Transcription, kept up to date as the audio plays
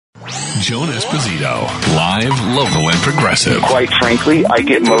Joan Esposito, live, local, and progressive. Quite frankly, I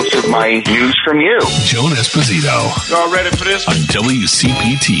get most of my news from you. Joan Esposito. Y'all ready for this? On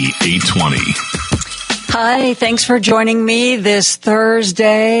WCPT 820. Hi, thanks for joining me this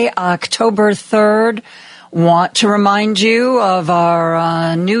Thursday, October 3rd. Want to remind you of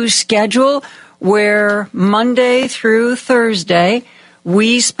our new schedule where Monday through Thursday,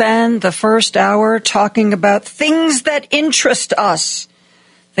 we spend the first hour talking about things that interest us,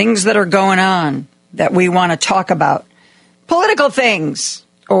 things that are going on that we want to talk about, political things,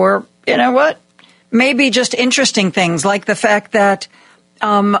 or, you know what, maybe just interesting things like the fact that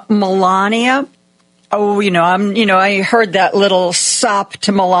Melania, I heard that little sop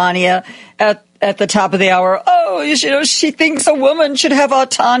to Melania at the top of the hour. She thinks a woman should have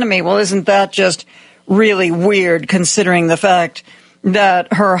autonomy. Well, isn't that just really weird considering the fact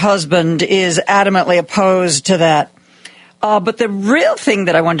that her husband is adamantly opposed to that? But the real thing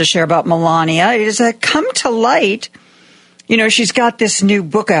that I wanted to share about Melania is that come to light, she's got this new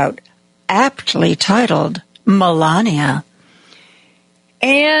book out, aptly titled Melania.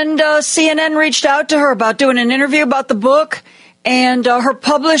 And CNN reached out to her about doing an interview about the book, and her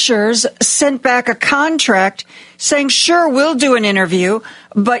publishers sent back a contract saying, sure, we'll do an interview,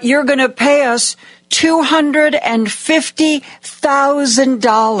 but you're going to pay us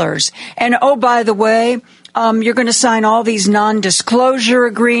 $250,000. And, oh, by the way, you're going to sign all these non-disclosure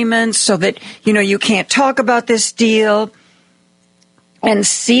agreements so that, you can't talk about this deal. And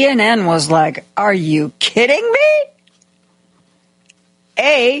CNN was like, are you kidding me?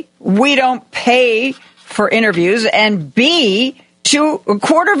 A, we don't pay for interviews, and B,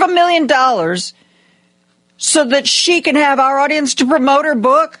 $250,000 so that she can have our audience to promote her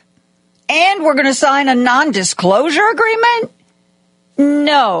book, and we're going to sign a non-disclosure agreement?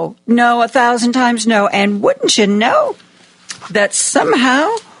 No, 1,000 times no. And wouldn't you know that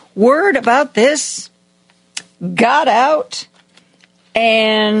somehow word about this got out,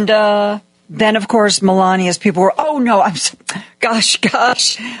 and then, of course, Melania's people were, oh, no,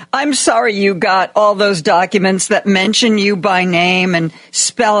 I'm sorry you got all those documents that mention you by name and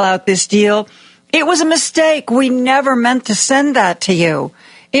spell out this deal. It was a mistake. We never meant to send that to you.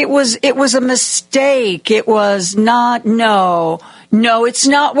 It was a mistake. It was not, no, it's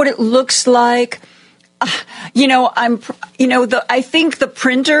not what it looks like. I think the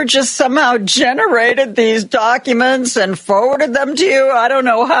printer just somehow generated these documents and forwarded them to you. I don't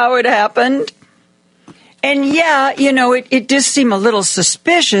know how it happened. And yeah, it does seem a little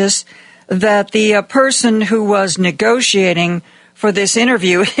suspicious that the person who was negotiating for this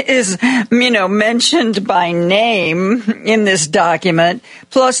interview is, mentioned by name in this document.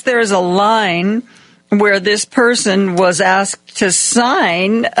 Plus, there's a line where this person was asked to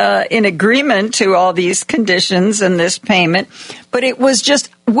sign in agreement to all these conditions and this payment. But it was just,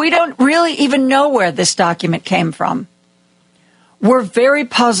 we don't really even know where this document came from. We're very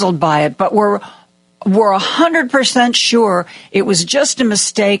puzzled by it, but we're 100% sure it was just a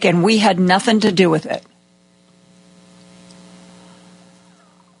mistake and we had nothing to do with it.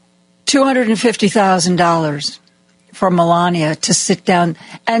 $250,000 for Melania to sit down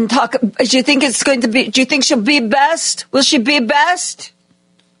and talk. Do you think she'll be best? Will she be best?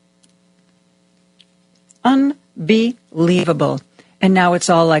 Unbelievable. And now it's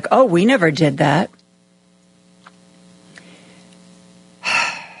all like, oh, we never did that.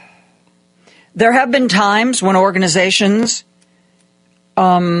 There have been times when organizations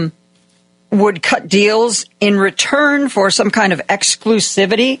would cut deals in return for some kind of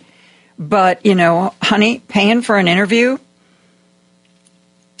exclusivity. But, honey, paying for an interview,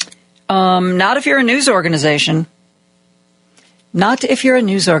 not if you're a news organization. Not if you're a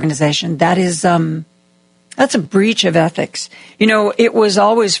news organization. That is, that's a breach of ethics. It was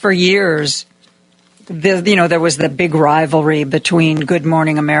always for years, there was the big rivalry between Good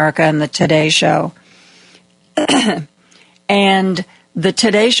Morning America and the Today Show. And the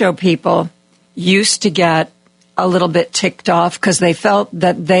Today Show people used to get a little bit ticked off because they felt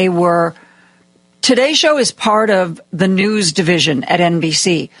that Today Show is part of the news division at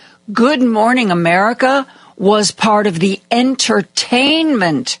NBC. Good Morning America was part of the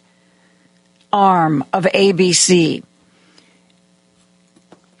entertainment arm of ABC.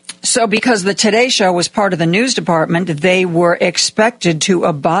 So because the Today Show was part of the news department, they were expected to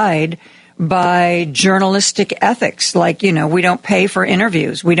abide by journalistic ethics. Like, we don't pay for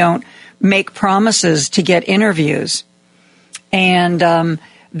interviews. We don't make promises to get interviews. And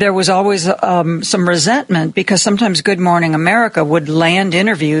there was always some resentment because sometimes Good Morning America would land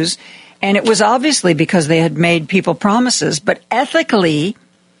interviews, and it was obviously because they had made people promises. But ethically,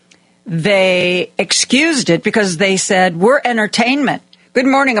 they excused it because they said, we're entertainment. Good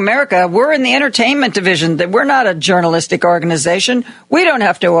Morning America, we're in the entertainment division. We're not a journalistic organization. We don't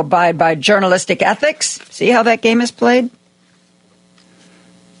have to abide by journalistic ethics. See how that game is played?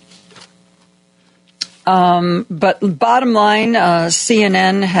 But bottom line,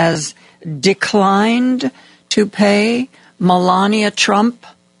 CNN has declined to pay Melania Trump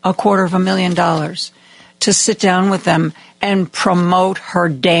 $250,000 to sit down with them and promote her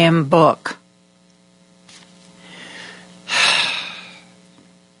damn book.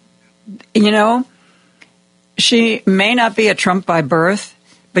 You know, she may not be a Trump by birth,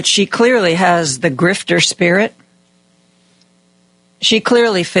 but she clearly has the grifter spirit. She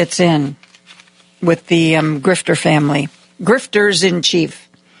clearly fits in with the grifter family. Grifters in chief.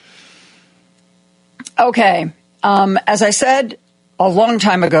 Okay. As I said a long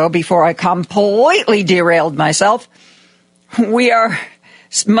time ago, before I completely derailed myself, we are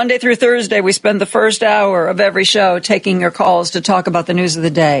Monday through Thursday. We spend the first hour of every show taking your calls to talk about the news of the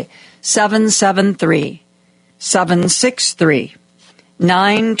day. 773-763-9278.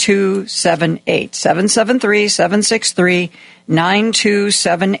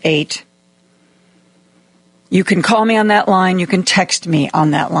 773-763-9278. You can call me on that line. You can text me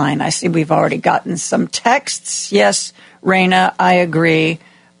on that line. I see we've already gotten some texts. Yes, Raina, I agree.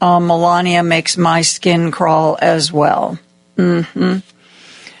 Melania makes my skin crawl as well. Mm-hmm.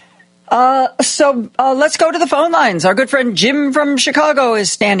 So let's go to the phone lines. Our good friend Jim from Chicago is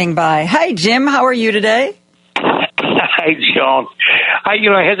standing by. Hi, Jim. How are you today? Hi, Joan. I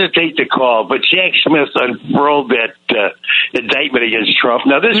hesitate to call, but Jack Smith unrolled that indictment against Trump.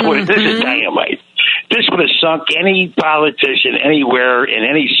 Now, this is dynamite. This would have sunk any politician anywhere in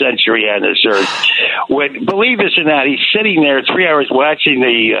any century on this earth. Believe this or not, he's sitting there 3 hours watching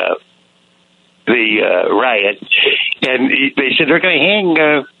the riot, and they said they're going to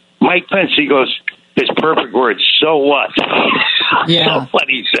hang Mike Pence. He goes, his perfect words, so what? Yeah. So what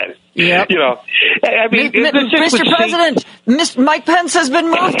he said. Yep. You know, I mean, Mr. President, Mike Pence has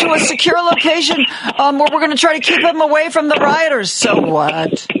been moved to a secure location where we're going to try to keep him away from the rioters. So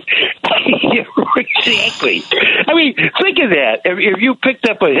what? Exactly. I mean, think of that. If you picked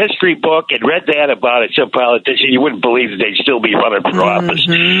up a history book and read that about it, some politician, you wouldn't believe that they'd still be running for office.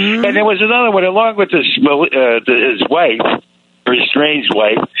 And there was another one, along with his wife, her estranged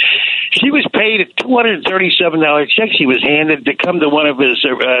wife. She was paid a $237 check she was handed to come to one of his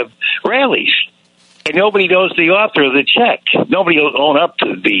rallies. And nobody knows the author of the check. Nobody will own up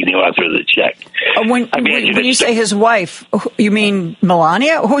to being the author of the check. When you say his wife, you mean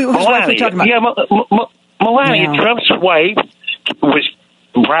Melania? Whose wife are you talking about? Yeah, Melania, Yeah. Trump's wife, was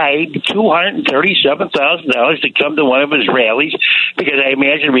bribed $237,000 to come to one of his rallies because I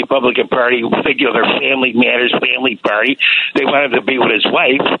imagine the Republican Party figured their Family Matters family party. They wanted to be with his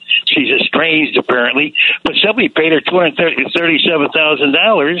wife. She's estranged, apparently. But somebody paid her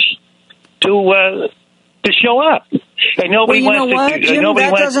 $237,000 to show up, and nobody wants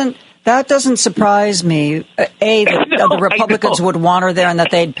to. That doesn't surprise me. The Republicans would want her there, and that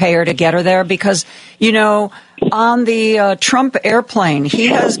they'd pay her to get her there, because on the Trump airplane, he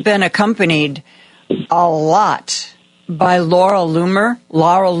has been accompanied a lot by Laura Loomer,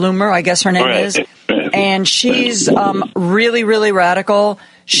 I guess her name is, and she's really, really radical.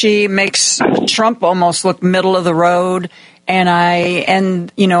 She makes Trump almost look middle of the road. And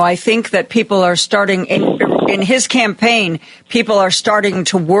I think that people are starting in his campaign. People are starting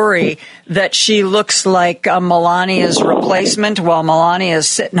to worry that she looks like Melania's replacement while Melania is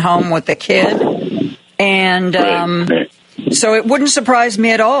sitting home with the kid. And so it wouldn't surprise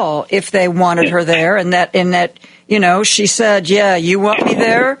me at all if they wanted her there. And that she said, "Yeah, you want me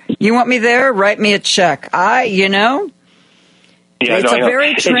there? You want me there? Write me a check." It's a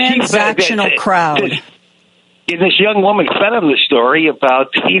very transactional crowd. And this young woman fed him the story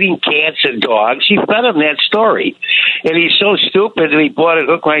about feeding cats and dogs. She fed him that story. And he's so stupid that he bought a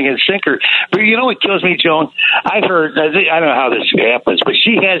hook, line, and sinker. But you know what kills me, Joan? I don't know how this happens, but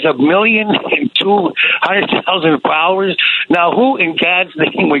she has 1,200,000 followers. Now, who in God's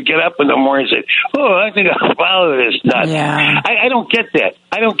name would get up in the morning and say, "Oh, I think I'll follow this nut"? Yeah. I don't get that.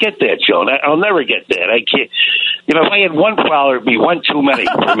 I don't get that, Joan. I'll never get that. I can't. If I had one follower, it'd be one too many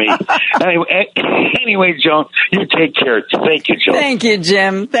for me. Anyway, Joan, you take care. Thank you, Joan. Thank you,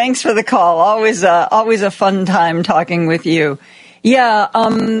 Jim. Thanks for the call. Always a fun time talking with you. Yeah,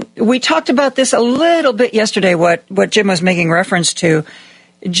 we talked about this a little bit yesterday, what Jim was making reference to.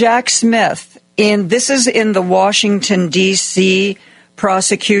 Jack Smith, this is in the Washington, D.C.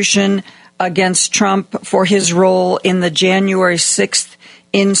 prosecution against Trump for his role in the January 6th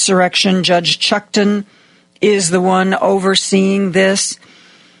insurrection. Judge Chuckton is the one overseeing this.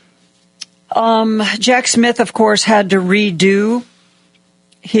 Jack Smith, of course, had to redo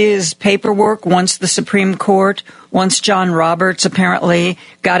his paperwork once John Roberts apparently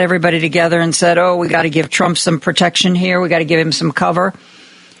got everybody together and said, oh, we got to give Trump some protection here. We got to give him some cover.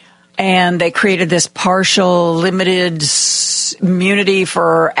 And they created this partial limited immunity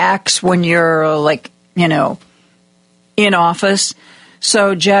for acts when you're in office.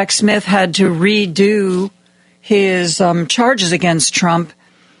 So Jack Smith had to redo his charges against Trump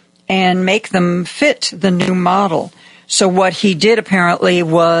and make them fit the new model. So what he did apparently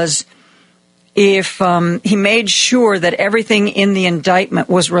was if he made sure that everything in the indictment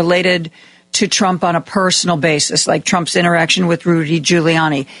was related to Trump on a personal basis, like Trump's interaction with Rudy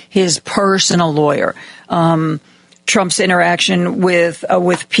Giuliani, his personal lawyer, Trump's interaction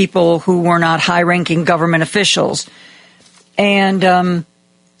with people who were not high-ranking government officials. And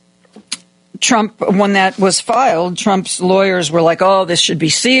Trump, when that was filed, Trump's lawyers were like, oh, this should be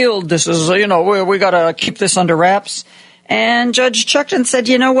sealed. This is, we got to keep this under wraps. And Judge Chuckton said,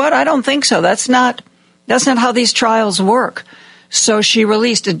 you know what? I don't think so. That's not how these trials work. So she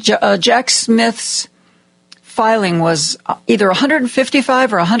released Jack Smith's filing was either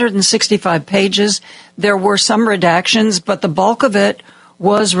 155 or 165 pages. There were some redactions, but the bulk of it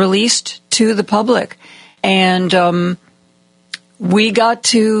was released to the public. And we got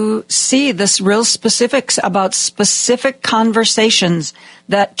to see this real specifics about specific conversations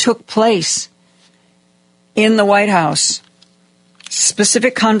that took place in the White House.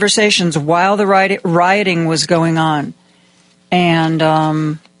 Specific conversations while the rioting was going on.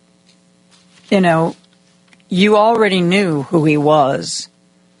 And, you already knew who he was.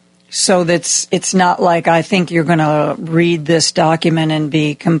 So it's not like I think you're going to read this document and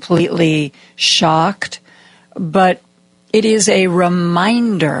be completely shocked. But it is a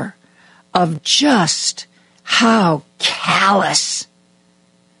reminder of just how callous.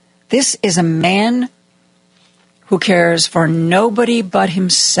 This is a man who cares for nobody but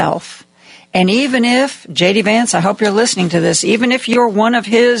himself. And even if, J.D. Vance, I hope you're listening to this, even if you're one of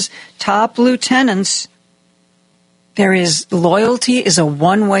his top lieutenants, loyalty is a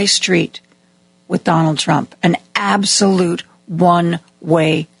one-way street with Donald Trump, an absolute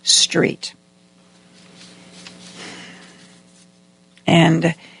one-way street.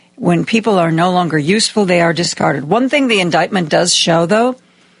 And when people are no longer useful, they are discarded. One thing the indictment does show, though,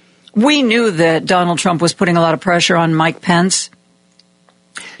 we knew that Donald Trump was putting a lot of pressure on Mike Pence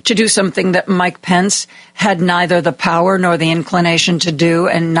to do something that Mike Pence had neither the power nor the inclination to do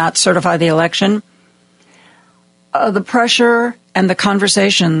and not certify the election. The pressure and the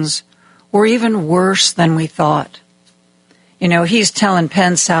conversations were even worse than we thought. He's telling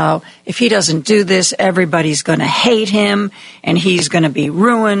Pence how if he doesn't do this, everybody's going to hate him and he's going to be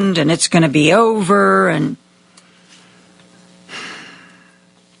ruined and it's going to be over. And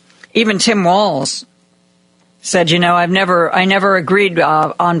even Tim Walz said, I never agreed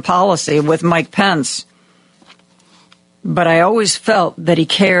on policy with Mike Pence, but I always felt that he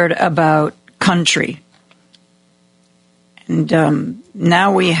cared about country. And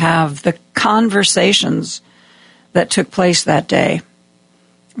now we have the conversations that took place that day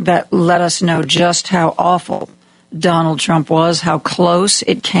that let us know just how awful Donald Trump was, how close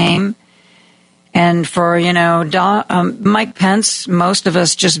it came. And for, Mike Pence, most of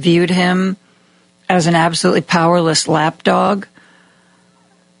us just viewed him as an absolutely powerless lapdog.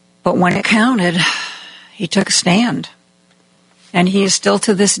 But when it counted, he took a stand. And he is still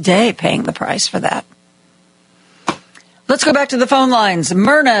to this day paying the price for that. Let's go back to the phone lines.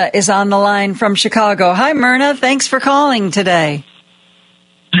 Myrna is on the line from Chicago. Hi, Myrna. Thanks for calling today.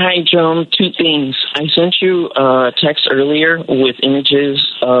 Hi, Joan. Two things. I sent you a text earlier with images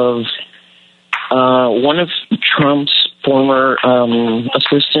of one of Trump's former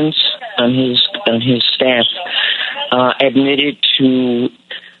assistants on his staff admitted to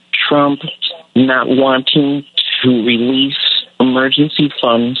Trump not wanting to release emergency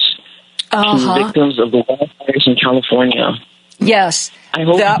funds to victims of the wildfires in California. Yes,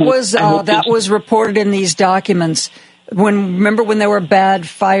 that was reported in these documents. Remember when there were bad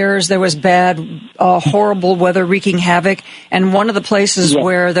fires, there was bad, horrible weather wreaking havoc, and one of the places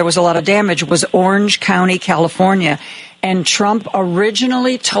where there was a lot of damage was Orange County, California. And Trump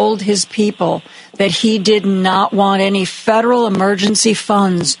originally told his people that he did not want any federal emergency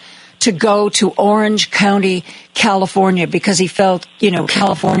funds to go to Orange County, California, because he felt,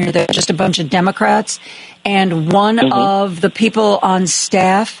 California, they're just a bunch of Democrats. And one of the people on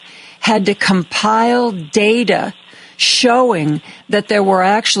staff had to compile data showing that there were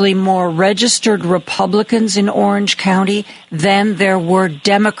actually more registered Republicans in Orange County than there were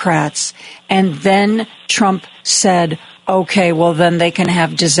Democrats. And then Trump said, okay, well, then they can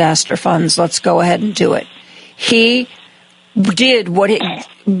have disaster funds. Let's go ahead and do it. He did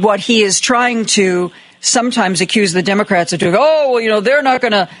what he is trying to sometimes accuse the Democrats of doing. Oh, well, they're not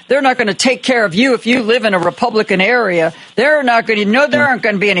going to take care of you if you live in a Republican area. They're not going to. There aren't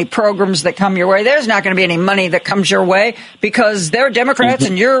going to be any programs that come your way. There's not going to be any money that comes your way because they're Democrats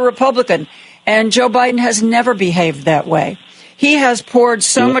and you're a Republican. And Joe Biden has never behaved that way. He has poured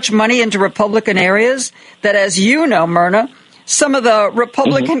so much money into Republican areas that, as you know, Myrna, some of the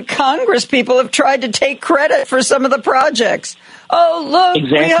Republican Congress people have tried to take credit for some of the projects. Oh,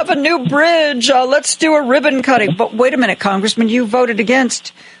 look, we have a new bridge. Let's do a ribbon cutting. But wait a minute, Congressman, you voted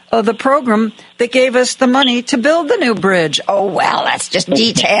against the program that gave us the money to build the new bridge. Oh, well, that's just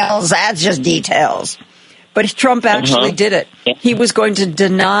details. That's just details. But Trump actually did it. He was going to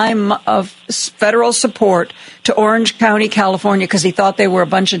deny federal support to Orange County, California, because he thought they were a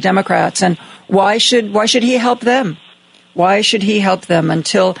bunch of Democrats. And why should he help them? Why should he help them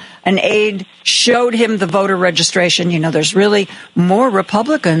until an aide showed him the voter registration? There's really more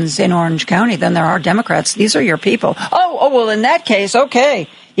Republicans in Orange County than there are Democrats. These are your people. Oh, well, in that case, okay.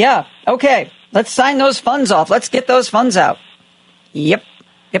 Yeah, okay. Let's sign those funds off. Let's get those funds out. Yep.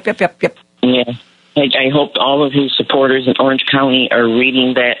 Yeah. I hope all of his supporters in Orange County are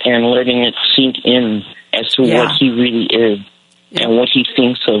reading that and letting it sink in as to what he really is and what he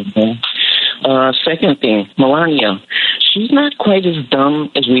thinks of them. Second thing, Melania, she's not quite as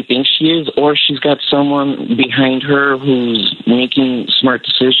dumb as we think she is, or she's got someone behind her who's making smart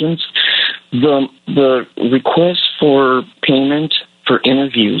decisions. The request for payment for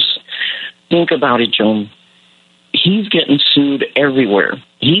interviews, think about it, Joan. He's getting sued everywhere.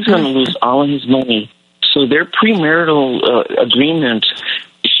 He's going to lose all of his money. So their premarital agreement,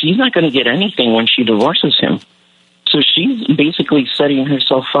 she's not going to get anything when she divorces him. So she's basically setting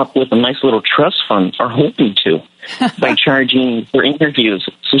herself up with a nice little trust fund, or hoping to, by charging for interviews.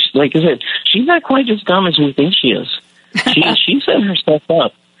 So, like I said, she's not quite as dumb as we think she is. She's setting herself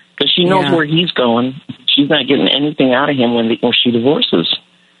up because she knows where he's going. She's not getting anything out of him when she divorces.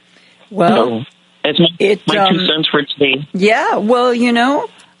 Well, so that's my 2 cents for today. Yeah, well,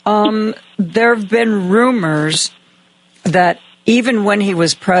 there have been rumors that even when he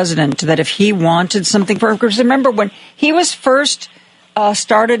was president, that if he wanted something for her, because remember when he was first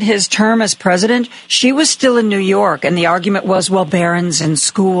started his term as president, she was still in New York, and the argument was, well, Barron's in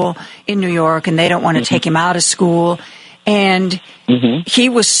school in New York, and they don't want to take him out of school. And he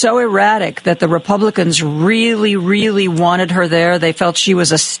was so erratic that the Republicans really, really wanted her there. They felt she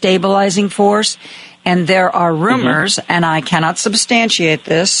was a stabilizing force. And there are rumors, and I cannot substantiate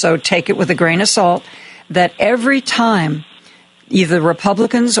this, so take it with a grain of salt, that every time either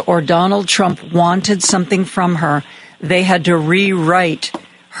Republicans or Donald Trump wanted something from her, they had to rewrite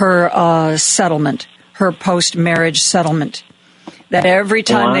her settlement, her post-marriage settlement. That every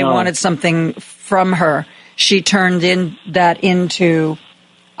time they wanted something from her, she turned that into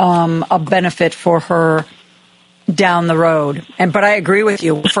a benefit for her down the road. But I agree with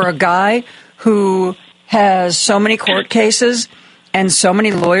you. For a guy who has so many court cases and so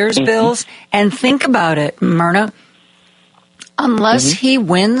many lawyers' bills, and think about it, Myrna, unless he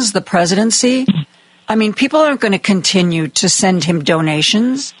wins the presidency, I mean, people aren't going to continue to send him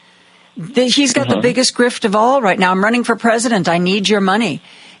donations. He's got the biggest grift of all right now. I'm running for president. I need your money.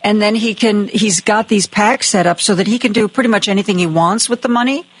 And then he's got these PACs set up so that he can do pretty much anything he wants with the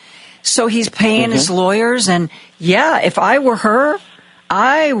money. So he's paying his lawyers. And if I were her,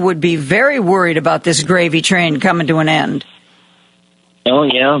 I would be very worried about this gravy train coming to an end. Oh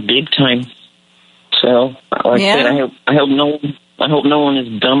yeah, big time. So, like I said, I hope no one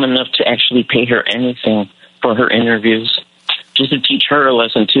is dumb enough to actually pay her anything for her interviews, just to teach her a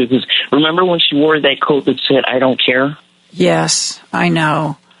lesson too. Because remember when she wore that coat that said "I don't care"? Yes, I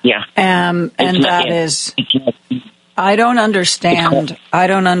know. Yeah, and that is. I don't understand. I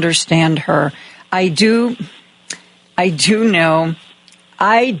don't understand her. I do know.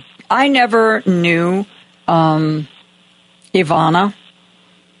 I never knew Ivana,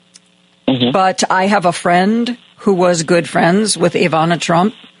 but I have a friend who was good friends with Ivana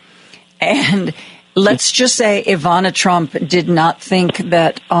Trump, and let's just say Ivana Trump did not think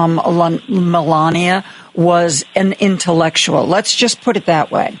that Melania was an intellectual. Let's just put it that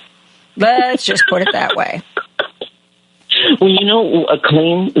way. Well, a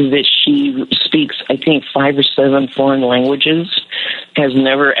claim that she speaks, I think, 5 or 7 foreign languages has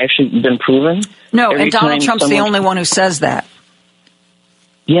never actually been proven. No, and Donald Trump's the only one who says that.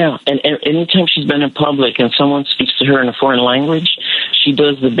 Yeah, and anytime she's been in public and someone speaks to her in a foreign language, she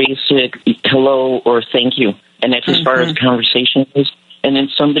does the basic hello or thank you. And that's as far as conversation goes. And then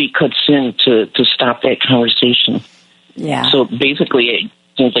somebody cuts in to stop that conversation. Yeah. So basically, it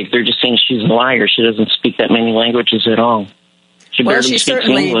seems like they're just saying she's a liar. She doesn't speak that many languages at all. She Well, barely she speaks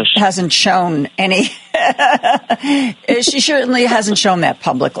certainly English. hasn't shown any. She certainly hasn't shown that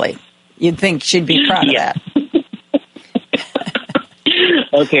publicly. You'd think she'd be proud of that.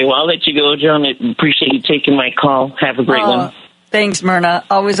 Okay, well, I'll let you go, Joan. I appreciate you taking my call. Have a great one. Thanks, Myrna.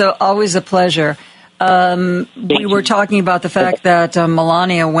 Always a pleasure. We were talking about the fact that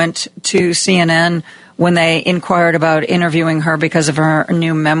Melania went to CNN when they inquired about interviewing her because of her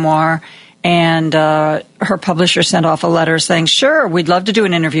new memoir. And her publisher sent off a letter saying, sure, we'd love to do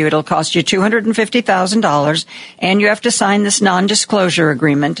an interview. It'll cost you $250,000, and you have to sign this non-disclosure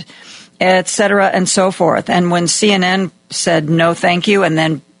agreement, et cetera, and so forth. And when CNN said no thank you and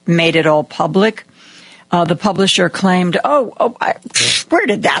then made it all public, the publisher claimed, where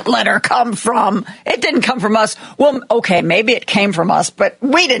did that letter come from? It didn't come from us. Well, okay, maybe it came from us, but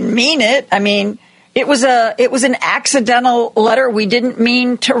we didn't mean it. I mean, it was an accidental letter we didn't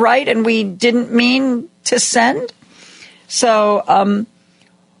mean to write and we didn't mean to send. So,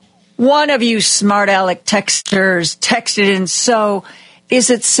 one of you smart aleck texters texted in, so is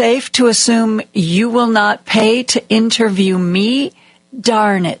it safe to assume you will not pay to interview me?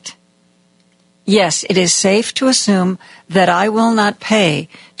 Darn it. Yes, it is safe to assume that I will not pay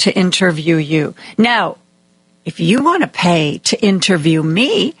to interview you. Now, if you want to pay to interview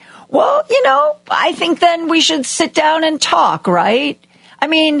me, well, I think then we should sit down and talk, right? I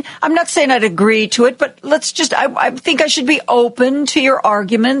mean, I'm not saying I'd agree to it, but I think I should be open to your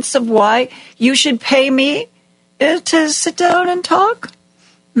arguments of why you should pay me to sit down and talk.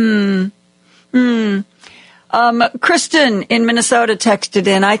 Kristen in Minnesota texted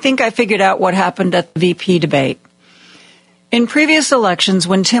in, I think I figured out what happened at the VP debate. In previous elections,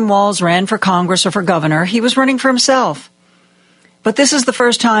 when Tim Walz ran for Congress or for governor, he was running for himself. But this is the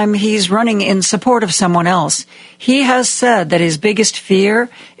first time he's running in support of someone else. He has said that his biggest fear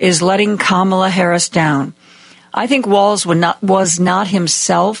is letting Kamala Harris down. I think Walz was not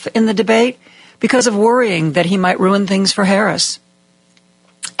himself in the debate because of worrying that he might ruin things for Harris.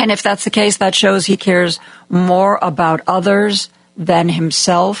 And if that's the case, that shows he cares more about others than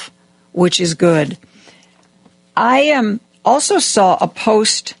himself, which is good. I also saw a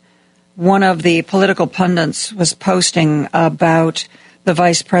post. One of the political pundits was posting about the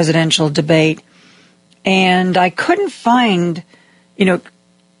vice presidential debate, and I couldn't find,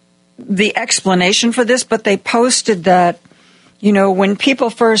 the explanation for this, but they posted that, when people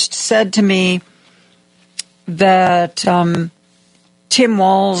first said to me that Tim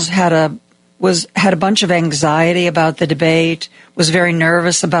Walz had a bunch of anxiety about the debate, was very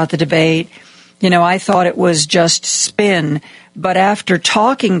nervous about the debate, I thought it was just spin. But after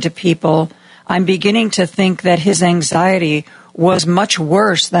talking to people, I'm beginning to think that his anxiety was much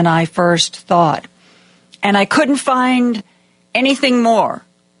worse than I first thought. And I couldn't find anything more.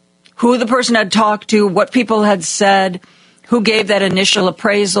 Who the person had talked to, what people had said, who gave that initial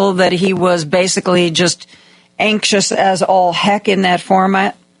appraisal that he was basically just anxious as all heck in that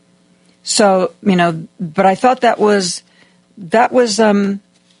format. So, but I thought that was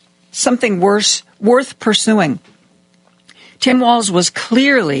something worth pursuing. Tim Walz was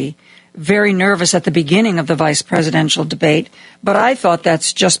clearly very nervous at the beginning of the vice presidential debate, but I thought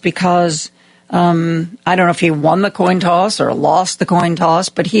that's just because, I don't know if he won the coin toss or lost the coin toss,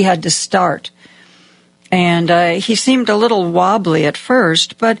 but he had to start. And he seemed a little wobbly at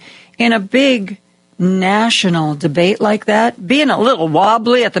first, but in a big national debate like that, being a little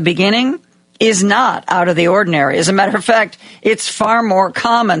wobbly at the beginning is not out of the ordinary. As a matter of fact, it's far more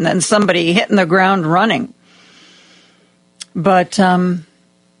common than somebody hitting the ground running. But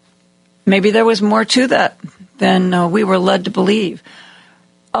maybe there was more to that than we were led to believe.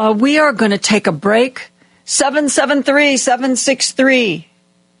 We are going to take a break.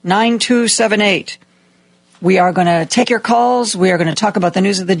 773-763-9278. We are going to take your calls. We are going to talk about the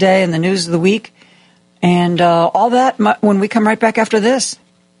news of the day and the news of the week. And all that when we come right back after this.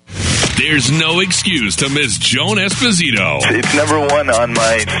 There's no excuse to miss Joan Esposito. It's number one on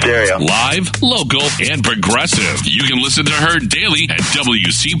my stereo. Live, local, and progressive. You can listen to her daily at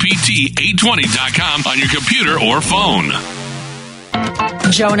WCPT820.com on your computer or phone.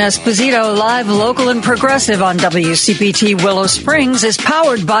 Joan Esposito, live, local, and progressive on WCPT Willow Springs is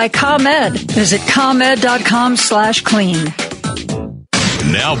powered by ComEd. Visit ComEd.com/clean.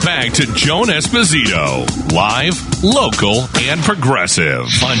 Now back to Joan Esposito, live, local, and progressive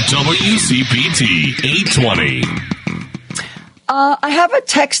on WCPT 820. I have a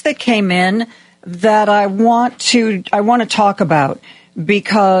text that came in that I want to talk about,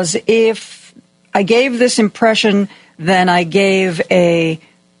 because if I gave this impression, then I gave an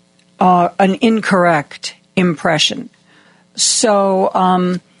incorrect impression.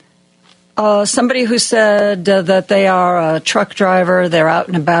 So somebody who said that they are a truck driver, they're out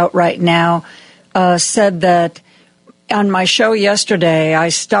and about right now, said that on my show yesterday, I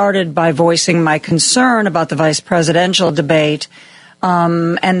started by voicing my concern about the vice presidential debate,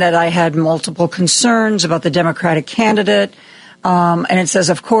 and that I had multiple concerns about the Democratic candidate. And it says,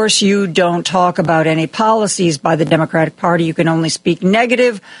 of course, you don't talk about any policies by the Democratic Party. You can only speak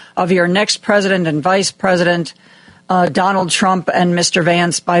negative of your next president and vice president, Donald Trump and Mr.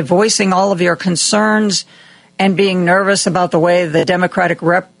 Vance, by voicing all of your concerns and being nervous about the way the Democratic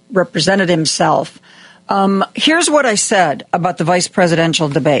represented himself. Here's what I said about the vice presidential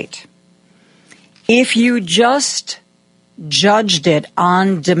debate. If you just judged it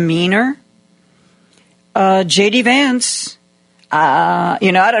on demeanor, J.D. Vance, I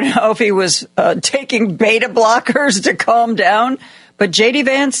don't know if he was taking beta blockers to calm down, but J.D.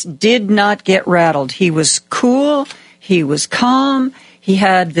 Vance did not get rattled. He was cool. He was calm. He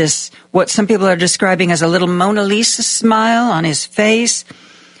had this, what some people are describing as a little Mona Lisa smile on his face.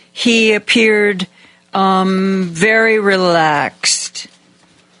 He appeared very relaxed.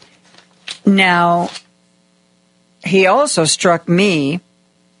 Now, he also struck me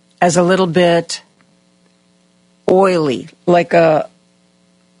as a little bit oily, like a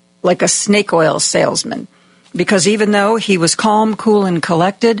snake oil salesman, because even though he was calm, cool, and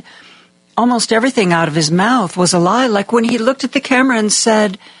collected, almost everything out of his mouth was a lie. Like when he looked at the camera and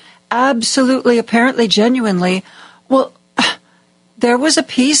said, absolutely, apparently, genuinely, well, there was a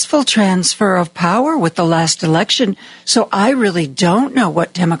peaceful transfer of power with the last election, so I really don't know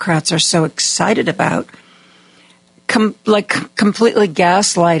what Democrats are so excited about. Completely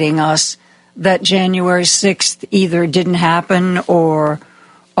gaslighting us that January 6th either didn't happen or,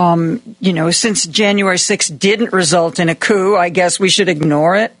 since January 6th didn't result in a coup, I guess we should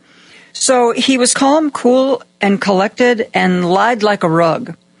ignore it. So he was calm, cool, and collected and lied like a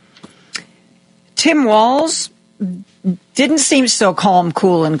rug. Tim Walz didn't seem so calm,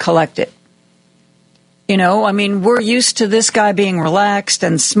 cool, and collected. We're used to this guy being relaxed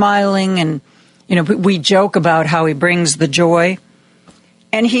and smiling, and, we joke about how he brings the joy.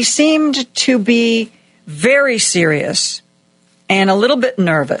 And he seemed to be very serious and a little bit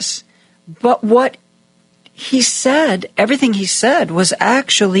nervous. But what he said, everything he said, was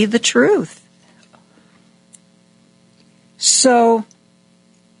actually the truth. So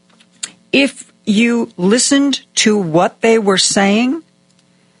if you listened to what they were saying,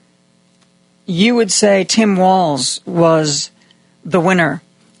 you would say Tim Walz was the winner.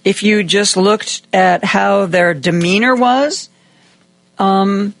 If you just looked at how their demeanor was,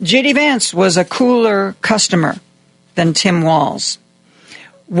 J.D. Vance was a cooler customer than Tim Walz.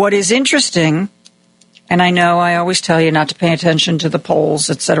 What is interesting, and I know I always tell you not to pay attention to the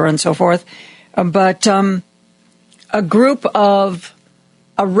polls, et cetera, and so forth, but a group of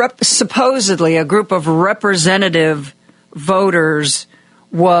supposedly a group of representative voters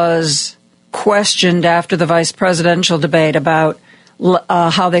was questioned after the vice presidential debate about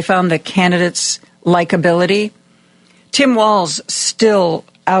how they found the candidates' likability. Tim Walz still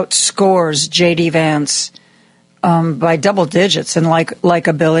outscores J.D. Vance by double digits in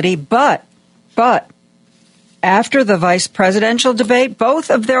likability, but after the vice presidential debate,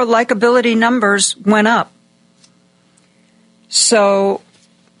 both of their likability numbers went up. So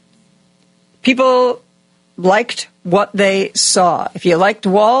people liked what they saw. If you liked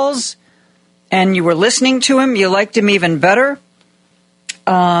Walz and you were listening to him, you liked him even better.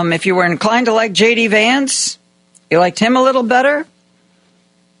 If you were inclined to like J.D. Vance, you liked him a little better.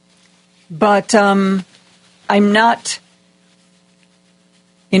 But I'm not,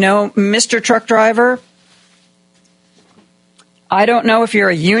 Mr. Truck Driver, I don't know if you're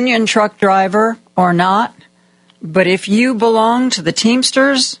a union truck driver or not, but if you belong to the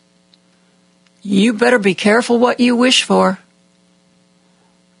Teamsters, you better be careful what you wish for.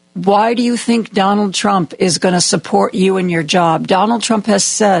 Why do you think Donald Trump is going to support you in your job? Donald Trump has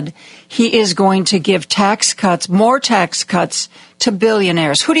said he is going to give tax cuts, more tax cuts to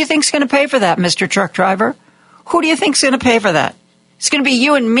billionaires. Who do you think is going to pay for that, Mr. Truck Driver? Who do you think is going to pay for that? It's going to be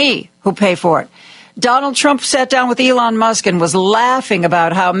you and me who pay for it. Donald Trump sat down with Elon Musk and was laughing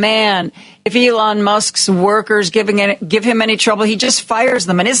about how, man, if Elon Musk's workers give him any trouble, he just fires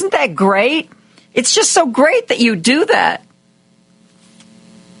them. And isn't that great? It's just so great that you do that.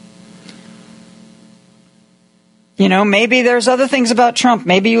 Maybe there's other things about Trump.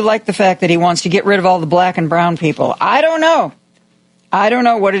 Maybe you like the fact that he wants to get rid of all the black and brown people. I don't know. I don't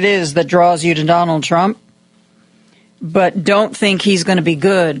know what it is that draws you to Donald Trump. But don't think he's going to be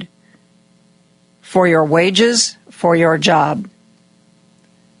good for your wages, for your job.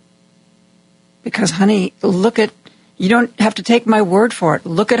 Because, honey, look at You don't have to take my word for it.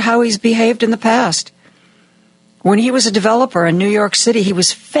 Look at how he's behaved in the past. When he was a developer in New York City, he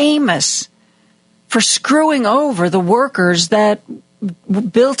was famous for screwing over the workers that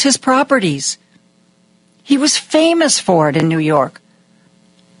built his properties. He was famous for it in New York.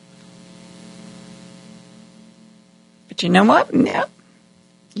 But you know what? Yeah,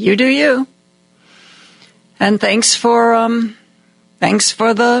 you do you. And thanks for the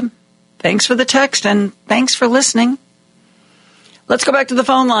text, and thanks for listening. Let's go back to the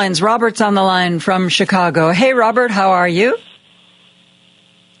phone lines. Robert's on the line from Chicago. Hey, Robert, how are you?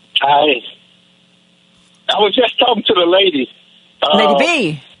 Hi. I was just talking to the lady. Lady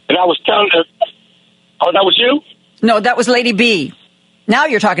B. And I was telling her, oh, that was you? No, that was Lady B. Now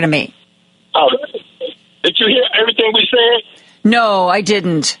you're talking to me. Oh, did you hear everything we said? No, I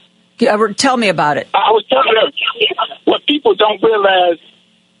didn't. Tell me about it. I was telling her what people don't realize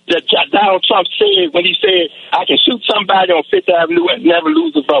that Donald Trump said when he said, I can shoot somebody on Fifth Avenue and never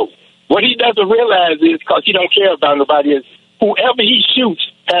lose a vote. What he doesn't realize is, because he don't care about nobody, is whoever he shoots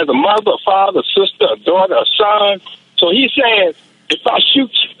has a mother, a father, a sister, a daughter, a son. So he's saying, if I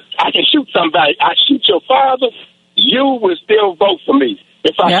can shoot somebody, I shoot your father, you will still vote for me.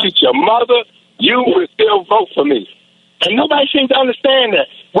 If I shoot your mother, you will still vote for me. And nobody seems to understand that.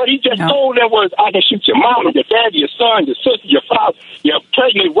 What he just told them was, I can shoot your mama, your daddy, your son, your sister, your father, your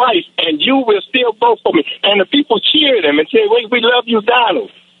pregnant wife, and you will still vote for me. And the people cheered him and said, we love you,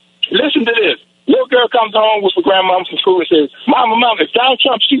 Donald. Listen to this. Little girl comes home with her grandmama from school and says, Mama, if Donald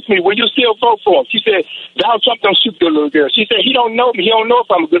Trump shoots me, will you still vote for him? She said, Donald Trump don't shoot good little girl. She said, he don't know me. He don't know if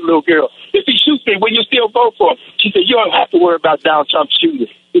I'm a good little girl. If he shoots me, will you still vote for him? She said, you don't have to worry about Donald Trump shooting.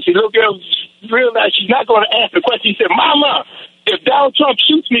 If the little girl realized she's not going to answer the question, she said, Mama, if Donald Trump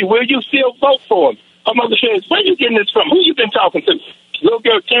shoots me, will you still vote for him? Her mother says, where are you getting this from? Who you been talking to? The little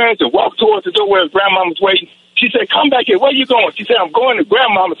girl turns and walks towards the door where her grandmama's waiting. She said, come back here. Where you going? She said, I'm going to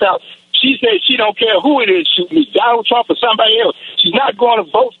grandmama's house. She said she don't care who it is shooting me, Donald Trump or somebody else. She's not going to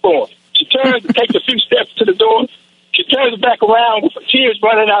vote for him. She turns and takes a few steps to the door. She turns back around with tears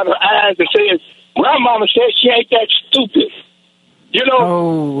running out of her eyes and says, Grandmama said she ain't that stupid. You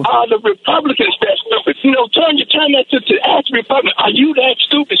know, the Republicans that stupid. You know, turn that to ask Republicans, are you that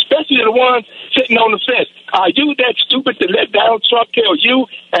stupid, especially the ones sitting on the fence? Are you that stupid to let Donald Trump tell you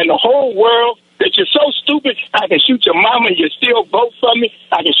and the whole world that you're so stupid, I can shoot your mama and you'll still vote for me?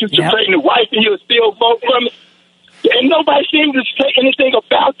 I can shoot your pregnant wife and you'll still vote for me? And nobody seems to say anything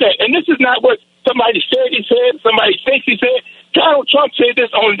about that. And this is not what somebody said he said, somebody thinks he said. Donald Trump said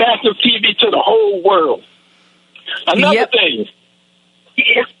this on national TV to the whole world. Another thing,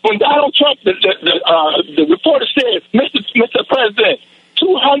 when Donald Trump, the reporter said, Mr. President,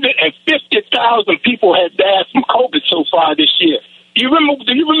 250,000 people have died from COVID so far this year. Do you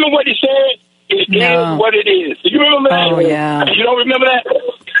remember what he said? It is what it is. Do you remember that? Oh, yeah. You don't remember that?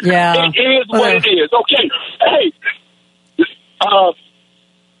 Yeah. It is what it is. Okay. Hey,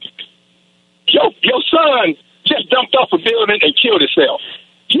 your son just jumped off a building and killed himself.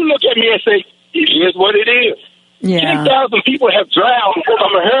 You look at me and say, it is what it is. Yeah. 10,000 people have drowned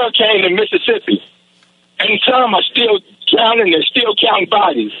from a hurricane in Mississippi. And some are still drowning and still counting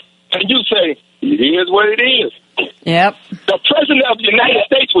bodies. And you say, it is what it is. Yep. The president of the United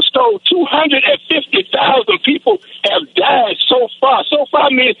States was told 250,000 people have died so far. So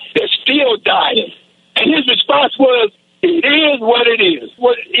far means they're still dying. And his response was, it is what it is.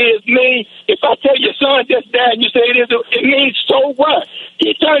 What it is means, if I tell your son just died and you say it is, it means so what?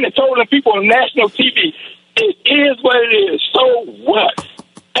 He turned and told them people on national TV, it is what it is. So what?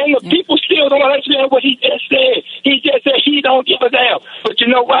 And the people still don't understand what he just said. He just said he don't give a damn. But you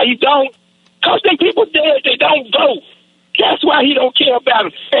know why he don't? Because them people dead, they don't vote. That's why he don't care about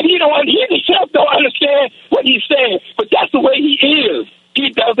them. And he himself don't understand what he's saying. But that's the way he is.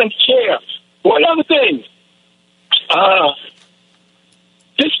 He doesn't care. One other thing.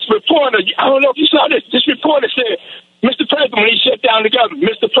 This reporter, I don't know if you saw this. This reporter said, Mr. President, when he shut down the government,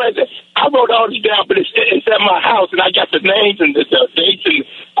 Mr. President, I wrote all this down, but it's at my house, and I got the names and the dates and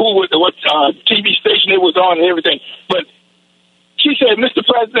what TV station it was on and everything. But she said, Mr.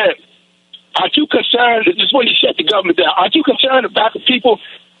 President, aren't you concerned, this is when he shut the government down, aren't you concerned about the people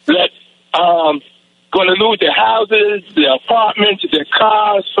that going to lose their houses, their apartments, their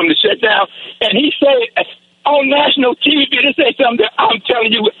cars from the shutdown? And he said, on national TV, this ain't something that I'm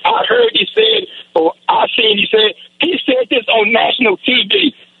telling you, I heard he said, or I seen he said. He said this on national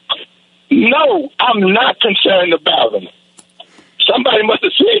TV. No, I'm not concerned about them. Somebody must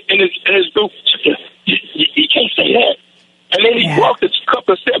have said in his group, you can't say that. And then he walked a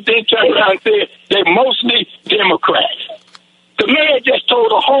couple of steps, then turned around and said, they're mostly Democrats. The man just told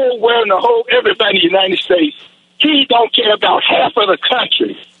the whole world and everybody in the United States, he don't care about half of the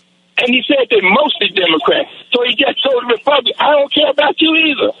country. And he said they're mostly Democrats. So he just told the Republicans, I don't care about you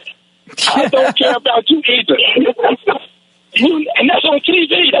either. I don't care about you either. And that's on TV.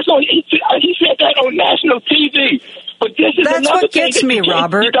 He said that on national TV. But this is that's what gets me,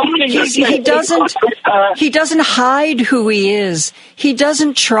 Robert. He doesn't hide who he is. He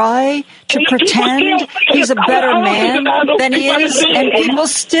doesn't try to pretend he's a better man than he is, and people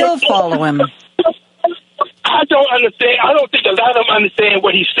still follow him. I don't understand. I don't think a lot of them understand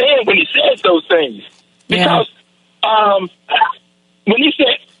what he's saying when he says those things. Because when he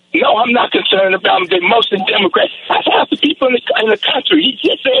said, no, I'm not concerned about them, they're mostly Democrats, that's half the people in the country. He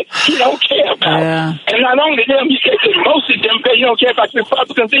just said he don't care about them. And not only them, he said they're mostly Democrats, he don't care about the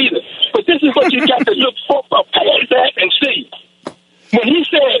Republicans either. But this is what you got to look for, past that and see. When he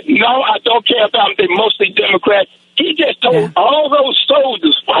said, no, I don't care about them, they're mostly Democrats, he just told all those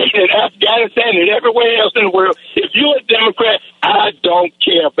soldiers fighting in Afghanistan and everywhere else in the world, if you're a Democrat, I don't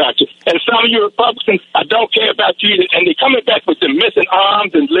care about you. And some of you Republicans, I don't care about you either. And they're coming back with the missing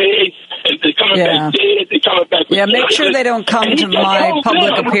arms and legs, and they're coming back dead, they're coming back with make sure they don't come to my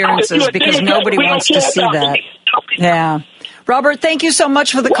public appearances because nobody wants to see that. Yeah. Robert, thank you so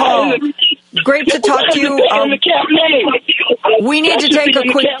much for the call. Great to talk to you. We need to take a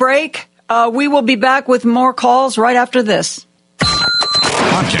quick break. We will be back with more calls right after this.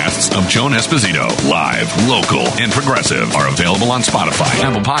 Podcasts of Joan Esposito, live, local, and progressive, are available on Spotify,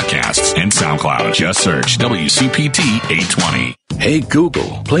 Apple Podcasts, and SoundCloud. Just search WCPT 820. Hey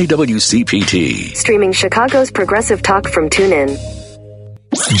Google, play WCPT. Streaming Chicago's progressive talk from TuneIn.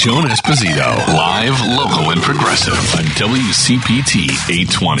 Joan Esposito, live, local, and progressive on WCPT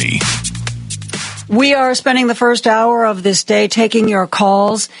 820. We are spending the first hour of this day taking your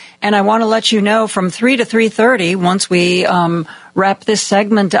calls, and I want to let you know from 3 to 3:30, once we wrap this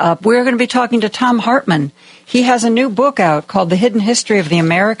segment up, we're going to be talking to Thom Hartmann. He has a new book out called The Hidden History of the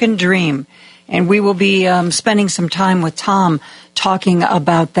American Dream, and we will be spending some time with Thom talking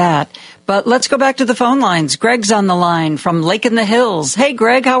about that. But let's go back to the phone lines. Greg's on the line from Lake in the Hills. Hey,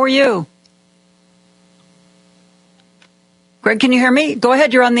 Greg, how are you? Greg, can you hear me? Go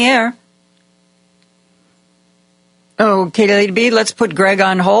ahead, you're on the air. Okay, Lady B, let's put Greg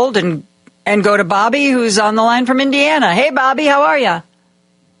on hold and go to Bobby, who's on the line from Indiana. Hey, Bobby, how are you?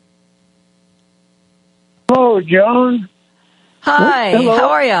 Hello, Joan. Hi, hello. How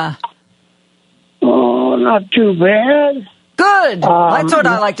are you? Oh, not too bad. Good. That's what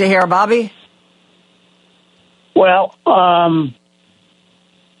I like to hear, Bobby. Well,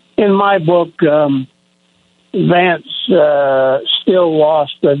 in my book, Vance still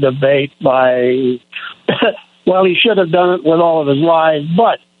lost the debate by... Well, he should have done it with all of his lies,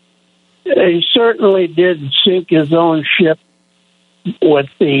 but he certainly did sink his own ship with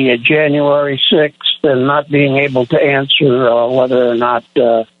the January 6th and not being able to answer whether or not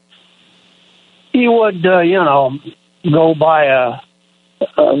he would, go by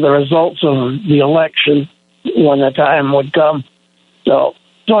the results of the election when the time would come. So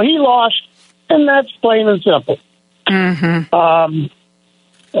he lost, and that's plain and simple. Mm-hmm.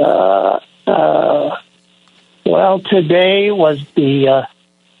 Well, today was the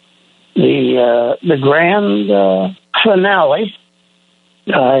grand finale.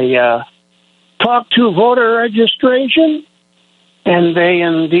 I talked to voter registration, and they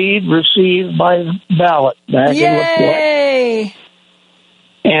indeed received by ballot back in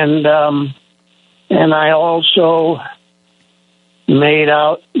the and I also made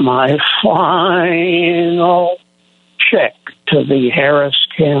out my final check to the Harris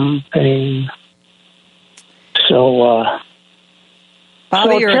campaign. So,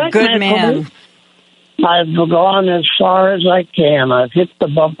 Bobby, you're a good man. I've gone as far as I can. I've hit the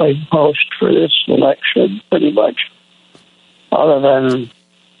bumping post for this election, pretty much. Other than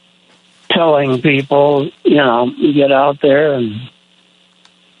telling people, get out there and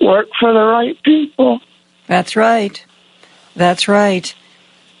work for the right people. That's right. That's right.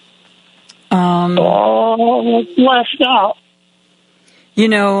 All left out.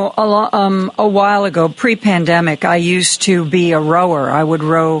 A while ago, pre-pandemic, I used to be a rower. I would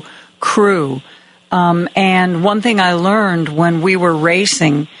row crew. And one thing I learned when we were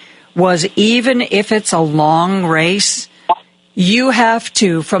racing was even if it's a long race, you have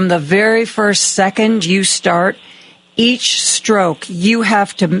to, from the very first second you start, each stroke, you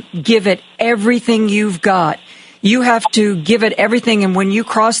have to give it everything you've got. You have to give it everything, and when you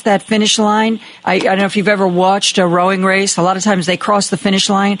cross that finish line, I don't know if you've ever watched a rowing race. A lot of times they cross the finish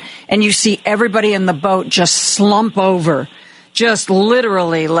line, and you see everybody in the boat just slump over. just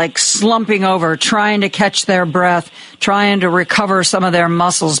literally like slumping over, trying to catch their breath, trying to recover some of their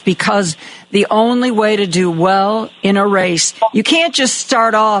muscles, because the only way to do well in a race, you can't just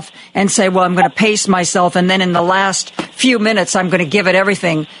start off and say, well, I'm going to pace myself, and then in the last few minutes, I'm going to give it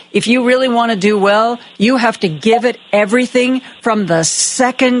everything. If you really want to do well, you have to give it everything from the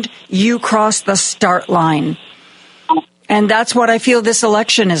second you cross the start line. And that's what I feel this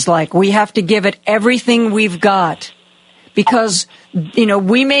election is like. We have to give it everything we've got, because,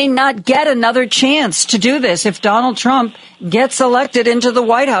 we may not get another chance to do this if Donald Trump gets elected into the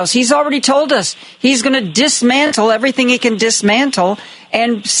White House. He's already told us he's going to dismantle everything he can dismantle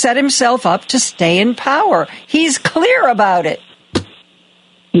and set himself up to stay in power. He's clear about it.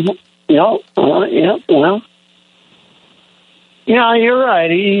 Well, you're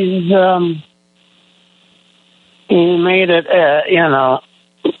right. He made it,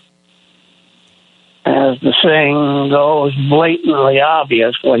 as the saying goes, blatantly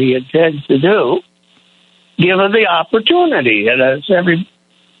obvious what he intends to do, given the opportunity. And as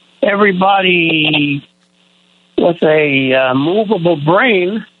everybody with a movable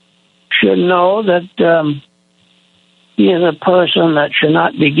brain should know that he is a person that should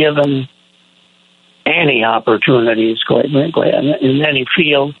not be given any opportunities, quite frankly, in any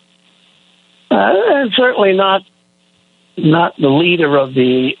field. And certainly not the leader of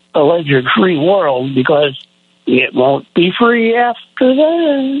the alleged free world, because it won't be free after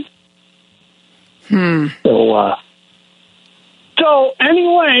that. So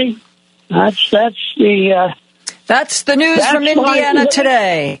anyway, that's the news from Indiana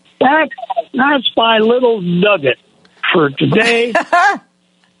today. That's my little nugget for today.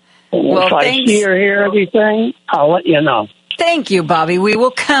 Well, if I see or hear anything, I'll let you know. Thank you, Bobby. We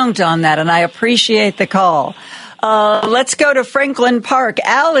will count on that, and I appreciate the call. Let's go to Franklin Park.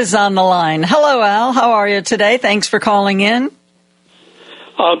 Al is on the line. Hello, Al. How are you today? Thanks for calling in.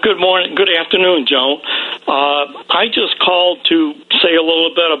 Good morning. Good afternoon, Joan. I just called to say a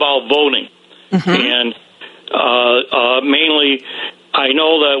little bit about voting. And mainly, I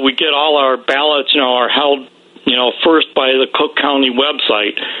know that we get all our ballots, are held, first by the Cook County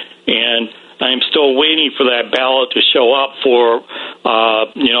website. And I'm still waiting for that ballot to show up for,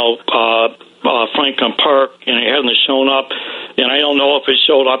 Franklin Park, and it hasn't shown up, and I don't know if it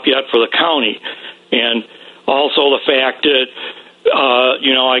showed up yet for the county. And also the fact that,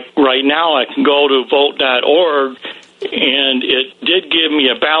 right now I can go to vote.org, and it did give me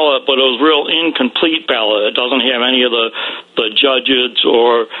a ballot, but it was a real incomplete ballot. It doesn't have any of the judges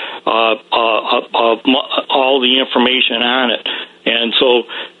or all the information on it. And so,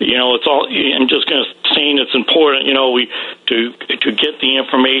 it's all. I'm just going to say it's important, to get the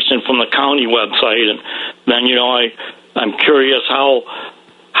information from the county website, and then, I'm curious how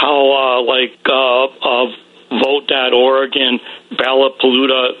vote.org and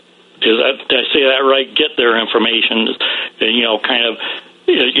Ballotpalooza, did I say that right? Get their information, kind of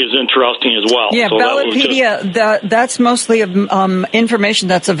is interesting as well. Yeah, so Ballotpedia, that's mostly information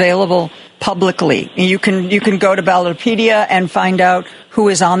that's available publicly. You can go to Ballotpedia and find out who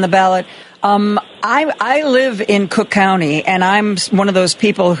is on the ballot. I live in Cook County, and I'm one of those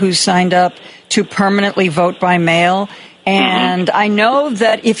people who signed up to permanently vote by mail. And I know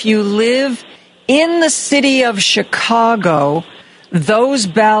that if you live in the city of Chicago, those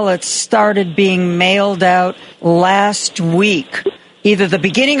ballots started being mailed out last week, either the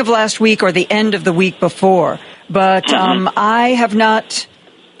beginning of last week or the end of the week before. But I have not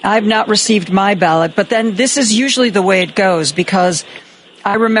received my ballot. But then this is usually the way it goes, because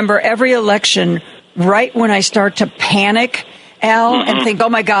I remember every election, right when I start to panic, Al, and think, oh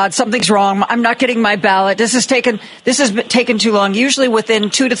my God, something's wrong. I'm not getting my ballot. This has taken too long. Usually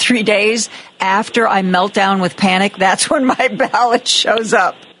within 2 to 3 days after I melt down with panic, that's when my ballot shows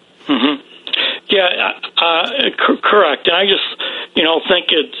up. Yeah, correct. And I just,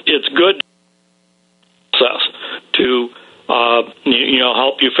 think it's good to,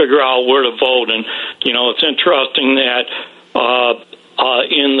 help you figure out where to vote. And, it's interesting that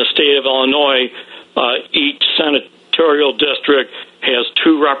in the state of Illinois, each senatorial district has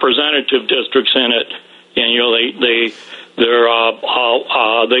 2 representative districts in it, and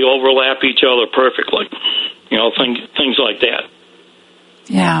they overlap each other perfectly. Things like that.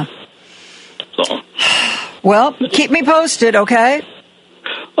 Yeah. So. Well, keep me posted, okay?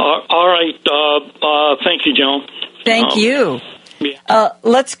 All right. Thank you, Joan. Thank you. Yeah.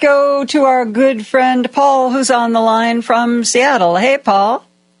 Let's go to our good friend Paul, who's on the line from Seattle. Hey, Paul.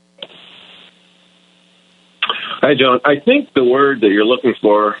 Hi, Joan. I think the word that you're looking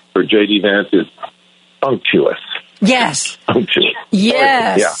for J.D. Vance is unctuous. Yes. Unctuous.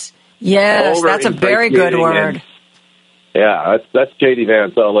 Yes. Yeah. Yes. That's a very good word. Yeah, that's J.D.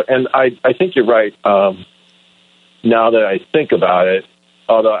 Vance. And I think you're right. Now that I think about it,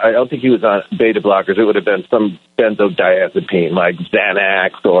 although I don't think he was on beta blockers, it would have been some benzodiazepine like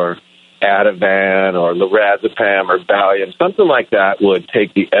Xanax or Ativan or lorazepam or Valium. Something like that would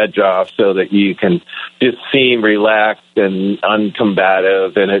take the edge off so that you can just seem relaxed and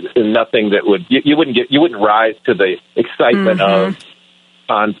uncombative, and nothing that would you wouldn't rise to the excitement of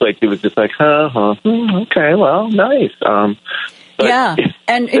conflict. It was just like, okay, well, nice. Yeah,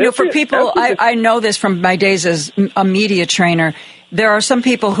 and for people, I know this from my days as a media trainer. There are some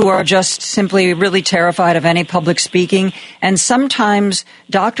people who are just simply really terrified of any public speaking, and sometimes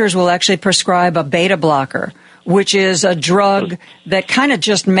doctors will actually prescribe a beta blocker, which is a drug that kind of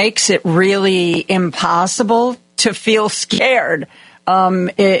just makes it really impossible to feel scared.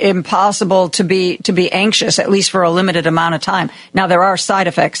 Impossible to be anxious, at least for a limited amount of time. Now, there are side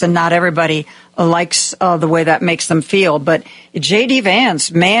effects, and not everybody likes the way that makes them feel. But J.D.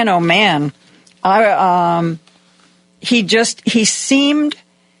 Vance, man, oh man, he seemed,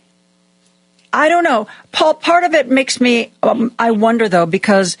 I don't know, Paul. Part of it makes me, I wonder though,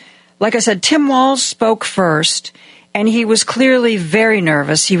 because, like I said, Tim Walz spoke first, and he was clearly very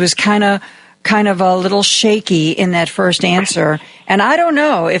nervous. He was kind of a little shaky in that first answer. And I don't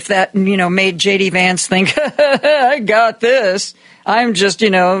know if that, made J.D. Vance think, I got this. I'm just,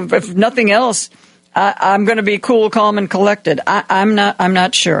 if nothing else, I'm going to be cool, calm, and collected. I'm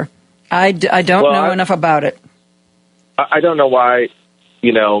not sure. I don't know enough about it. I don't know why,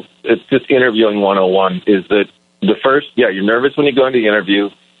 it's just interviewing 101 is that the first, you're nervous when you go into the interview.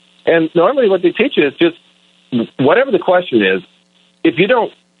 And normally what they teach you is just whatever the question is, if you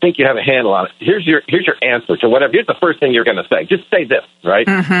don't think you have a handle on it, here's your answer to whatever. Here's the first thing you're going to say. Just say this, right?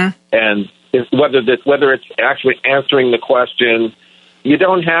 Mm-hmm. And whether it's actually answering the question, you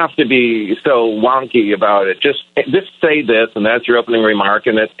don't have to be so wonky about it. Just say this, and that's your opening remark,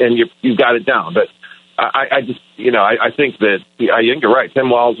 and you've got it down. But I just I think that I think you're right. Tim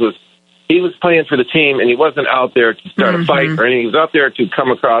Walz was playing for the team, and he wasn't out there to start a fight or anything. He was out there to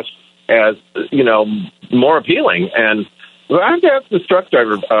come across as more appealing. And I have to ask the truck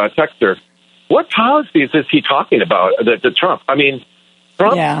driver, texter, what policies is he talking about? The Trump. I mean,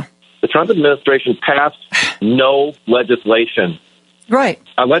 Trump. The Trump administration passed no legislation. Right.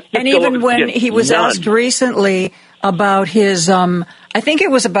 And even when he was asked recently about his, I think it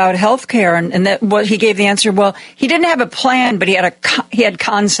was about health care, and that he gave the answer. Well, he didn't have a plan, but he had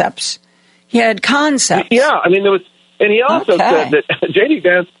concepts. He had concepts. Yeah, I mean there was, and he also said that J.D.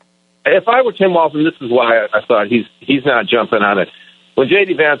 Vance. If I were Tim Walz, and this is why I thought he's not jumping on it. When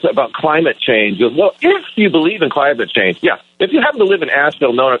J.D. Vance about climate change goes, well, if you believe in climate change, if you happen to live in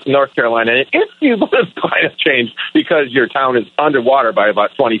Asheville, North Carolina, and if you believe in climate change because your town is underwater by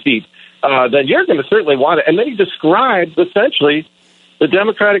about 20 feet, then you're going to certainly want it. And then he describes essentially the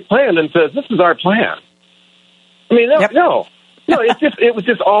Democratic plan and says, this is our plan. I mean, no, it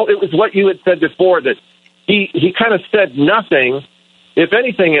was what you had said before, that he kind of said nothing. If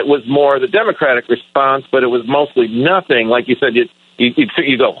anything, it was more the Democratic response, but it was mostly nothing. Like you said,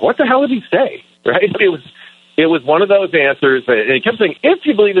 you go, what the hell did he say? Right? It was one of those answers, and he kept saying, if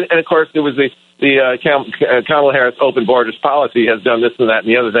you believe it. And of course, there was the Kamala Harris open borders policy has done this and that and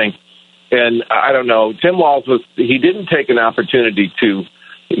the other thing. And I don't know, Tim Walz he didn't take an opportunity to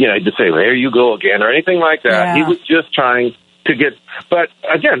say, well, there you go again, or anything like that. Yeah. He was just trying to get. But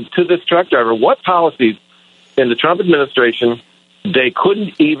again, to this truck driver, what policies in the Trump administration? They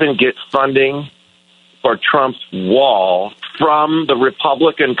couldn't even get funding for Trump's wall from the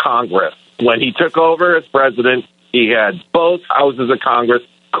Republican Congress. When he took over as president, he had both houses of Congress,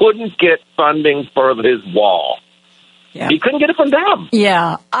 couldn't get funding for his wall. Yeah. He couldn't get it from them.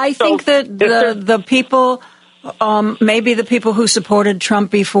 Yeah, I think that the people, maybe the people who supported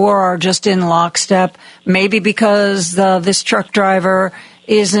Trump before are just in lockstep, maybe because this truck driver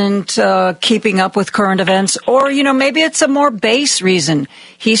isn't keeping up with current events, or, maybe it's a more base reason.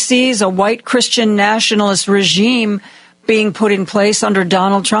 He sees a white Christian nationalist regime being put in place under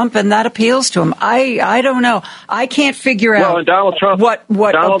Donald Trump, and that appeals to him. I don't know. I can't figure out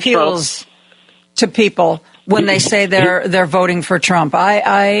what appeals to people when they say they're voting for Trump. I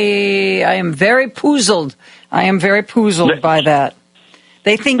am very puzzled. I am very puzzled by that.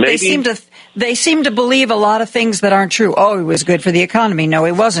 They seem to believe a lot of things that aren't true. Oh, he was good for the economy. No,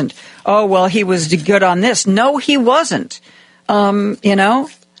 he wasn't. Oh, well, he was good on this. No, he wasn't.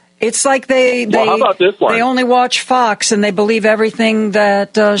 It's like they how about this one? They only watch Fox and they believe everything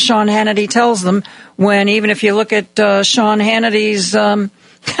that Sean Hannity tells them, when even if you look at Sean Hannity's own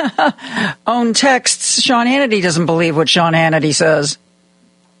texts, Sean Hannity doesn't believe what Sean Hannity says.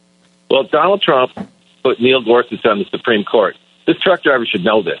 Well, Donald Trump put Neil Gorsuch on the Supreme Court. This truck driver should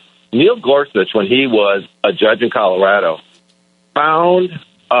know this. Neil Gorsuch, when he was a judge in Colorado, found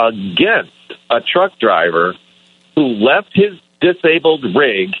against a truck driver who left his disabled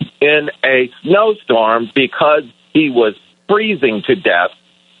rig in a snowstorm because he was freezing to death,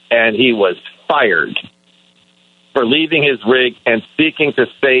 and he was fired for leaving his rig and seeking to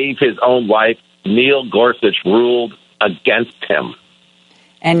save his own life. Neil Gorsuch ruled against him.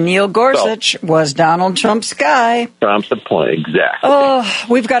 And Neil Gorsuch was Donald Trump's guy. Trump's the point, exactly. Oh,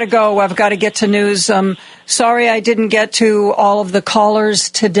 we've got to go. I've got to get to news. Sorry I didn't get to all of the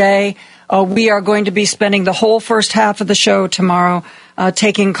callers today. We are going to be spending the whole first half of the show tomorrow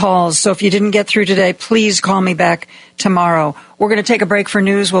taking calls. So if you didn't get through today, please call me back tomorrow. We're going to take a break for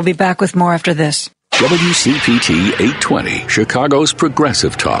news. We'll be back with more after this. WCPT 820, Chicago's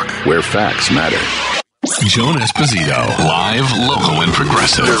progressive talk, where facts matter. Joan Esposito, live, local, and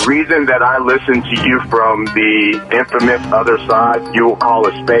progressive. The reason that I listen to you from the infamous other side, you will call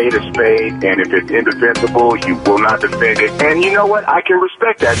a spade, and if it's indefensible, you will not defend it. And you know what? I can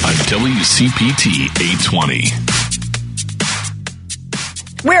respect that. On WCPT 820.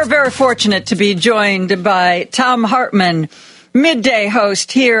 We're very fortunate to be joined by Thom Hartmann, midday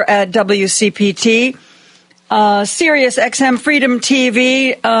host here at WCPT. Sirius XM Freedom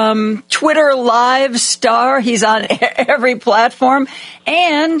TV, Twitter Live star. He's on every platform.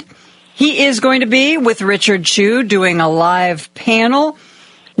 And he is going to be with Richard Chu doing a live panel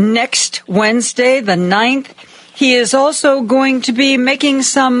next Wednesday, the 9th. He is also going to be making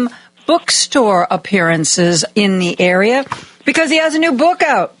some bookstore appearances in the area because he has a new book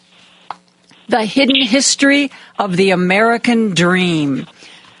out, The Hidden History of the American Dream.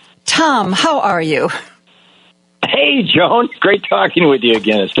 Thom, how are you? Hey, Joan. Great talking with you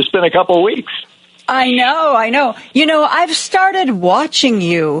again. It's just been a couple of weeks. I know. You know, I've started watching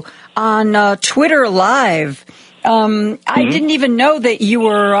you on Twitter Live. I didn't even know that you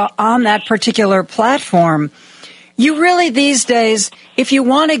were on that particular platform. You really, these days, if you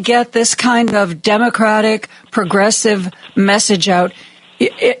want to get this kind of democratic, progressive message out,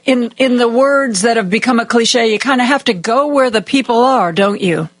 in the words that have become a cliche, you kind of have to go where the people are, don't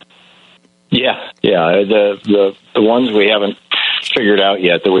you? Yeah. The ones we haven't figured out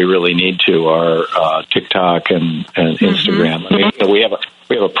yet that we really need to are TikTok and Instagram. I mean, we have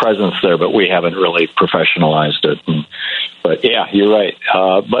a presence there, but we haven't really professionalized it. But yeah, you're right.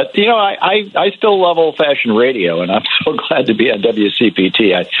 But you know, I still love old-fashioned radio, and I'm so glad to be on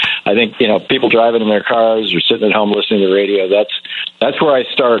WCPT. I think, you know, people driving in their cars or sitting at home listening to the radio. That's where I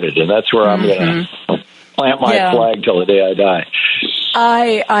started, and that's where I'm going to plant my flag till the day I die.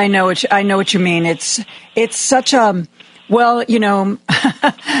 I know what you mean. It's such a, well, you know,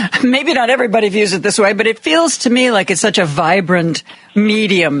 maybe not everybody views it this way, but it feels to me like it's such a vibrant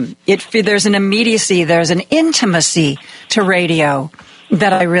medium. There's an immediacy, there's an intimacy to radio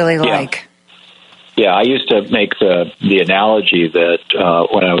that I really like. Yeah, I used to make the analogy that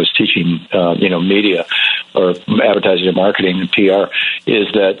when I was teaching, media or advertising and marketing and PR, is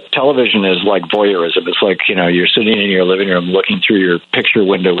that television is like voyeurism. It's like, you know, you're sitting in your living room looking through your picture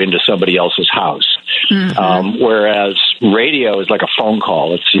window into somebody else's house. Whereas radio is like a phone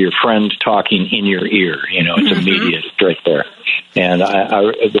call. It's your friend talking in your ear. You know, it's immediate right there. And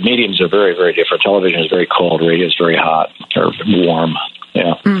the mediums are very, very different. Television is very cold. Radio is very hot or warm.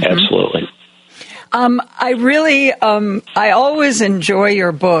 Yeah, absolutely. I really, I always enjoy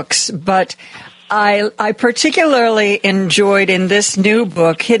your books, but I particularly enjoyed in this new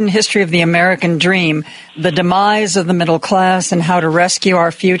book, Hidden History of the American Dream, The Demise of the Middle Class and How to Rescue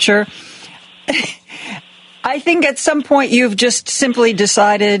Our Future. I think at some point you've just simply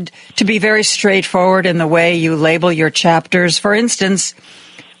decided to be very straightforward in the way you label your chapters. For instance,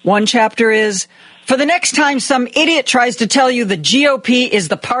 one chapter is, for the next time some idiot tries to tell you the GOP is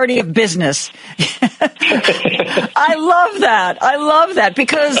the party of business. I love that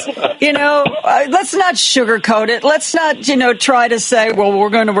because, you know, let's not sugarcoat it. Let's not, you know, try to say, well, we're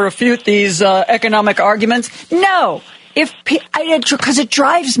going to refute these economic arguments. No, because it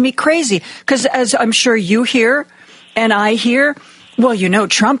drives me crazy. Because as I'm sure you hear and I hear, well, you know,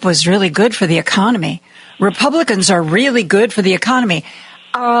 Trump was really good for the economy. Republicans are really good for the economy.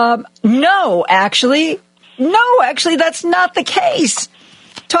 No, actually, that's not the case.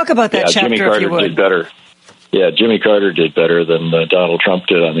 Talk about that chapter, Jimmy Carter, if you would. Did better. Yeah, Jimmy Carter did better than Donald Trump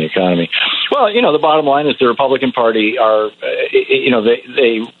did on the economy. Well, you know, the bottom line is the Republican Party are, you know,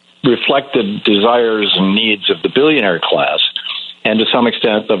 they reflect the desires and needs of the billionaire class, and to some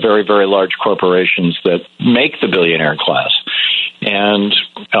extent the very, very large corporations that make the billionaire class. And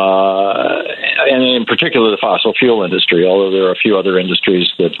in particular, the fossil fuel industry, although there are a few other industries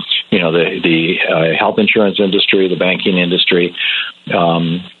that the health insurance industry, the banking industry,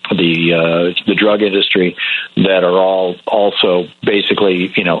 the drug industry, that are all also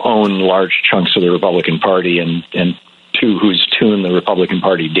basically, own large chunks of the Republican Party and to whose tune the Republican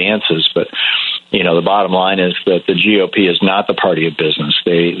Party dances. But, the bottom line is that the GOP is not the party of business.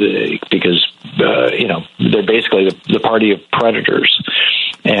 Because they're basically the party of predators.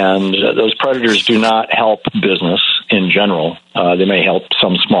 And those predators do not help business in general. They may help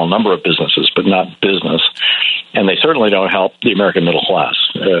some small number of businesses, but not business. And they certainly don't help the American middle class.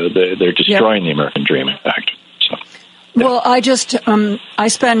 They're destroying the American dream, in fact. Well, I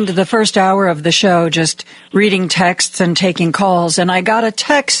spend the first hour of the show just reading texts and taking calls, and I got a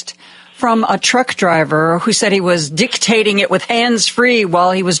text from a truck driver who said he was dictating it with hands-free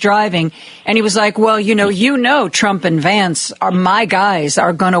while he was driving, and he was like, well, Trump and Vance are my guys,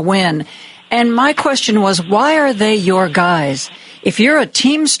 are going to win. And my question was, why are they your guys? If you're a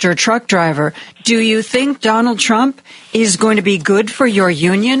Teamster truck driver, do you think Donald Trump is going to be good for your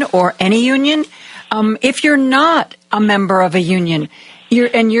union or any union? If you're not a member of a union,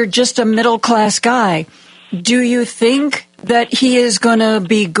 you're just a middle-class guy, do you think that he is going to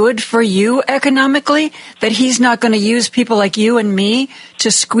be good for you economically, that he's not going to use people like you and me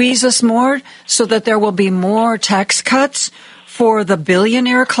to squeeze us more so that there will be more tax cuts for the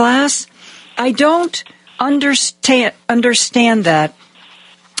billionaire class? I don't understand that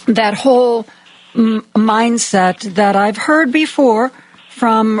whole mindset that I've heard before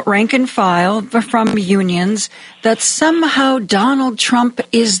from rank and file, from unions, that somehow Donald Trump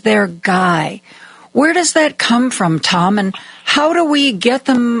is their guy. Where does that come from, Tom, and how do we get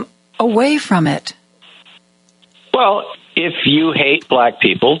them away from it? Well, if you hate black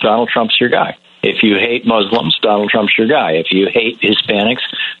people, Donald Trump's your guy. If you hate Muslims, Donald Trump's your guy. If you hate Hispanics,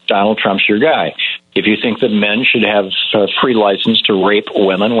 Donald Trump's your guy. If you think that men should have free license to rape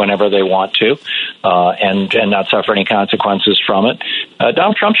women whenever they want to, and not suffer any consequences from it,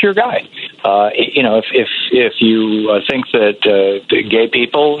 Donald Trump's your guy. If you think that gay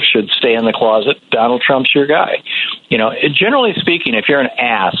people should stay in the closet, Donald Trump's your guy. Generally speaking, if you're an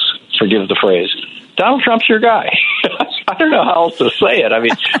ass, forgive the phrase, Donald Trump's your guy. I don't know how else to say it. I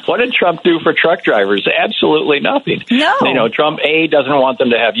mean, what did Trump do for truck drivers? Absolutely nothing. No. Trump doesn't want them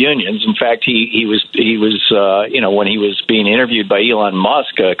to have unions. In fact, he was when he was being interviewed by Elon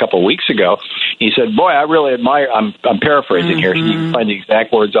Musk a couple of weeks ago, he said, "Boy, I really admire." I'm paraphrasing here. You can find the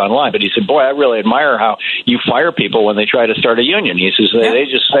exact words online, but he said, "Boy, I really admire how you fire people when they try to start a union." He says they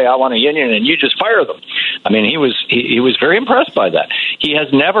just say, "I want a union," and you just fire them. I mean, he was very impressed by that. He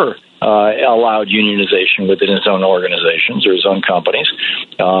has never allowed unionization within his own organizations or his own companies.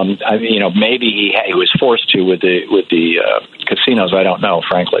 Maybe he was forced to with the casinos. I don't know,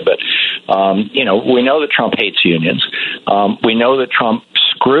 frankly, but we know that Trump hates unions. We know that Trump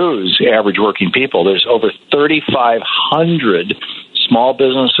screws average working people. There's over 3,500 small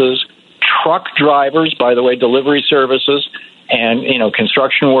businesses, truck drivers, by the way, delivery services, and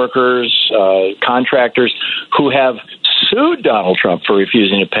construction workers, contractors who have sued Donald Trump for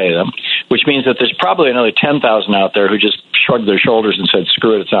refusing to pay them, which means that there's probably another 10,000 out there who just shrugged their shoulders and said,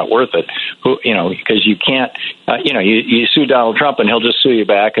 "Screw it, it's not worth it." Because you can't, you sue Donald Trump and he'll just sue you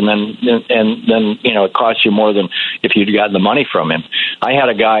back, and then it costs you more than if you'd gotten the money from him. I had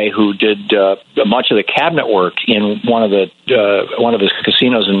a guy who did much of the cabinet work in one of his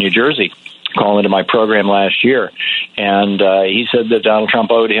casinos in New Jersey, call into my program last year, and he said that Donald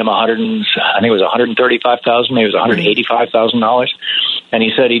Trump owed him $135,000, maybe it was $185,000, and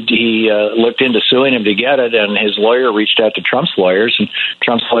he said he looked into suing him to get it, and his lawyer reached out to Trump's lawyers, and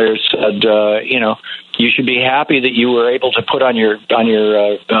Trump's lawyers said, you should be happy that you were able to put in your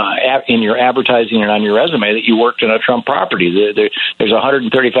advertising and on your resume that you worked in a Trump property. There's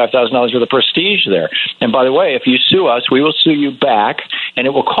 $135,000 worth of prestige there. And by the way, if you sue us, we will sue you back, and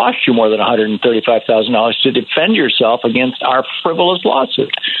it will cost you more than $135,000 to defend yourself against our frivolous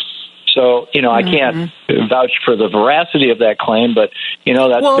lawsuit. So, I can't vouch for the veracity of that claim, but, that's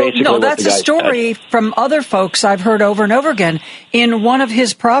basically what the guy that's a story said. From other folks I've heard over and over again. In one of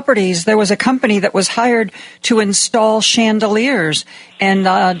his properties, there was a company that was hired to install chandeliers, and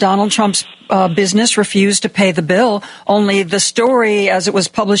Donald Trump's business refused to pay the bill. Only the story, as it was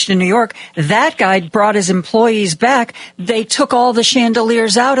published in New York, that guy brought his employees back. They took all the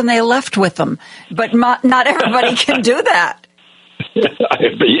chandeliers out and they left with them. But not everybody can do that.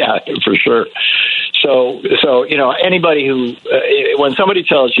 Yeah, for sure. So anybody who, when somebody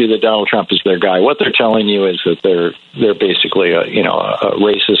tells you that Donald Trump is their guy, what they're telling you is that they're basically a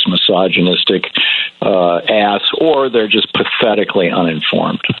racist, misogynistic ass, or they're just pathetically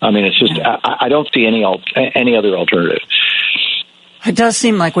uninformed. I mean, it's just I don't see any other alternative. It does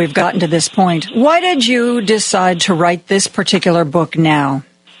seem like we've gotten to this point. Why did you decide to write this particular book now?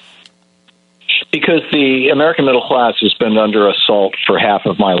 Because the American middle class has been under assault for half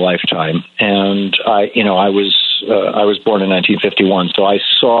of my lifetime, and I was born in 1951, so I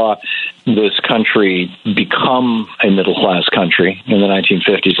saw this country become a middle class country in the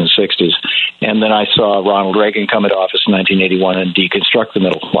 1950s and 60s, and then I saw Ronald Reagan come into office in 1981 and deconstruct the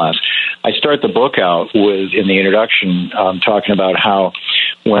middle class. I start the book out with, in the introduction, talking about how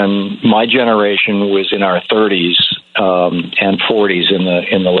when my generation was in our 30s and 40s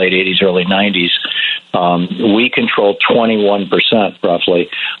in the late 80s, early 90s, we controlled 21% roughly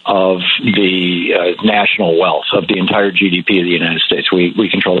of the national wealth, of the entire GDP of the United States. We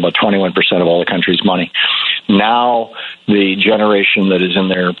controlled about 21% of all the country's money. Now the generation that is in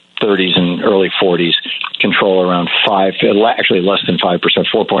their 30s and early 40s control around actually less than 5%,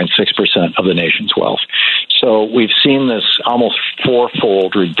 4.6% of the nation's wealth. So we've seen this almost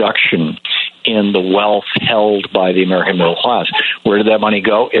fourfold reduction in the wealth held by the American middle class. Where did that money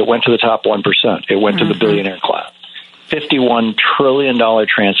go? It went to the top 1%. It went to the billionaire class. $51 trillion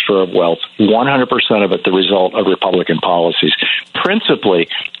transfer of wealth, 100% of it the result of Republican policies, principally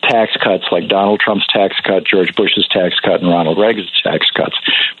tax cuts like Donald Trump's tax cut, George Bush's tax cut, and Ronald Reagan's tax cuts,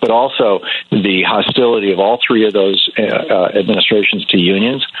 but also the hostility of all three of those administrations to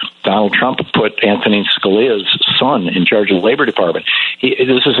unions. Donald Trump put Antonin Scalia's son in charge of the Labor Department.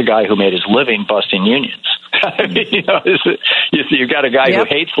 This is a guy who made his living busting unions. You've got a guy who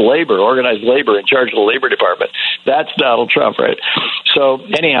hates labor, organized labor, in charge of the Labor Department. That's Donald Trump, right? So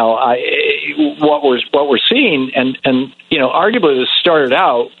anyhow, what we're seeing, and arguably this started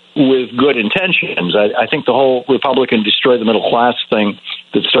out with good intentions. I think the whole Republican destroy the middle class thing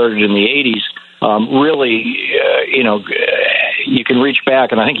that started in the 80s. Really, you can reach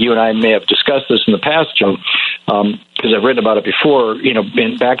back, and I think you and I may have discussed this in the past, Joan, because I've written about it before.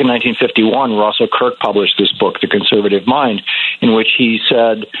 Back in 1951, Russell Kirk published this book, The Conservative Mind, in which he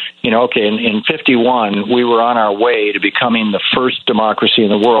said, in 51, we were on our way to becoming the first democracy in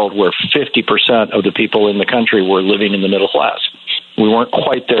the world where 50% of the people in the country were living in the middle class. We weren't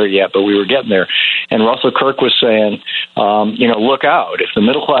quite there yet, but we were getting there. And Russell Kirk was saying, look out. If the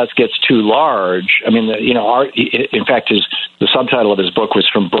middle class gets too large, in fact, the subtitle of his book was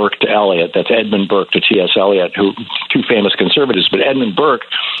From Burke to Eliot. That's Edmund Burke to T.S. Eliot, two famous conservatives. But Edmund Burke,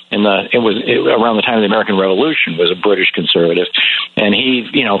 around the time of the American Revolution, was a British conservative. And he,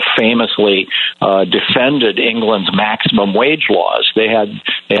 famously defended England's maximum wage laws. They had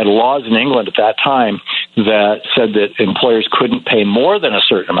laws in England at that time that said that employers couldn't pay more than a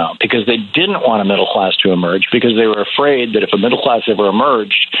certain amount because they didn't want a middle class to emerge, because they were afraid that if a middle class ever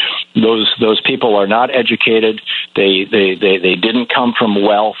emerged, those people are not educated, they didn't come from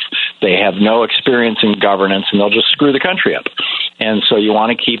wealth, they have no experience in governance, and they'll just screw the country up. And so you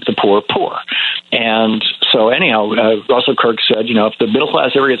want to keep the poor poor. And so anyhow, Russell Kirk said, if the middle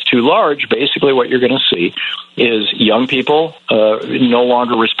class ever gets too large, basically what you're going to see is young people no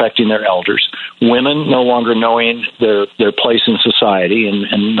longer respecting their elders, women no longer knowing their place in society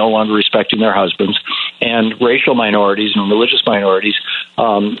and no longer respecting their husbands, and racial minorities and religious minorities,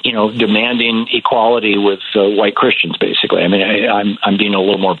 demanding equality with white Christians, basically. I mean, I'm being a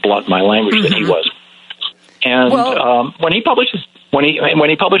little more blunt in my language than he was. And when he published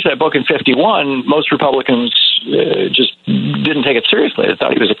that book in 51, most Republicans just didn't take it seriously. They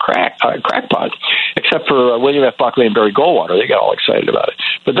thought he was a crackpot, except for William F. Buckley and Barry Goldwater. They got all excited about it.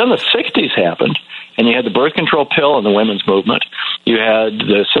 But then the 60s happened, and you had the birth control pill and the women's movement. You had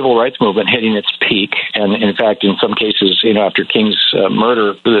the civil rights movement hitting its peak, and in fact, in some cases, after King's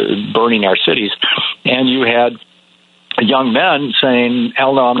murder, burning our cities, and you had young men saying,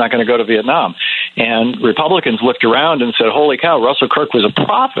 hell no, I'm not going to go to Vietnam. And Republicans looked around and said, holy cow, Russell Kirk was a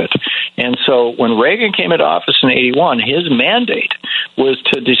prophet. And so when Reagan came into office in 81, his mandate was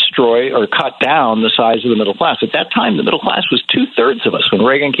to destroy or cut down the size of the middle class. At that time, the middle class was 2/3 of us when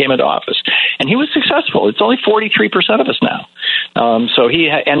Reagan came into office. And he was successful. It's only 43% of us now. So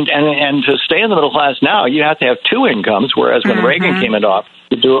and to stay in the middle class now, you have to have two incomes, whereas when Reagan came into office,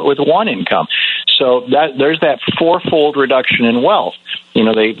 you do it with one income. So there's that fourfold reduction in wealth.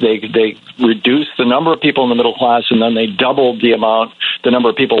 They reduced the number of people in the middle class, and then they doubled the number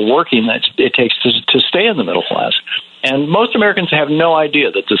of people working that it takes to stay in the middle class. And most Americans have no idea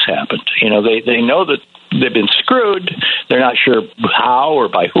that this happened. They know that they've been screwed. They're not sure how or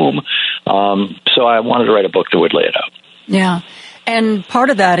by whom. So I wanted to write a book that would lay it out. Yeah. And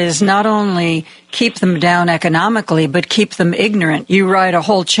part of that is not only keep them down economically, but keep them ignorant. You write a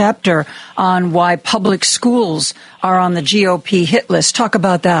whole chapter on why public schools are on the GOP hit list. Talk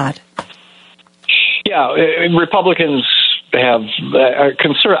about that. Yeah, Republicans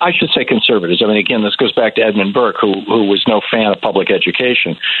I should say conservatives. I mean, again, this goes back to Edmund Burke, who was no fan of public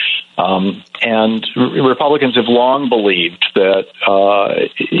education. And Republicans have long believed that,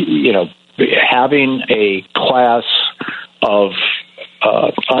 having a class of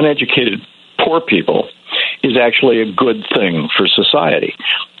uneducated poor people is actually a good thing for society.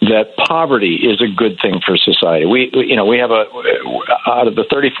 That poverty is a good thing for society. We have out of the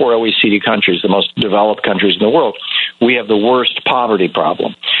 34 OECD countries, the most developed countries in the world, we have the worst poverty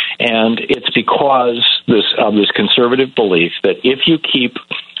problem. And it's because of this conservative belief that if you keep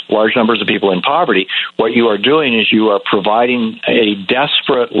large numbers of people in poverty, what you are doing is you are providing a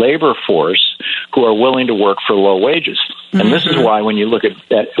desperate labor force who are willing to work for low wages. And this is why when you look at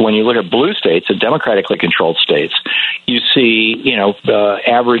blue states, the democratically controlled states, you see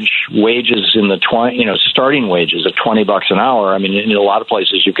average wages in the starting wages of $20 an hour. I mean, in a lot of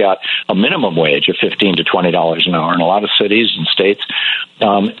places you've got a minimum wage of $15 to $20 an hour in a lot of cities and states.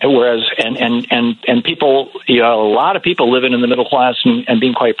 Whereas people, a lot of people living in the middle class and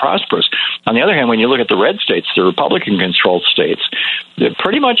being quite prosperous. On the other hand, when you look at the red states, the Republican-controlled states, they're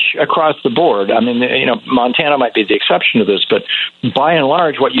pretty much across the board. I mean, Montana might be the exception to this, but by and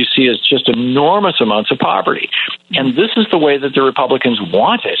large, what you see is just enormous amounts of poverty. And this is the way that the Republicans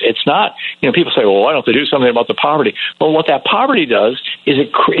want it. It's not, people say, well, why don't they do something about the poverty? Well, what that poverty does is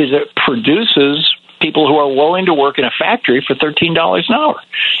it produces people who are willing to work in a factory for $13 an hour,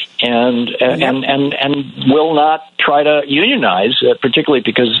 and will not try to unionize, particularly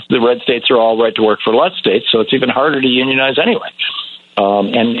because the red states are all right to work for left states, so it's even harder to unionize anyway,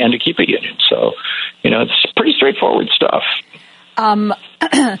 and to keep a union. So, it's pretty straightforward stuff.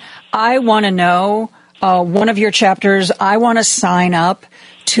 I want to know, one of your chapters, I want to sign up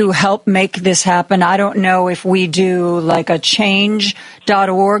to help make this happen. I don't know if we do like a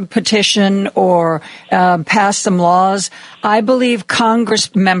change.org petition or pass some laws. I believe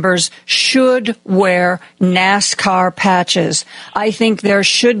Congress members should wear NASCAR patches. I think there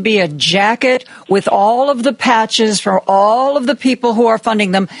should be a jacket with all of the patches for all of the people who are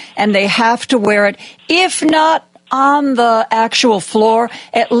funding them, and they have to wear it. If not on the actual floor,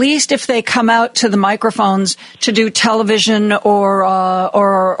 at least if they come out to the microphones to do television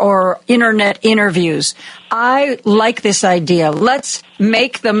or internet interviews. I like this idea. Let's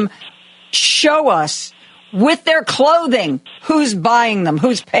make them show us with their clothing who's buying them,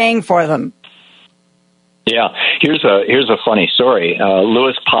 who's paying for them. Yeah, here's a funny story.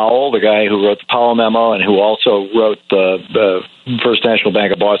 Lewis Powell, the guy who wrote the Powell Memo and who also wrote the First National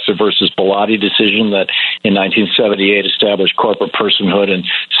Bank of Boston versus Bellotti decision that in 1978 established corporate personhood and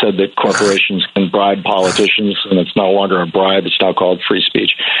said that corporations can bribe politicians, and it's no longer a bribe, it's now called free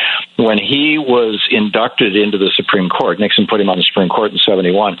speech. When he was inducted into the Supreme Court, Nixon put him on the Supreme Court in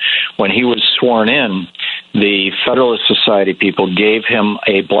 71, when he was sworn in, the Federalist Society people gave him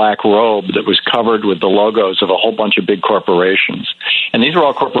a black robe that was covered with the logos of a whole bunch of big corporations. And these were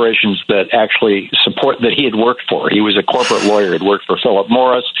all corporations that actually that he had worked for. He was a corporate lawyer, had worked for Philip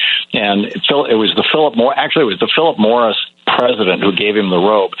Morris, and it was the Philip Morris president who gave him the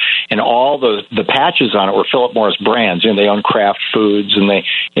robe, and all the patches on it were Philip Morris brands. They own Kraft Foods, and they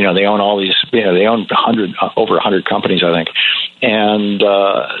own all these, they own over 100 companies, I think. And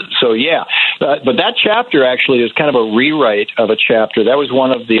but that chapter actually is kind of a rewrite of a chapter. That was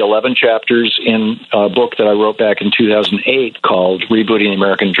one of the 11 chapters in a book that I wrote back in 2008 called Rebooting the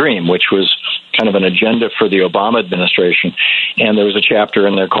American Dream, which was kind of an agenda for the Obama administration. And there was a chapter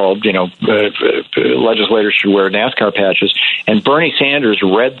in there called, legislators should wear NASCAR patches. And Bernie Sanders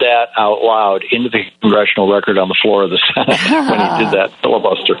read that out loud into the congressional record on the floor of the Senate when he did that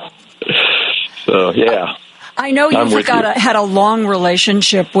filibuster. So, yeah. I know you've had a long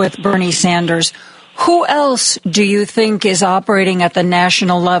relationship with Bernie Sanders. Who else do you think is operating at the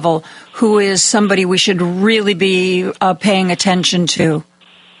national level who is somebody we should really be paying attention to?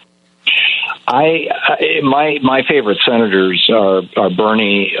 My favorite senators are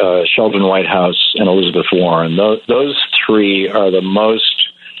Bernie, Sheldon Whitehouse, and Elizabeth Warren. Those three are the most,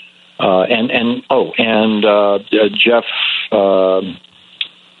 Jeff.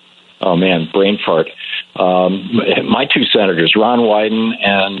 Brain fart. My two senators, Ron Wyden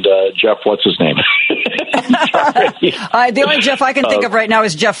and Jeff, what's his name? The only Jeff I can think of right now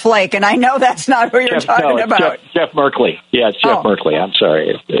is Jeff Flake, and I know that's not who you're talking about. Jeff Merkley. Yeah, it's Jeff Merkley. I'm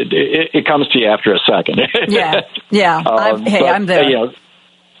sorry. It comes to you after a second. Yeah. I'm there.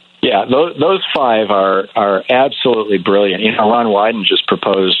 Those five are absolutely brilliant. Ron Wyden just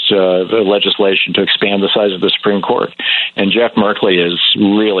proposed legislation to expand the size of the Supreme Court, and Jeff Merkley is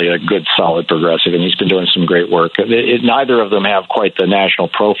really a good, solid progressive, and he's been doing some great work. Neither of them have quite the national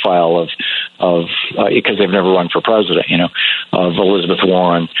profile because they've never run for president, of Elizabeth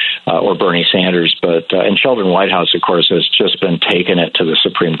Warren or Bernie Sanders. But and Sheldon Whitehouse, of course, has just been taking it to the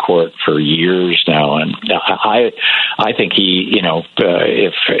Supreme Court for years now. And I think he,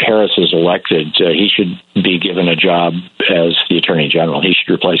 if Harris is elected, he should be given a job as the Attorney General. He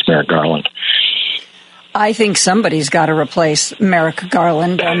should replace Merrick Garland. I think somebody's got to replace Merrick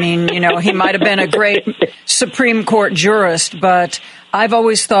Garland. I mean, he might have been a great Supreme Court jurist, but I've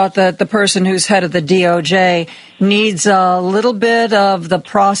always thought that the person who's head of the DOJ needs a little bit of the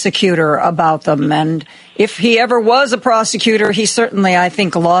prosecutor about them. And if he ever was a prosecutor, he certainly, I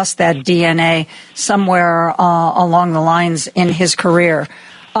think, lost that DNA somewhere along the lines in his career.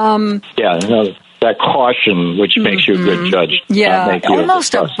 That caution, which makes you a good judge. Yeah,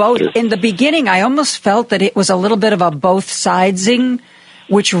 almost a both. In the beginning, I almost felt that it was a little bit of a both sidesing,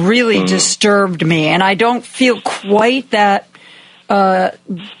 which really disturbed me. And I don't feel quite that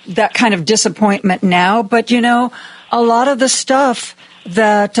kind of disappointment now. But, a lot of the stuff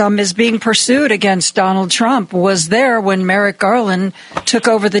that is being pursued against Donald Trump was there when Merrick Garland took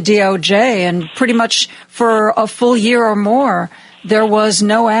over the DOJ. And pretty much for a full year or more, there was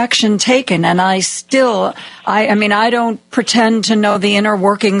no action taken. And I don't pretend to know the inner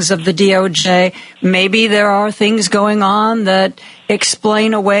workings of the DOJ. Maybe there are things going on that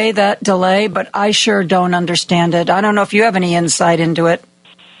explain away that delay, but I sure don't understand it. I don't know if you have any insight into it.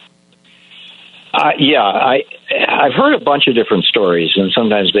 I've heard a bunch of different stories, and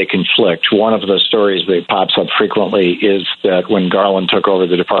sometimes they conflict. One of the stories that pops up frequently is that when Garland took over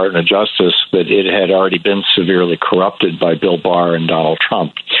the Department of Justice, that it had already been severely corrupted by Bill Barr and Donald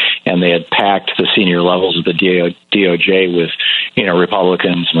Trump, and they had packed the senior levels of the DOJ with,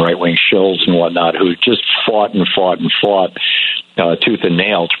 Republicans and right-wing shills and whatnot who just fought tooth and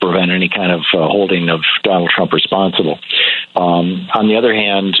nail to prevent any kind of holding of Donald Trump responsible. On the other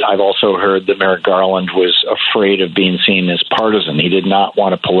hand, I've also heard that Merrick Garland was afraid of being seen as partisan. He did not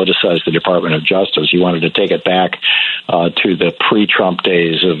want to politicize the Department of Justice. He wanted to take it back to the pre-Trump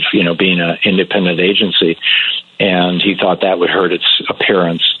days of, being an independent agency, and he thought that would hurt its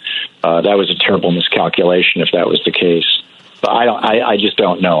appearance. That was a terrible miscalculation if that was the case. But I just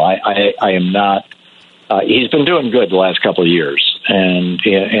don't know. I am not. He's been doing good the last couple of years, and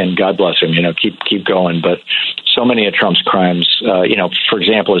God bless him. Keep going. But so many of Trump's crimes, for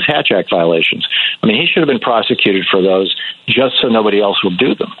example, his Hatch Act violations. I mean, he should have been prosecuted for those just so nobody else will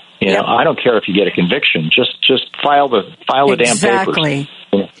do them. I don't care if you get a conviction. Just file the damn papers. Exactly.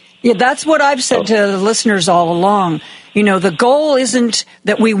 Yeah, that's what I've said to the listeners all along. The goal isn't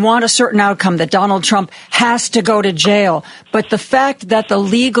that we want a certain outcome, that Donald Trump has to go to jail, but the fact that the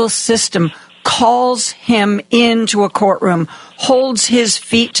legal system calls him into a courtroom, holds his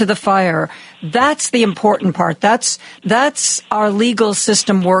feet to the fire. That's the important part. That's our legal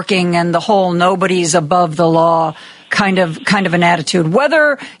system working, and the whole nobody's above the law kind of an attitude.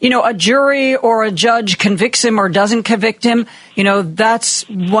 Whether, a jury or a judge convicts him or doesn't convict him, that's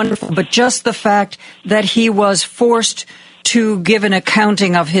wonderful. But just the fact that he was forced to give an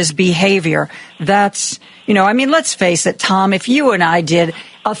accounting of his behavior, that's, let's face it, Tom, if you and I did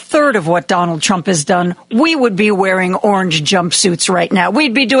a third of what Donald Trump has done, we would be wearing orange jumpsuits right now.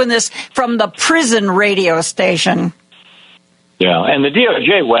 We'd be doing this from the prison radio station. Yeah, and the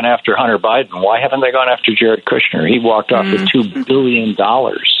DOJ went after Hunter Biden. Why haven't they gone after Jared Kushner? He walked off with $2 billion.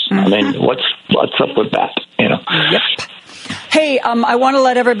 I mean, what's up with that? Yep. Hey, I want to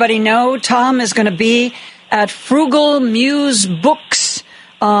let everybody know Tom is going to be at Frugal Muse Books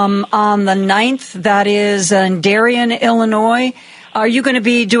on the 9th. That is in Darien, Illinois. Are you going to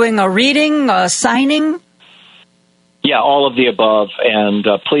be doing a reading, a signing? Yeah, all of the above, and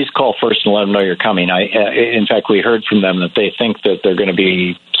please call first and let them know you're coming. In fact, we heard from them that they think that they're going to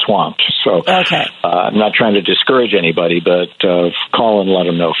be swamped. So okay. I'm not trying to discourage anybody, but call and let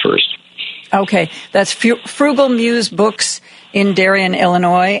them know first. Okay, that's Frugal Muse Books in Darien,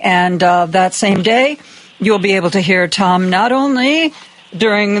 Illinois, and that same day you'll be able to hear Tom not only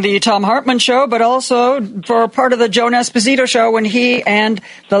during the Thom Hartmann Show, but also for part of the Joan Esposito Show when he and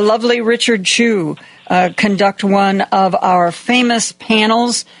the lovely Richard Chu conduct one of our famous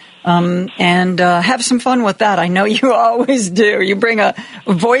panels, and have some fun with that. I know you always do. You bring a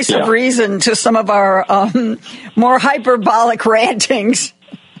voice of reason to some of our more hyperbolic rantings.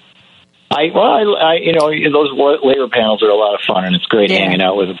 Those labor panels are a lot of fun, and it's great hanging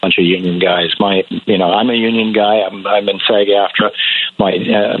out with a bunch of union guys. I'm a union guy. I'm in SAG-AFTRA.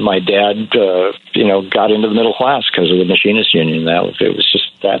 My dad, got into the middle class because of the machinist union. It was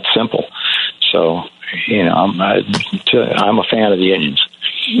just that simple. So, I'm a fan of the unions.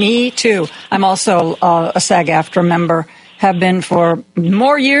 Me too. I'm also a SAG-AFTRA member. have been for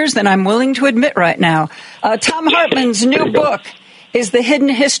more years than I'm willing to admit right now. Thom Hartmann's new book is The Hidden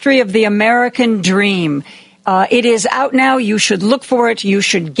History of the American Dream. It is out now. You should look for it. You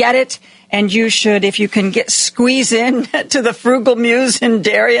should get it. And you should, if you can squeeze in to the Frugal Muse in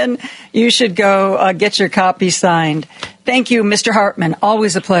Darien, you should go get your copy signed. Thank you, Mr. Hartmann.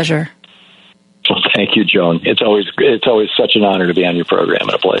 Always a pleasure. Well, thank you, Joan. It's always such an honor to be on your program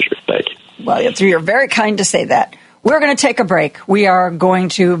and a pleasure. Thank you. Well, you're very kind to say that. We're going to take a break. We are going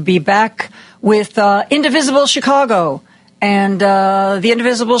to be back with Indivisible Chicago and the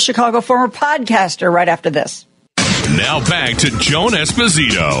Indivisible Chicago former podcaster right after this. Now back to Joan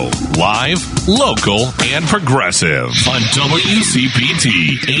Esposito, live, local, and progressive on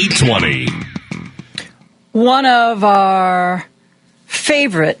WCPT 820. One of our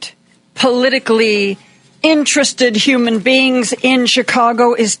favorite politically interested human beings in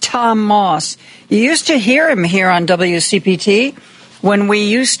Chicago is Tom Moss. You used to hear him here on WCPT when we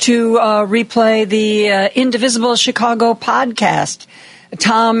used to replay the Indivisible Chicago podcast.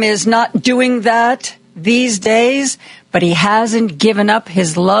 Tom is not doing that these days, but he hasn't given up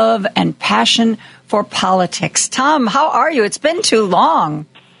his love and passion for politics. Tom, how are you? It's been too long.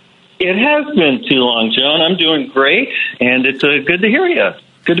 It has been too long, Joan. I'm doing great, and it's good to hear you.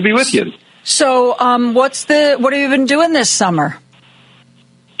 Good to be with you. So, what have you been doing this summer?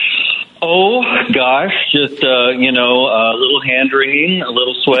 Oh, gosh, just, a little hand-wringing, a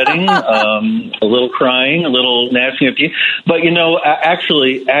little sweating, a little crying, a little gnashing of teeth. But,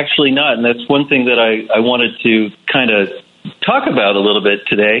 actually not. And that's one thing that I wanted to kind of talk about a little bit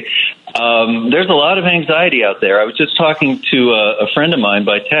today. There's a lot of anxiety out there. I was just talking to a friend of mine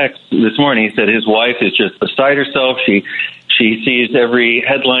by text this morning. He said his wife is just beside herself. She sees every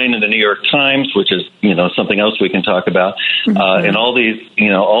headline in the New York Times, which is, something else we can talk about, and all these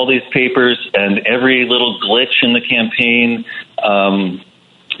papers, and every little glitch in the campaign,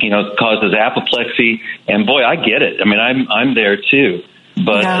 causes apoplexy. And boy, I get it. I mean, I'm there too.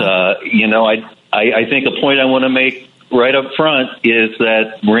 But I think a point I want to make right up front is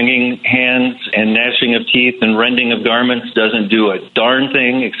that wringing hands and gnashing of teeth and rending of garments doesn't do a darn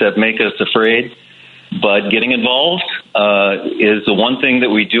thing except make us afraid. But getting involved is the one thing that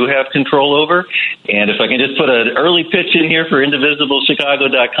we do have control over. And if I can just put an early pitch in here for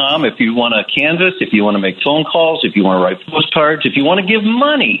IndivisibleChicago.com, if you want to canvass, if you want to make phone calls, if you want to write postcards, if you want to give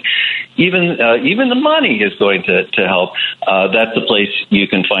money, even the money is going to help. That's the place you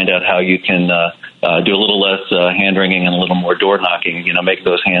can find out how you can do a little less hand-wringing and a little more door-knocking, make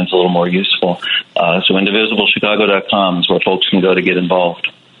those hands a little more useful. So IndivisibleChicago.com is where folks can go to get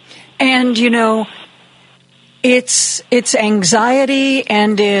involved. And, it's anxiety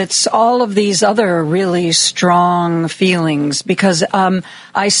and it's all of these other really strong feelings because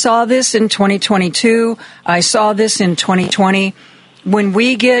I saw this in 2022. I saw this in 2020. When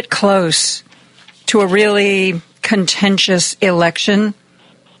we get close to a really contentious election,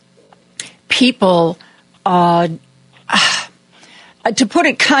 people, to put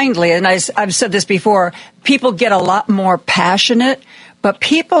it kindly, and I've said this before, people get a lot more passionate, but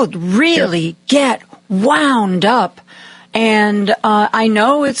people really get wound up, and I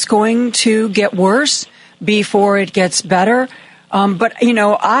know it's going to get worse before it gets better. But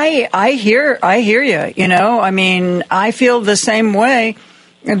I hear you. I mean, I feel the same way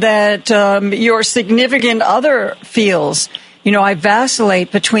that your significant other feels. I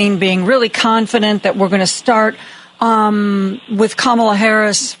vacillate between being really confident that we're going to start with Kamala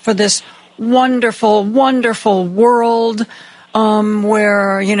Harris for this wonderful, wonderful world.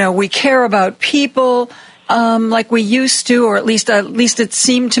 Where, we care about people, like we used to, or at least it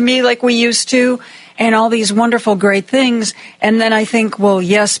seemed to me like we used to, and all these wonderful, great things. And then I think, well,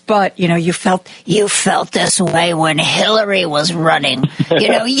 yes, but, you felt this way when Hillary was running.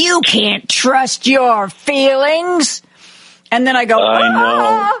 You can't trust your feelings. And then I go,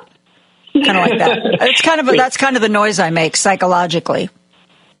 I know. Kind of like that. That's kind of the noise I make psychologically.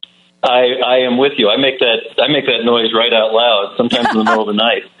 I am with you. I make that noise right out loud, sometimes in the middle of the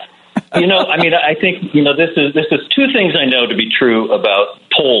night. I think, this is two things I know to be true about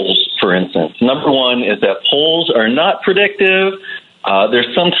polls, for instance. Number one is that polls are not predictive.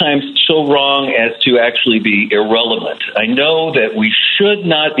 They're sometimes so wrong as to actually be irrelevant. I know that we should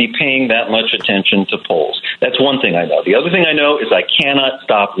not be paying that much attention to polls. That's one thing I know. The other thing I know is I cannot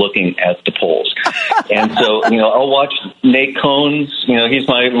stop looking at the polls. And so, I'll watch Nate Cohn's, he's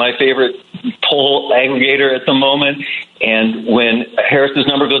my favorite poll aggregator at the moment. And when Harris's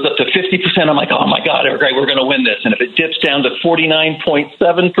number goes up to 50%, I'm like, oh my God, great, we're going to win this. And if it dips down to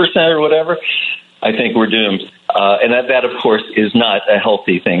 49.7% or whatever, I think we're doomed. And that, of course, is not a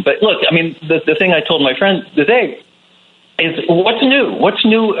healthy thing. But look, the thing I told my friend today is what's new? What's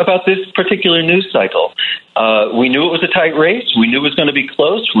new about this particular news cycle? We knew it was a tight race. We knew it was going to be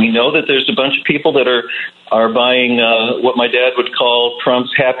close. We know that there's a bunch of people that are buying what my dad would call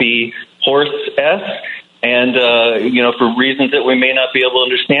Trump's happy horse S, and for reasons that we may not be able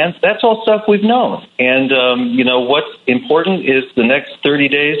to understand. That's all stuff we've known. And what's important is the next 30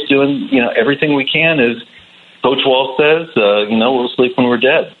 days doing everything we can. As Coach Wall says, we'll sleep when we're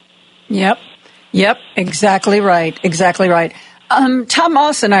dead. Yep, exactly right. Tom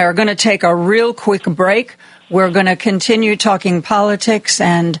Moss and I are going to take a real quick break. We're going to continue talking politics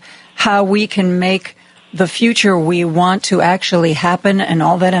and how we can make the future we want to actually happen, and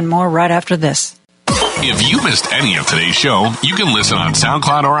all that and more right after this. If you missed any of today's show, you can listen on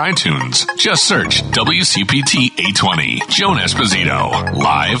SoundCloud or iTunes. Just search WCPT 820. Joan Esposito.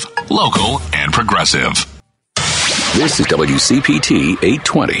 Live, local, and progressive. This is WCPT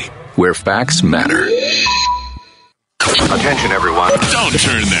 820. Where facts matter. Attention, everyone. Don't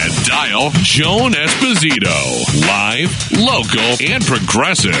turn that dial. Joan Esposito, live, local, and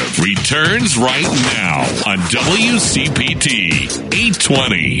progressive, returns right now on WCPT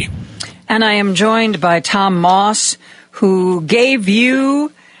 820. And I am joined by Thom Moss, who gave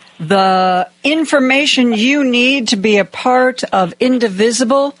you the information you need to be a part of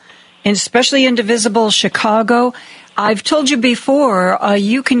Indivisible, especially Indivisible Chicago. I've told you before,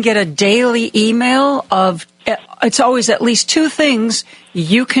 you can get a daily email of, it's always at least 2 things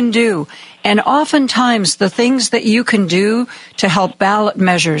you can do. And oftentimes the things that you can do to help ballot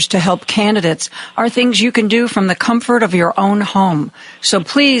measures, to help candidates, are things you can do from the comfort of your own home. So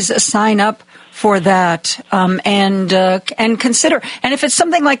please sign up for that and consider. And if it's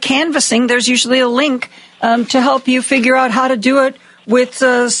something like canvassing, there's usually a link to help you figure out how to do it with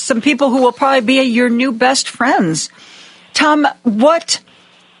some people who will probably be your new best friends. Tom,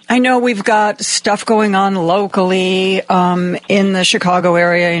 I know we've got stuff going on locally in the Chicago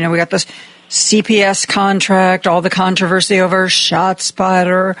area. We got this CPS contract, all the controversy over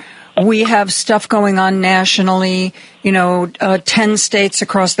ShotSpotter. We have stuff going on nationally. 10 states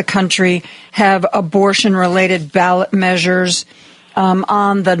across the country have abortion-related ballot measures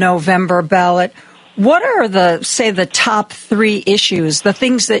on the November ballot. What are the top 3 issues, the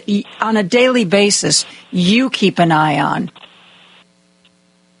things that on a daily basis you keep an eye on?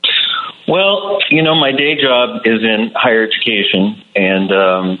 Well, my day job is in higher education, and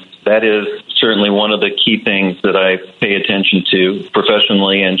that is certainly one of the key things that I pay attention to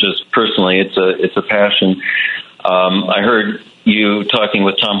professionally and just personally. It's a passion. I heard you talking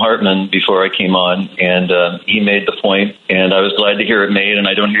with Thom Hartmann before I came on, and he made the point, and I was glad to hear it made, and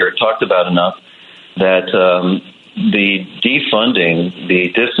I don't hear it talked about enough, that the defunding, the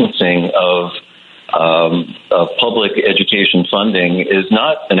distancing of public education funding is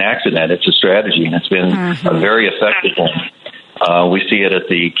not an accident. It's a strategy, and it's been a very effective one. We see it at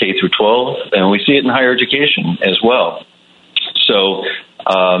the K through 12, and we see it in higher education as well. So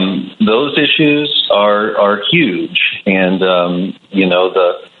those issues are huge, and the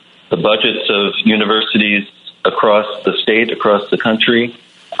budgets of universities across the state, across the country,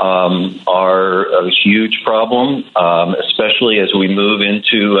 are a huge problem, especially as we move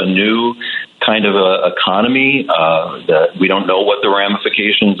into a new kind of economy that we don't know what the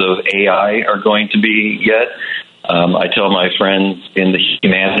ramifications of AI are going to be yet. I tell my friends in the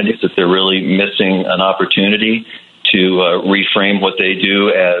humanities that they're really missing an opportunity to reframe what they do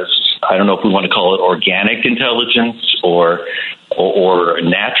as, I don't know if we want to call it organic intelligence or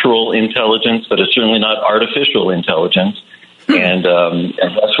natural intelligence, but it's certainly not artificial intelligence. And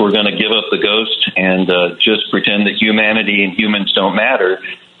unless we're going to give up the ghost and just pretend that humanity and humans don't matter,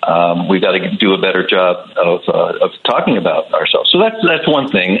 we've got to do a better job of talking about ourselves. So that's one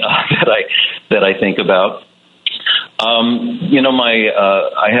thing that I think about.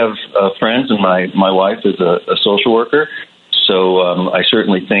 I have friends, and my wife is a social worker. So I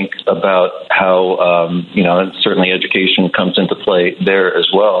certainly think about how and certainly education comes into play there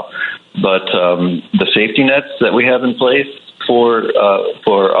as well. But the safety nets that we have in place for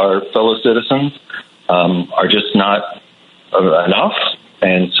our fellow citizens are just not enough,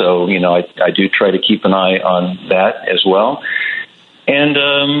 and so I do try to keep an eye on that as well. And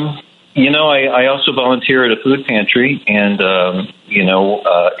I also volunteer at a food pantry, and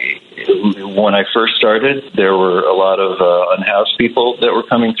when I first started, there were a lot of unhoused people that were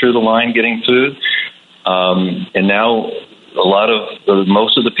coming through the line getting food, and now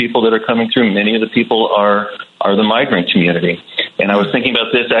most of the people that are coming through, many of the people are the migrant community. And I was thinking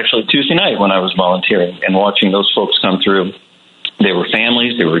about this actually Tuesday night when I was volunteering and watching those folks come through. They were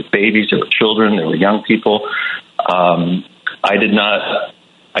families, they were babies, they were children, they were young people. I did not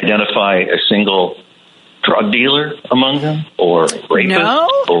identify a single drug dealer among them, or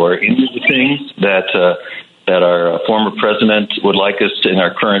rapist, or any of the things that our former president would like us to, and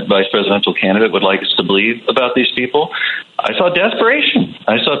our current vice presidential candidate would like us to believe about these people. I saw desperation.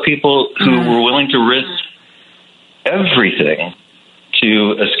 I saw people who were willing to risk everything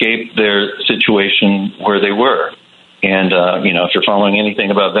to escape their situation where they were. And, if you're following anything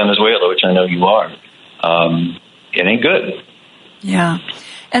about Venezuela, which I know you are, it ain't good. Yeah.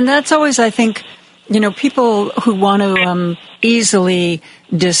 And that's always, I think, people who want to easily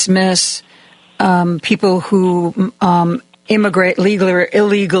dismiss people who immigrate legally or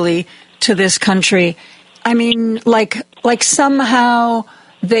illegally to this country. I mean, like somehow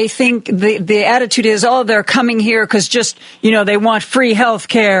they think the attitude is, they're coming here because just, they want free health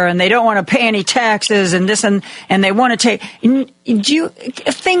care and they don't want to pay any taxes and this and they want to take. Do you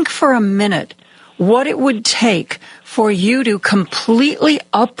think for a minute what it would take for you to completely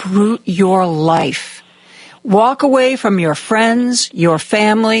uproot your life? Walk away from your friends, your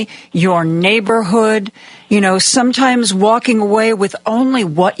family, your neighborhood, sometimes walking away with only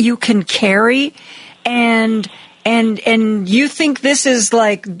what you can carry. And you think this is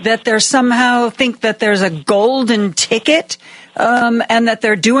like that they're somehow think that there's a golden ticket, and that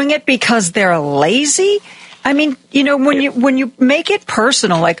they're doing it because they're lazy? I mean, when you make it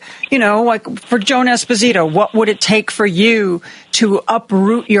personal, like for Joan Esposito, what would it take for you to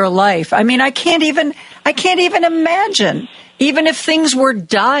uproot your life? I mean, I can't even imagine, even if things were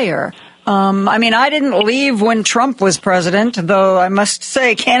dire. I didn't leave when Trump was president, though I must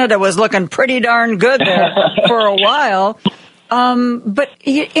say Canada was looking pretty darn good there for a while. But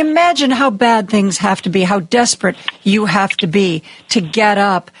imagine how bad things have to be, how desperate you have to be to get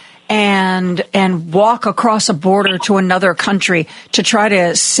up and walk across a border to another country to try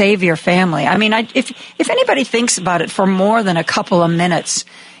to save your family. I mean, if anybody thinks about it for more than a couple of minutes,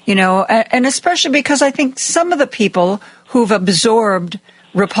 and especially because I think some of the people who've absorbed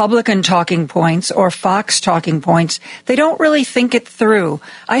Republican talking points or Fox talking points, they don't really think it through.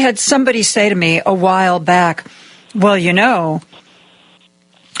 I had somebody say to me a while back, well,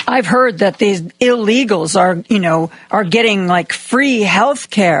 I've heard that these illegals are getting like free health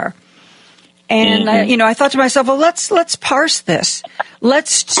care. And I thought to myself, well, let's parse this.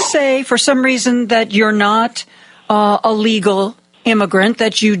 Let's say for some reason that you're not a legal immigrant,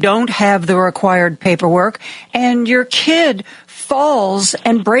 that you don't have the required paperwork, and your kid falls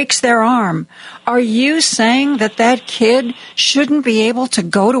and breaks their arm. Are you saying that kid shouldn't be able to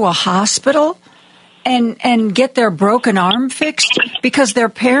go to a hospital and get their broken arm fixed because their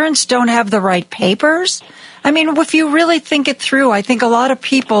parents don't have the right papers? I mean, if you really think it through, I think a lot of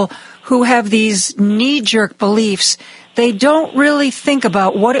people who have these knee-jerk beliefs, they don't really think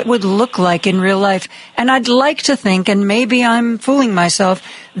about what it would look like in real life. And I'd like to think, and maybe I'm fooling myself,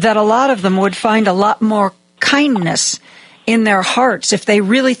 that a lot of them would find a lot more kindness in their hearts if they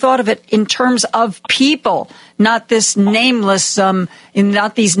really thought of it in terms of people, not this nameless,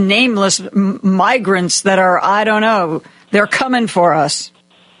 not these nameless migrants that are, I don't know, they're coming for us.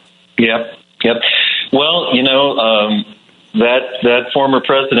 Yep. Well, that former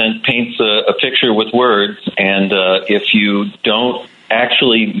president paints a picture with words, and if you don't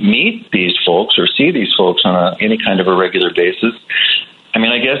actually meet these folks or see these folks on any kind of a regular basis, I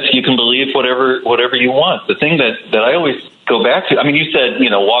mean, I guess you can believe whatever you want. The thing that I always go back to, I mean, you said,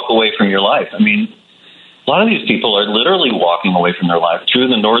 walk away from your life. I mean, a lot of these people are literally walking away from their life through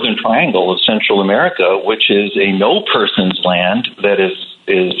the Northern Triangle of Central America, which is a no person's land that is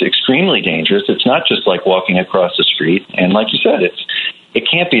extremely dangerous. It's not just like walking across the street. And like you said, it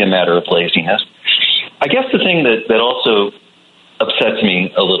can't be a matter of laziness. I guess the thing that also upsets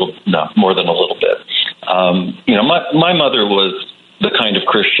me a little, no, more than a little bit. My mother was the kind of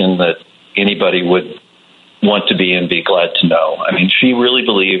Christian that anybody would want to be and be glad to know. I mean, she really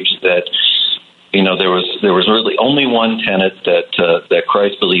believed that, there was really only one tenet that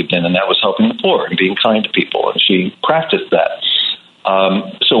Christ believed in, and that was helping the poor and being kind to people, and she practiced that.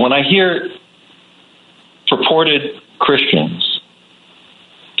 So when I hear purported Christians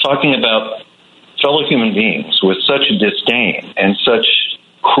talking about fellow human beings with such disdain and such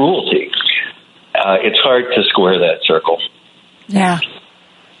cruelty, it's hard to square that circle. Yeah.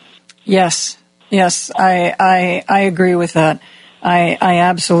 Yes. I agree with that. I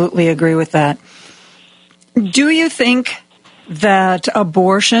absolutely agree with that. Do you think that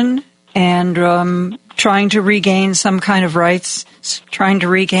abortion and trying to regain some kind of rights, trying to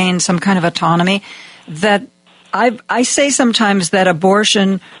regain some kind of autonomy, that I say sometimes that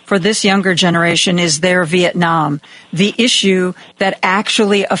abortion for this younger generation is their Vietnam, the issue that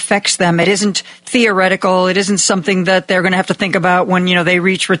actually affects them. It isn't theoretical. It isn't something that they're going to have to think about when, they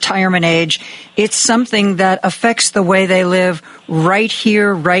reach retirement age. It's something that affects the way they live right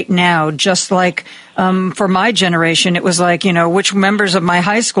here, right now. Just like for my generation, it was like, which members of my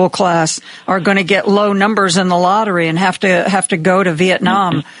high school class are going to get low numbers in the lottery and have to go to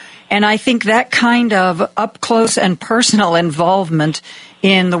Vietnam. And I think that kind of up-close and personal involvement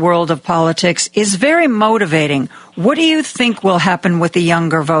in the world of politics is very motivating. What do you think will happen with the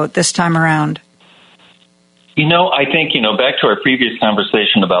younger vote this time around? I think, back to our previous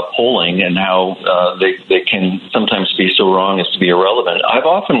conversation about polling and how they can sometimes be so wrong as to be irrelevant. I've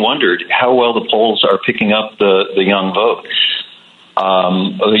often wondered how well the polls are picking up the young vote.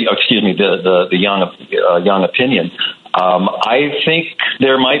 The young opinion. I think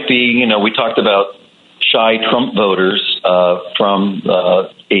there might be, we talked about shy Trump voters from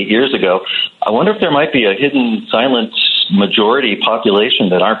 8 years ago. I wonder if there might be a hidden silent majority population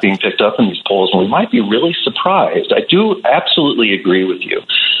that aren't being picked up in these polls, and we might be really surprised. I do absolutely agree with you.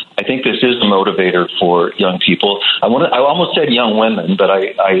 I think this is a motivator for young people. I almost said young women, but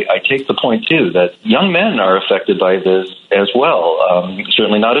I take the point, too, that young men are affected by this as well.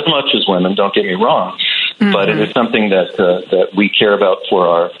 Certainly not as much as women, don't get me wrong, but it is something that we care about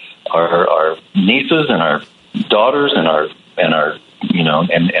for our nieces and our daughters and our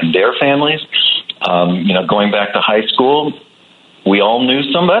and their families. Going back to high school, we all knew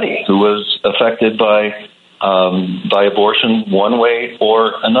somebody who was affected by abortion one way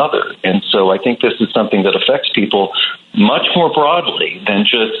or another. And so I think this is something that affects people much more broadly than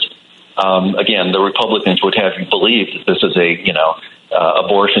just, again, the Republicans would have you believe that this is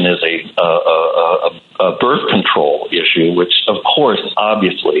abortion is a birth control issue, which of course,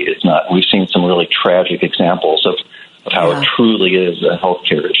 obviously is not. We've seen some really tragic examples of how it truly is a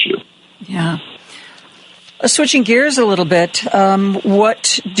healthcare issue. Yeah. Switching gears a little bit,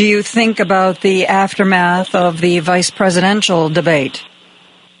 what do you think about the aftermath of the vice presidential debate?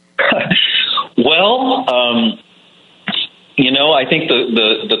 Well, I think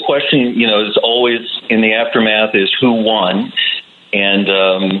the question, is always in the aftermath is who won. And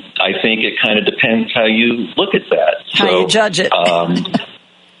I think it kind of depends how you look at that. How you judge it. How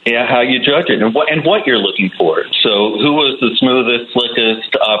you judge it and what you're looking for. So who was the smoothest,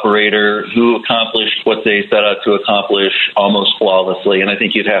 slickest operator, who accomplished what they set out to accomplish almost flawlessly? And I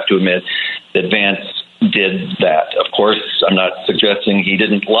think you'd have to admit that Vance did that. Of course, I'm not suggesting he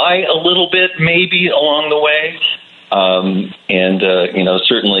didn't lie a little bit, maybe along the way.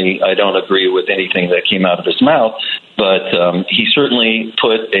 Certainly I don't agree with anything that came out of his mouth, but he certainly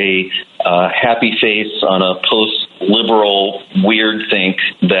put a happy face on a post-liberal weird think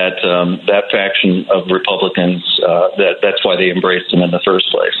that that faction of Republicans, that's why they embraced him in the first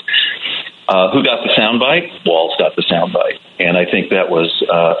place. Who got the soundbite? Walz got the soundbite, and I think that was,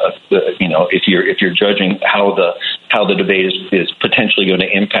 if you're judging how the debate is potentially going to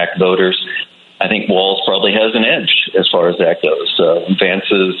impact voters, I think Walz probably has an edge as far as that goes.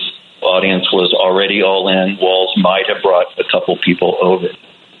 Vance's audience was already all in. Walz might have brought a couple people over.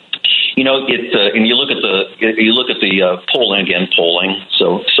 And you look at the polling.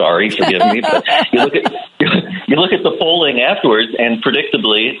 So sorry, forgive me, but you look at the polling afterwards, and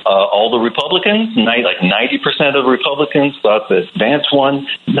predictably, all the Republicans, like 90% of Republicans thought that Vance won.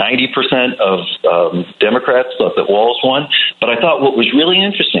 90% of Democrats thought that Walz won. But I thought what was really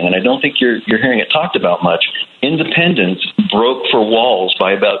interesting, and I don't think you're hearing it talked about much, independents broke for Walz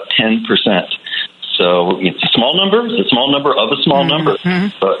by about 10%. So it's a small number. It's a small number of a small number.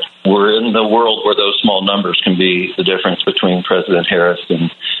 But we're in the world where those small numbers can be the difference between President Harris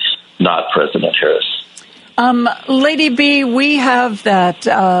and not President Harris. Lady B, we have that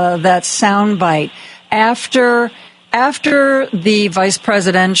soundbite after the vice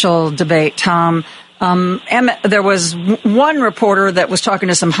presidential debate, Tom. There was one reporter that was talking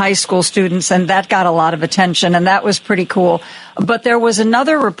to some high school students, and that got a lot of attention, and that was pretty cool. But there was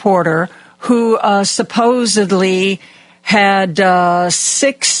another reporter who supposedly had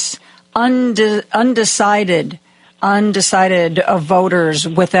 6 undecided voters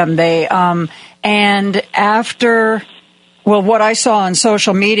with them. They and after, what I saw on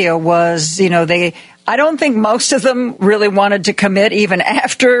social media was, I don't think most of them really wanted to commit even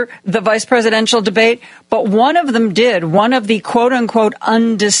after the vice presidential debate, but one of them did. One of the quote unquote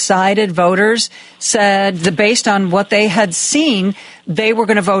undecided voters said that based on what they had seen, they were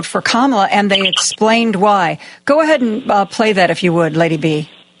going to vote for Kamala, and they explained why. Go ahead and play that if you would, Lady B.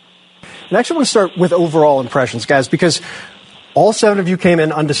 And actually, I want to start with overall impressions, guys, because all 7 of you came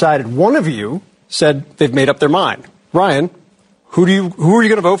in undecided. One of you said they've made up their mind. Ryan, who are you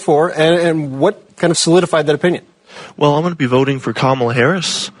going to vote for, and what kind of solidified that opinion? Well, I'm going to be voting for Kamala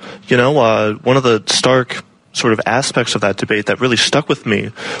Harris. One of the stark sort of aspects of that debate that really stuck with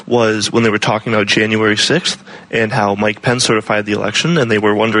me was when they were talking about January 6th and how Mike Pence certified the election, and they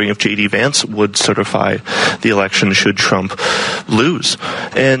were wondering if J.D. Vance would certify the election should Trump lose.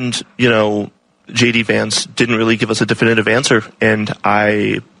 And, J.D. Vance didn't really give us a definitive answer, and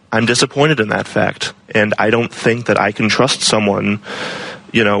I'm disappointed in that fact. And I don't think that I can trust someone,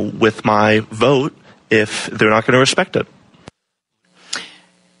 with my vote if they're not going to respect it.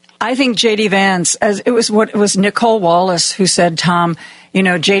 I think J.D. Vance, it was Nicole Wallace who said, Tom,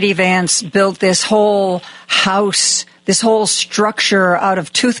 J.D. Vance built this whole house, this whole structure out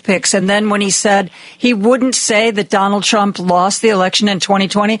of toothpicks. And then when he said he wouldn't say that Donald Trump lost the election in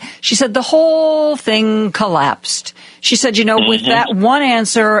 2020, she said the whole thing collapsed. She said, with that one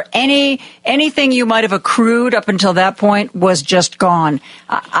answer, anything you might have accrued up until that point was just gone.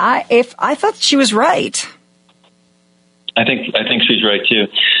 I thought she was right. I think she's right too.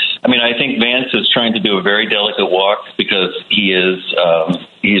 I think Vance is trying to do a very delicate walk because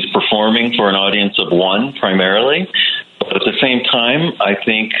he's performing for an audience of one primarily. But at the same time, I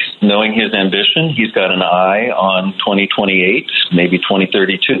think knowing his ambition, he's got an eye on 2028, maybe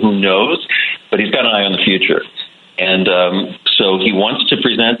 2032, who knows? But he's got an eye on the future. And so he wants to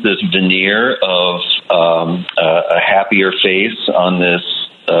present this veneer of a happier face on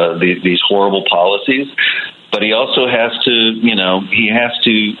these horrible policies. But he also has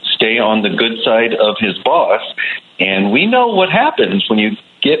to stay on the good side of his boss. And we know what happens when you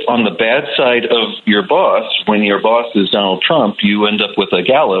get on the bad side of your boss. When your boss is Donald Trump, you end up with a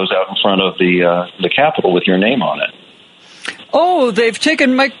gallows out in front of the Capitol with your name on it. Oh, they've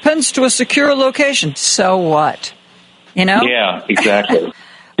taken Mike Pence to a secure location. So what? Yeah, exactly.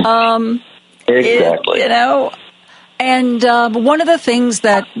 Exactly. And one of the things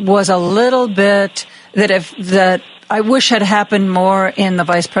that was a little bit that I wish had happened more in the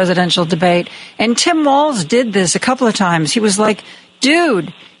vice presidential debate, and Tim Walz did this a couple of times. He was like,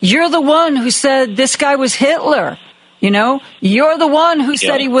 dude, you're the one who said this guy was Hitler. You're the one who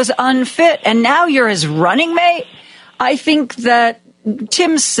said he was unfit, and now you're his running mate. I think that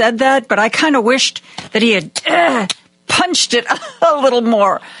Tim said that, but I kind of wished that he had punched it a little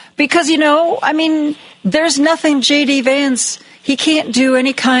more. Because, there's nothing J.D. Vance, he can't do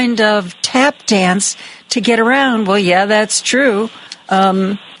any kind of tap dance to get around. Well, yeah, that's true.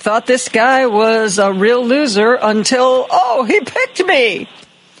 Thought this guy was a real loser until, he picked me.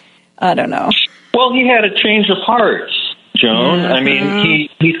 I don't know. Well, he had a change of heart, Joan.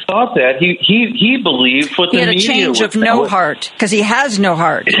 Mm-hmm. He thought that. He believed what the media was. He had a change of no heart, because he has no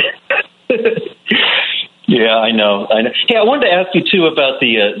heart. Yeah, I know. Hey, I wanted to ask you too about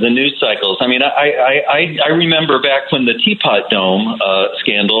the news cycles. I remember back when the Teapot Dome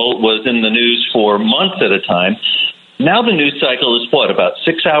scandal was in the news for months at a time. Now the news cycle is about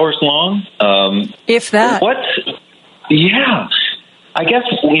 6 hours long? If that. Yeah. I guess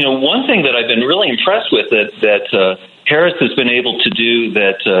one thing that I've been really impressed with that Harris has been able to do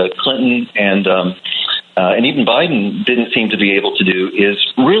that Clinton and even Biden didn't seem to be able to do is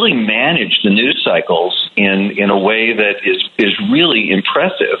really manage the news cycles in a way that is really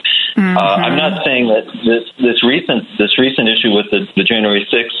impressive. Mm-hmm. I'm not saying that this recent issue with the January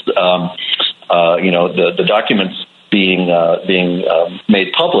 6th, the documents being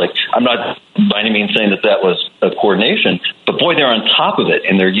made public. I'm not by any means saying that was a coordination, but boy, they're on top of it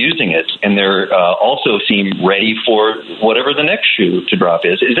and they're using it, and they're also seem ready for whatever the next shoe to drop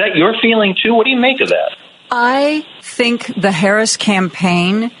is. Is that your feeling too? What do you make of that? I think the Harris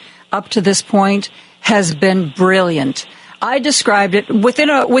campaign up to this point has been brilliant. I described it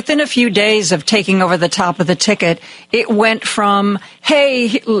within a few days of taking over the top of the ticket. It went from, hey,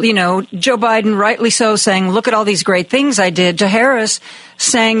 Joe Biden, rightly so, saying, look at all these great things I did, to Harris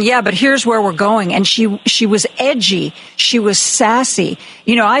saying, yeah, but here's where we're going. And she was edgy. She was sassy.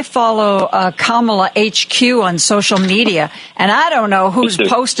 I follow Kamala HQ on social media, and I don't know who's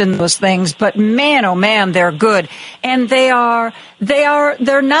posting those things, but man, oh man, they're good. And they're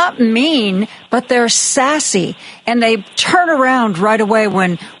not mean, but they're sassy. And they turn around right away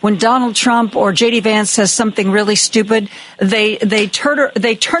when Donald Trump or J.D. Vance says something really stupid. They turn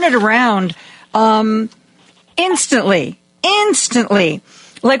it around instantly.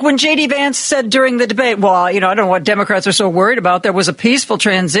 Like when J.D. Vance said during the debate, well, I don't know what Democrats are so worried about. There was a peaceful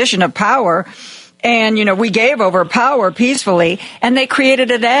transition of power. And, we gave over power peacefully, and they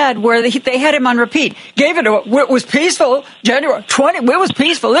created an ad where they had him on repeat. Gave it was peaceful, January 20, it was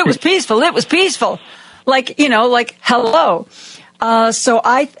peaceful, it was peaceful, it was peaceful. Like, hello. So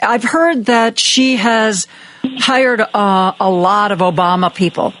I've heard that she has hired a lot of Obama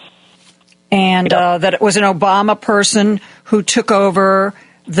people, and that it was an Obama person who took over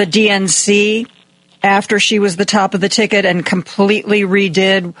the DNC after she was the top of the ticket and completely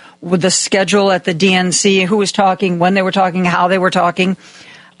redid with the schedule at the DNC, who was talking, when they were talking, how they were talking.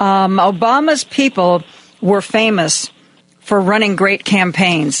 Obama's people were famous for running great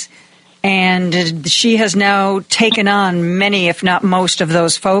campaigns, and she has now taken on many, if not most, of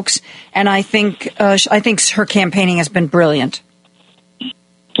those folks. And I think her campaigning has been brilliant.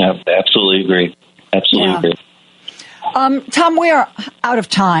 Yeah, absolutely agree. Absolutely agree. Thom, we are out of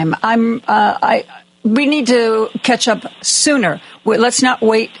time. We need to catch up sooner. Let's not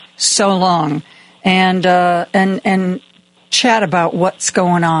wait so long and chat about what's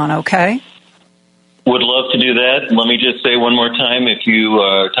going on, okay? Would love to do that. Let me just say one more time, if you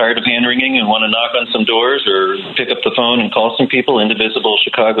are tired of hand-wringing and want to knock on some doors or pick up the phone and call some people,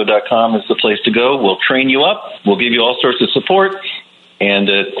 Indivisible.Chicago.com is the place to go. We'll train you up. We'll give you all sorts of support. And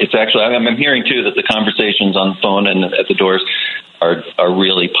it's actually, I'm hearing, too, that the conversations on the phone and at the doors are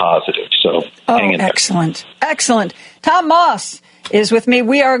really positive. So hang in there. Excellent. Excellent. Thom Moss is with me.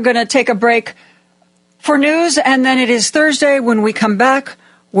 We are going to take a break for news, and then it is Thursday. When we come back,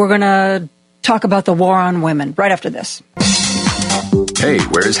 we're going to talk about the war on women right after this. Hey,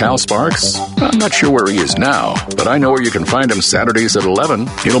 where's Hal Sparks? I'm not sure where he is now, but I know where you can find him Saturdays at 11.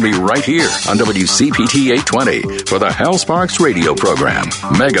 He'll be right here on WCPT 820 for the Hal Sparks radio program,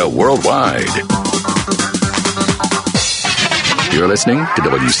 Mega Worldwide. You're listening to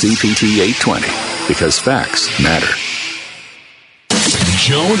WCPT 820 because facts matter.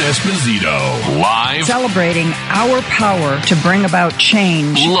 Joan Esposito, live. Celebrating our power to bring about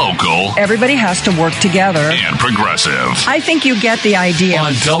change. Local. Everybody has to work together. And progressive. I think you get the idea.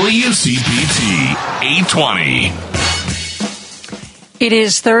 On WCPT 820. It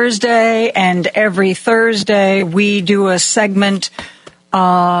is Thursday, and every Thursday we do a segment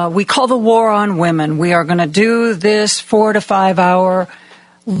we call the War on Women. We are going to do this 4 to 5 hour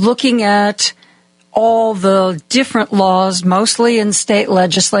looking at all the different laws, mostly in state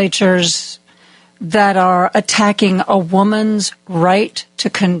legislatures, that are attacking a woman's right to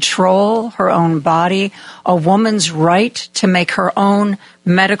control her own body, a woman's right to make her own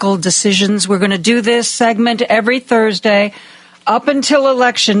medical decisions. We're going to do this segment every Thursday up until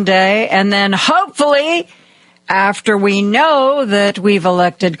Election Day, and then hopefully, after we know that we've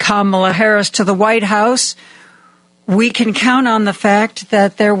elected Kamala Harris to the White House, we can count on the fact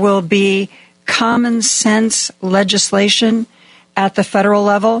that there will be common sense legislation at the federal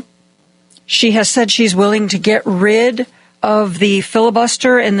level. She has said she's willing to get rid of the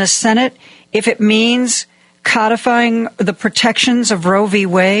filibuster in the Senate if it means codifying the protections of Roe v.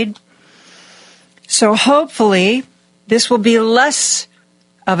 Wade. So hopefully this will be less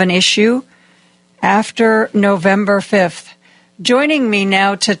of an issue after November 5th. Joining me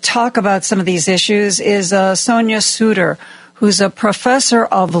now to talk about some of these issues is Sonia Suter, who's a professor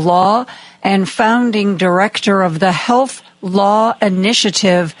of law and founding director of the Health Law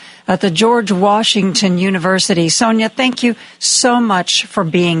Initiative at the George Washington University. Sonia, thank you so much for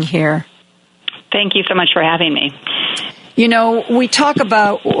being here. Thank you so much for having me. You know, we talk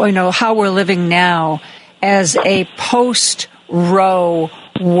about, how we're living now as a post-Roe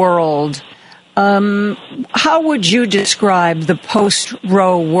world. How would you describe the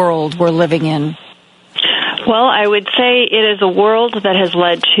post-Roe world we're living in? Well, I would say it is a world that has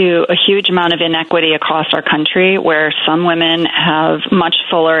led to a huge amount of inequity across our country, where some women have much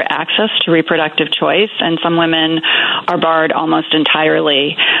fuller access to reproductive choice and some women are barred almost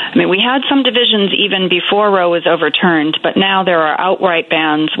entirely. I mean, we had some divisions even before Roe was overturned, but now there are outright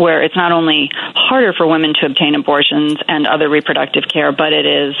bans where it's not only harder for women to obtain abortions and other reproductive care, but it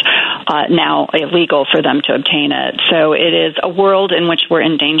is now illegal for them to obtain it. So it is a world in which we're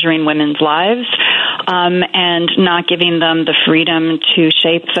endangering women's lives, and not giving them the freedom to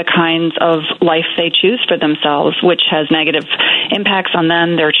shape the kinds of life they choose for themselves, which has negative impacts on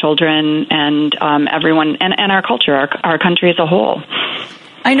them, their children, and everyone, and our culture, our country as a whole.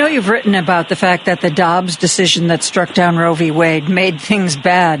 I know you've written about the fact that the Dobbs decision that struck down Roe v. Wade made things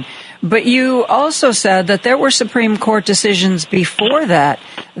bad, but you also said that there were Supreme Court decisions before that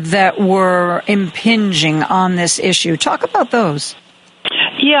were impinging on this issue. Talk about those.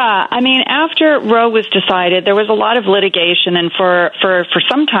 Yeah, I mean, after Roe was decided, there was a lot of litigation, and for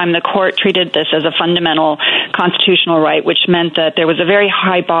some time, the court treated this as a fundamental constitutional right, which meant that there was a very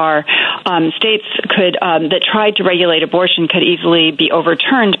high bar. States that tried to regulate abortion could easily be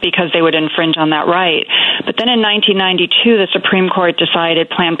overturned because they would infringe on that right. But then in 1992, the Supreme Court decided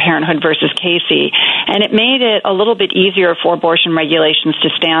Planned Parenthood versus Casey, and it made it a little bit easier for abortion regulations to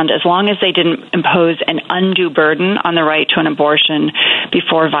stand as long as they didn't impose an undue burden on the right to an abortion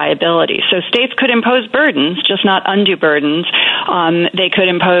before viability. So states could impose burdens, just not undue burdens. They could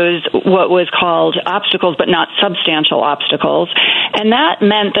impose what was called obstacles, but not substantial obstacles. And that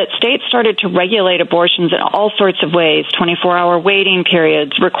meant that states started to regulate abortions in all sorts of ways, 24-hour waiting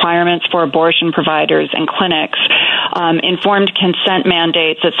periods, requirements for abortion providers and clinics, informed consent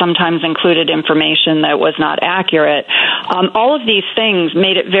mandates that sometimes included information that was not accurate. All of these things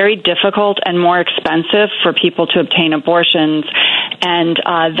made it very difficult and more expensive for people to obtain abortions, and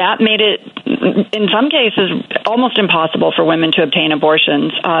that made it, in some cases, almost impossible for women to obtain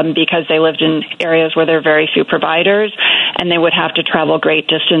abortions because they lived in areas where there are very few providers, and they would have to travel great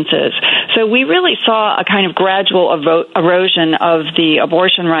distances. So we really saw a kind of gradual erosion of the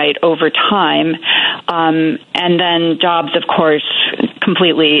abortion right over time, and then Dobbs, of course,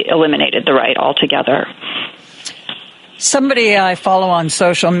 completely eliminated the right altogether. Somebody I follow on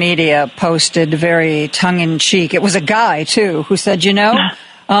social media posted very tongue-in-cheek. It was a guy, too, who said,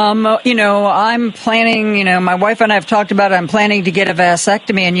 I'm planning, my wife and I have talked about it, I'm planning to get a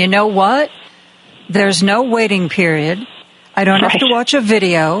vasectomy, and you know what? There's no waiting period. I don't have to watch a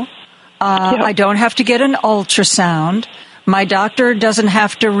video. I don't have to get an ultrasound. My doctor doesn't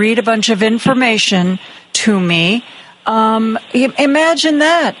have to read a bunch of information to me. Imagine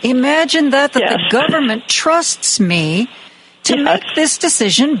that. The government trusts me to make this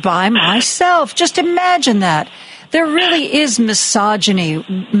decision by myself. Just imagine that. There really is misogyny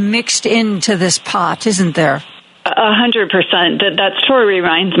mixed into this pot, isn't there? 100%. That story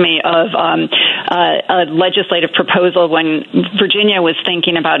reminds me of a legislative proposal when Virginia was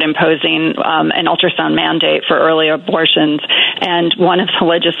thinking about imposing an ultrasound mandate for early abortions, and one of the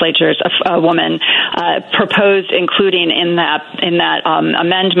legislators, a woman, proposed including in that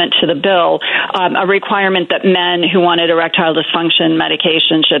amendment to the bill a requirement that men who wanted erectile dysfunction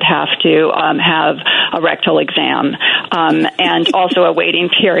medication should have to have a rectal exam, and also a waiting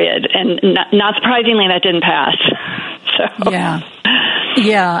period. And not surprisingly, that didn't pass. So.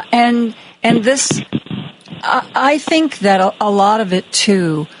 Yeah, and this, I think that a lot of it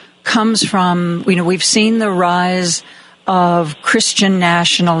too comes from, we've seen the rise of Christian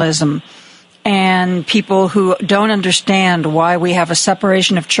nationalism and people who don't understand why we have a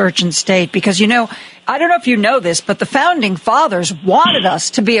separation of church and state. Because, I don't know if you know this, but the founding fathers wanted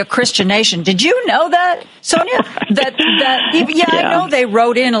us to be a Christian nation. Did you know that, Sonia? I know they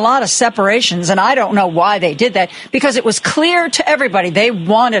wrote in a lot of separations, and I don't know why they did that, because it was clear to everybody they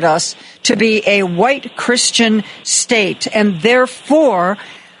wanted us to be a white Christian state. And therefore,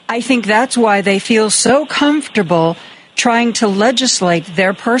 I think that's why they feel so comfortable trying to legislate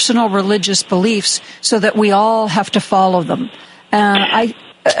their personal religious beliefs so that we all have to follow them.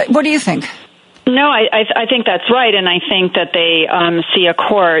 What do you think? No, I think that's right, and I think that they see a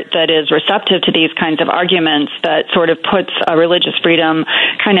court that is receptive to these kinds of arguments that sort of puts religious freedom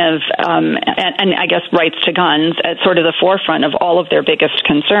kind of, and I guess rights to guns at sort of the forefront of all of their biggest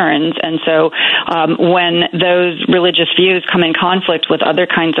concerns. And so when those religious views come in conflict with other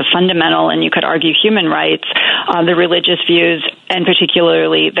kinds of fundamental, and you could argue human rights, the religious views, and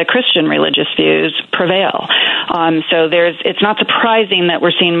particularly the Christian religious views, prevail. So it's not surprising that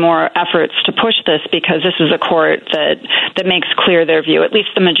we're seeing more efforts to push this, because this is a court that makes clear their view, at least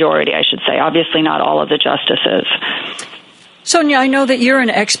the majority, I should say. Obviously not all of the justices. Sonia, I know that you're an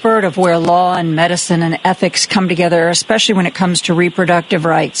expert of where law and medicine and ethics come together, especially when it comes to reproductive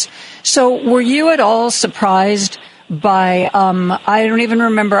rights. So were you at all surprised by, I don't even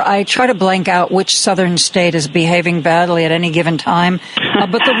remember, I try to blank out which southern state is behaving badly at any given time,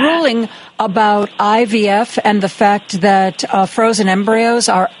 but the ruling about IVF and the fact that frozen embryos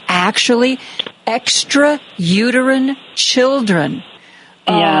are actually extrauterine children.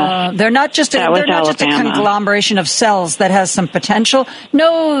 They're not just a conglomeration of cells that has some potential.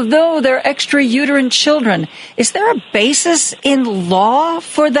 No, they're extrauterine children. Is there a basis in law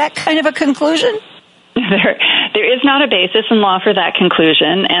for that kind of a conclusion? There is not a basis in law for that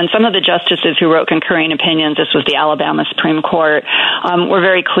conclusion, and some of the justices who wrote concurring opinions, this was the Alabama Supreme Court, were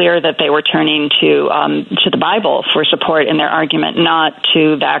very clear that they were turning to the Bible for support in their argument, not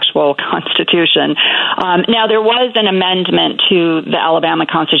to the actual Constitution. Now, there was an amendment to the Alabama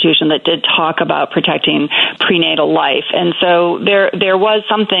Constitution that did talk about protecting prenatal life, and so there was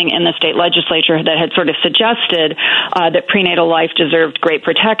something in the state legislature that had sort of suggested that prenatal life deserved great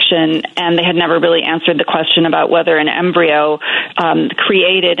protection, and they had never really answered the question about about whether an embryo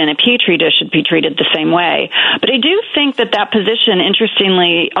created in a petri dish should be treated the same way. But I do think that position,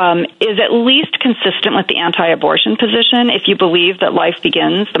 interestingly, is at least consistent with the anti-abortion position. If you believe that life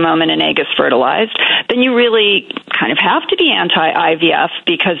begins the moment an egg is fertilized, then you really kind of have to be anti-IVF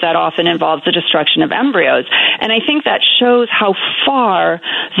because that often involves the destruction of embryos. And I think that shows how far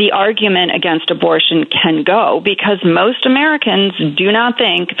the argument against abortion can go, because most Americans do not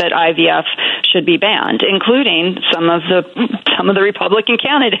think that IVF should be banned, including some of the Republican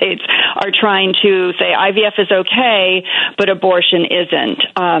candidates are trying to say IVF is okay, but abortion isn't.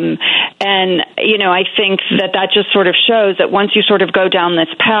 And, I think that just sort of shows that once you sort of go down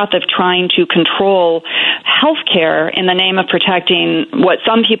this path of trying to control health care in the name of protecting what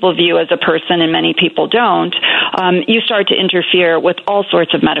some people view as a person and many people don't, you start to interfere with all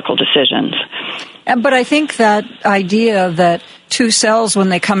sorts of medical decisions. But I think that idea that two cells, when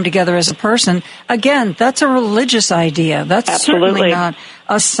they come together as a person, again, that's a religious idea. That's Absolutely. Certainly not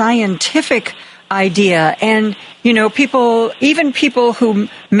a scientific idea. And, even people who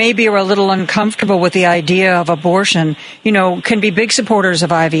maybe are a little uncomfortable with the idea of abortion, can be big supporters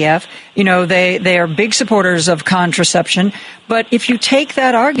of IVF. They are big supporters of contraception. But if you take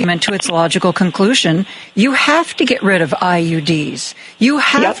that argument to its logical conclusion, you have to get rid of IUDs. You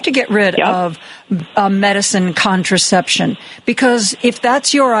have to get rid of medicine contraception. Because if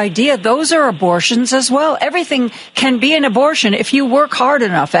that's your idea, those are abortions as well. Everything can be an abortion if you work hard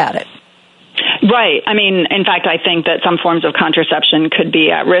enough at it. Right. I mean, in fact, I think that some forms of contraception could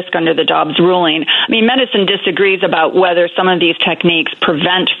be at risk under the Dobbs ruling. I mean, medicine disagrees about whether some of these techniques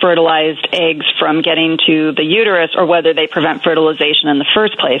prevent fertilized eggs from getting to the uterus or whether they prevent fertilization in the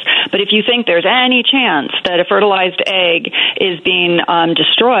first place. But if you think there's any chance that a fertilized egg is being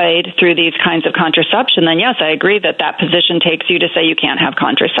destroyed through these kinds of contraception, then yes, I agree that position takes you to say you can't have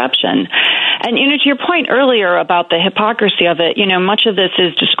contraception. And, to your point earlier about the hypocrisy of it, much of this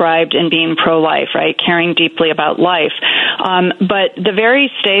is described in being pro-life, right? Caring deeply about life. But the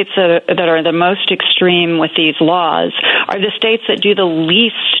very states that are the most extreme with these laws are the states that do the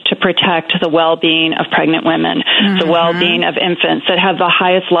least to protect the well-being of pregnant women, the well-being of infants, that have the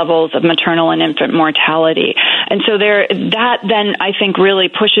highest levels of maternal and infant mortality. And so that then I think really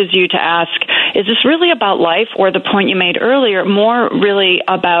pushes you to ask, is this really about life, or the point you made earlier, more really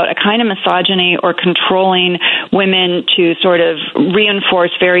about a kind of misogyny or controlling women to sort of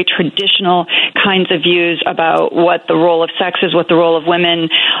reinforce very traditional kinds of views about what the role of sex is, what the role of women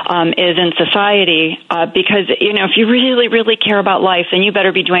is in society. Because, if you really, really care about life, then you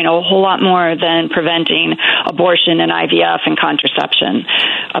better be doing a whole lot more than preventing abortion and IVF and contraception.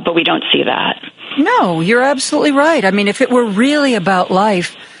 But we don't see that. No, you're absolutely right. I mean, if it were really about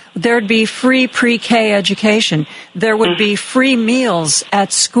life, there'd be free pre-K education. There would be free meals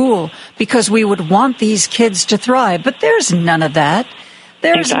at school because we would want these kids to thrive. But there's none of that.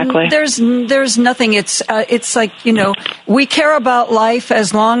 Exactly. There's nothing. It's like, we care about life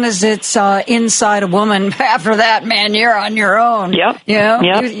as long as it's inside a woman. After that, man, you're on your own. Yep.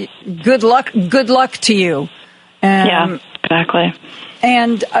 Good luck to you. Yeah, exactly.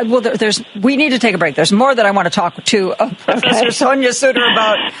 And we need to take a break. There's more that I want to talk to Professor Sonia Suter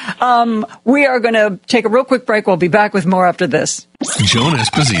about. We are going to take a real quick break. We'll be back with more after this. Joan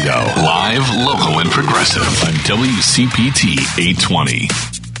Esposito, live, local, and progressive on WCPT 820.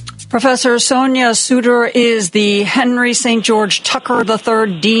 Professor Sonia Suter is the Henry St. George Tucker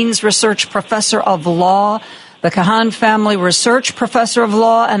III Dean's Research Professor of Law, the Kahan Family Research Professor of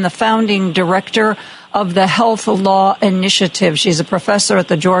Law, and the founding director of the Health Law Initiative. She's a professor at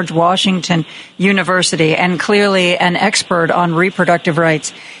the George Washington University and clearly an expert on reproductive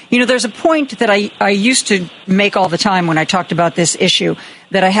rights. There's a point that I used to make all the time when I talked about this issue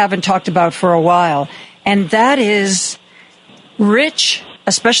that I haven't talked about for a while, and that is rich,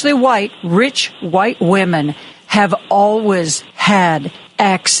 especially rich white women have always had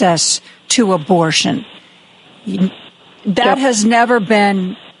access to abortion. That has never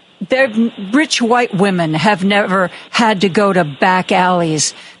been... Rich white women have never had to go to back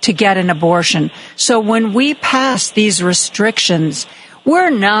alleys to get an abortion. So when we pass these restrictions,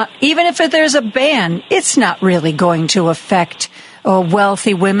 we're not, even if there's a ban, it's not really going to affect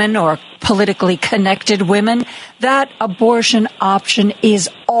wealthy women or politically connected women. That abortion option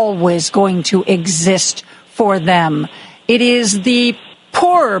is always going to exist for them. It is the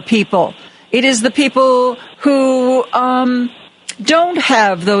poorer people. It is the people who, don't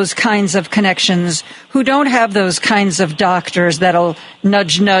have those kinds of connections, who don't have those kinds of doctors that'll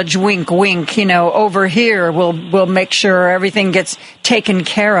nudge, nudge, wink, wink, over here, we'll make sure everything gets taken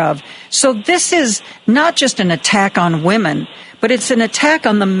care of. So this is not just an attack on women, but it's an attack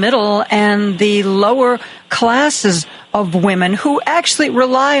on the middle and the lower classes of women who actually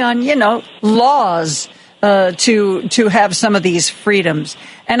rely on, laws to have some of these freedoms.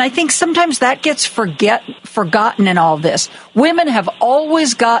 And I think sometimes that gets forgotten in all this. Women have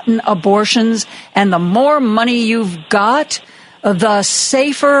always gotten abortions, and the more money you've got, the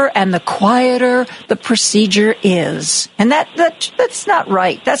safer and the quieter the procedure is. And that's not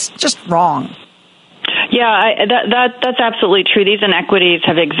right. That's just wrong. Yeah, that's absolutely true. These inequities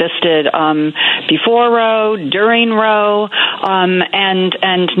have existed before Roe, during Roe,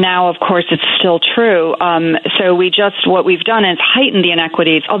 and now, of course, it's still true. So what we've done is heighten the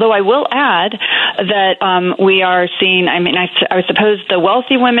inequities. Although I will add that we are seeing. I suppose the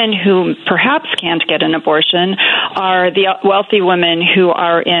wealthy women who perhaps can't get an abortion are the wealthy women who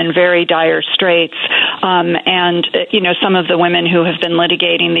are in very dire straits, and some of the women who have been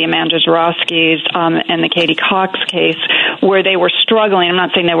litigating the Amanda Zorowskis and the Katie Cox case, where they were struggling. I'm not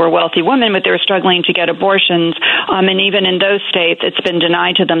saying they were wealthy women, but they were struggling to get abortions. And even in those states, it's been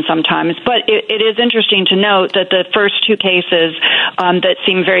denied to them sometimes. But it is interesting to note that the first two cases that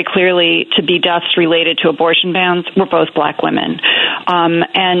seem very clearly to be deaths related to abortion bans were both black women.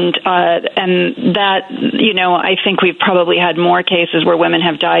 And that, I think we've probably had more cases where women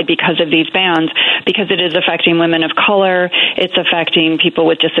have died because of these bans, because it is affecting women of color, it's affecting people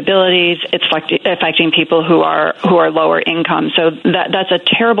with disabilities, it's affecting people who are lower income. So that's a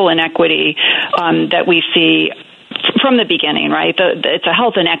terrible inequity that we see from the beginning, right? It's a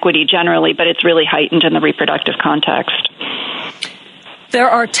health inequity generally, but it's really heightened in the reproductive context. There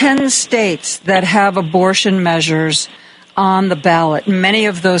are 10 states that have abortion measures on the ballot. Many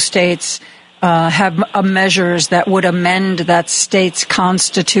of those states have measures that would amend that state's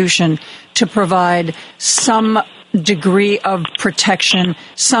constitution to provide some degree of protection,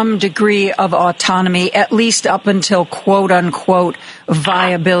 some degree of autonomy, at least up until quote-unquote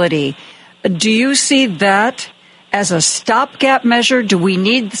viability. Do you see that as a stopgap measure? Do we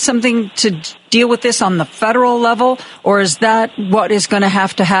need something to deal with this on the federal level, or is that what is going to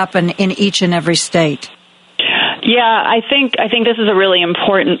happen in each and every state? Yeah, I think this is a really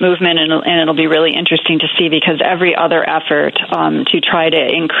important movement, and it'll be really interesting to see, because every other effort to try to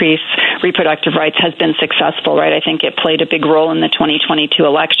increase reproductive rights has been successful, right? I think it played a big role in the 2022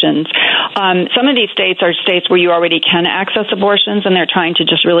 elections. Some of these states are states where you already can access abortions, and they're trying to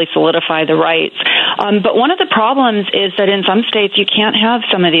just really solidify the rights. But one of the problems is that in some states you can't have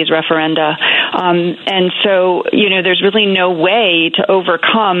some of these referenda. And so, there's really no way to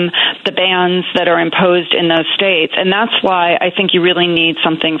overcome the bans that are imposed in those states. And that's why I think you really need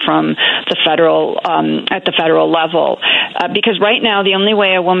something from the federal, at the federal level. Because right now, the only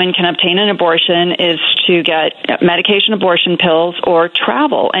way a woman can obtain an abortion is to get medication abortion pills or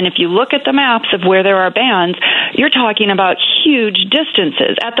travel. And if you look at the maps of where there are bans, you're talking about huge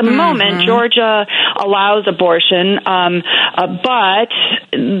distances. At the moment, Georgia allows abortion, but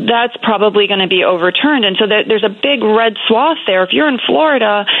that's probably going to be overturned. And so there's a big red swath there. If you're in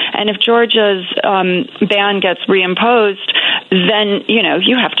Florida and if Georgia's ban gets reimposed, then,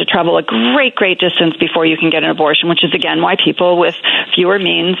 you have to travel a great distance before you can get an abortion, which is, again, why people with fewer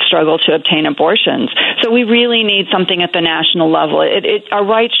means struggle to obtain abortions. So we really need something at the national level. Our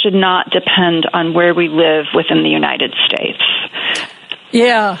rights should not depend on where we live within the United States.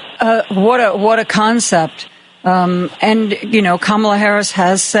 Yeah, what a concept. And, Kamala Harris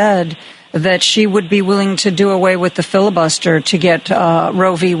has said that she would be willing to do away with the filibuster to get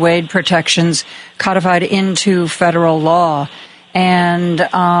Roe v. Wade protections codified into federal law. And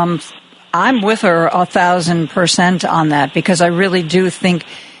I'm with her 1,000% on that, because I really do think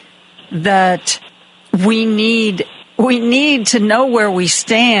that we need to know where we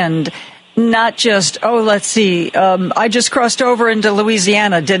stand. Not just, let's see, I just crossed over into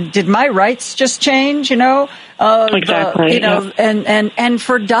Louisiana. Did my rights just change, Exactly. And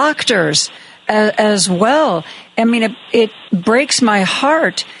for doctors as well. I mean, it breaks my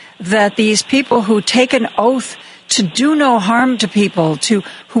heart that these people who take an oath to do no harm to people,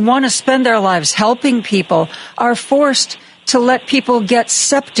 who want to spend their lives helping people, are forced to let people get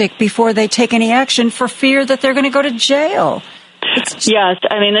septic before they take any action for fear that they're going to go to jail. Yes,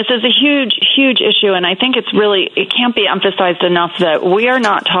 this is a huge issue, and I think it can't be emphasized enough that we are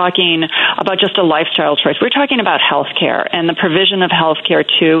not talking about just a lifestyle choice. We're talking about health care and the provision of health care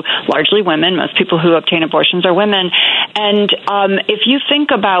to largely women. Most people who obtain abortions are women. And if you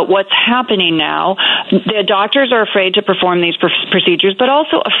think about what's happening now, the doctors are afraid to perform these procedures, but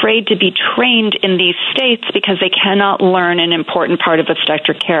also afraid to be trained in these states because they cannot learn an important part of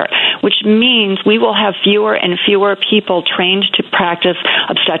obstetric care, which means we will have fewer and fewer people trained to practice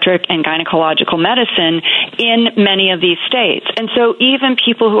obstetric and gynecological medicine in many of these states. And so even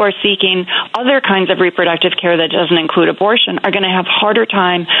people who are seeking other kinds of reproductive care that doesn't include abortion are going to have harder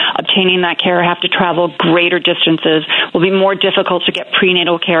time obtaining that care, have to travel greater distances, will be more difficult to get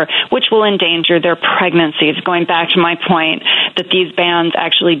prenatal care, which will endanger their pregnancies. Going back to my point that these bans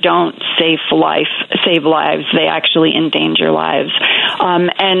actually don't save lives, they actually endanger lives.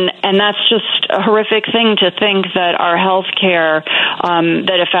 And that's just a horrific thing to think that our health care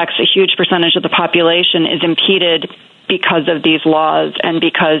that affects a huge percentage of the population is impeded because of these laws and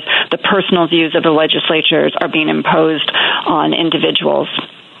because the personal views of the legislatures are being imposed on individuals.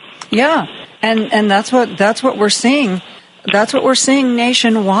 Yeah, and that's what we're seeing. That's what we're seeing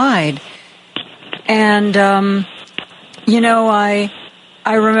nationwide. And I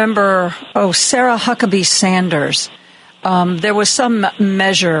remember Sarah Huckabee Sanders. There was some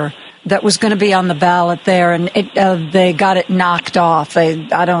measure that was going to be on the ballot there, and they got it knocked off.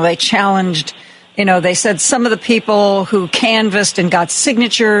 They challenged. They said some of the people who canvassed and got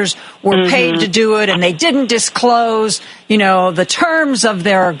signatures were paid to do it, and they didn't disclose, the terms of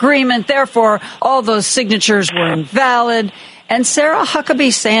their agreement. Therefore, all those signatures were invalid. And Sarah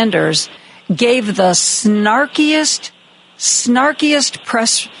Huckabee Sanders gave the snarkiest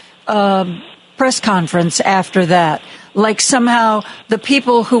press conference after that. Like somehow the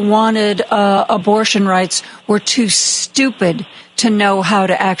people who wanted abortion rights were too stupid to know how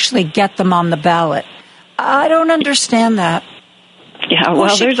to actually get them on the ballot. I don't understand that. Yeah,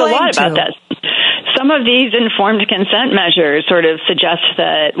 well, there's a lot about that. Some of these informed consent measures sort of suggest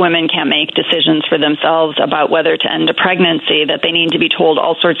that women can't make decisions for themselves about whether to end a pregnancy, that they need to be told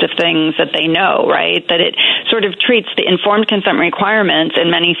all sorts of things that they know, right? That it sort of treats the informed consent requirements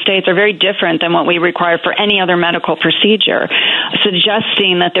in many states are very different than what we require for any other medical procedure,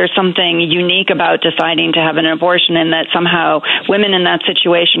 suggesting that there's something unique about deciding to have an abortion and that somehow women in that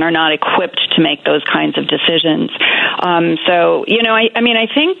situation are not equipped to make those kinds of decisions. I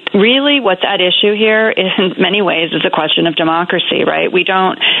think really what's at issue here in many ways is a question of democracy, right? We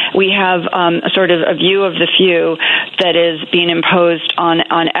have a sort of a view of the few that is being imposed on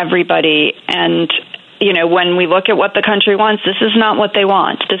everybody. And when we look at what the country wants, this is not what they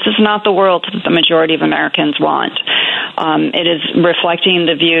want. This is not the world that the majority of Americans want. It is reflecting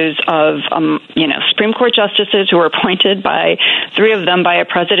the views of, Supreme Court justices who were appointed by, 3 of them by a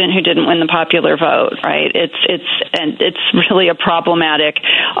president who didn't win the popular vote, right? It's really a problematic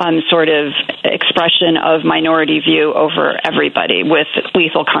sort of expression of minority view over everybody with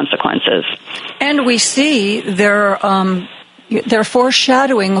lethal consequences. And we see they're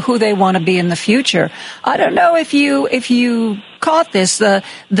foreshadowing who they want to be in the future. I don't know if you caught this, the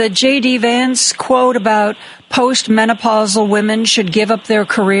J.D. Vance quote about postmenopausal women should give up their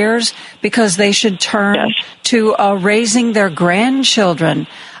careers because they should turn to raising their grandchildren.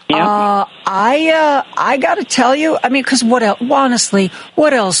 Yep. I got to tell you, because honestly,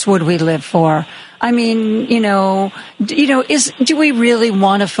 what else would we live for? Do we really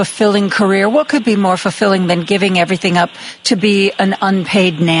want a fulfilling career? What could be more fulfilling than giving everything up to be an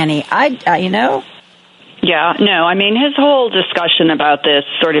unpaid nanny? Yeah, no, his whole discussion about this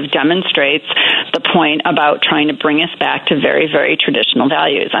sort of demonstrates the point about trying to bring us back to very, very traditional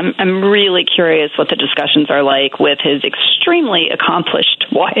values. I'm really curious what the discussions are like with his extremely accomplished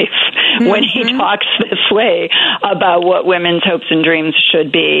wife when he talks this way about what women's hopes and dreams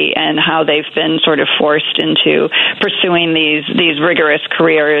should be and how they've been sort of forced into pursuing these rigorous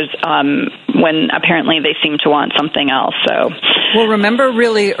careers when apparently they seem to want something else. Well, remember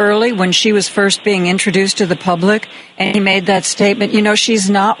really early when she was first being introduced to the public and he made that statement, she's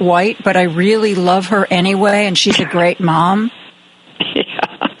not white, but I really love her anyway, and she's a great mom.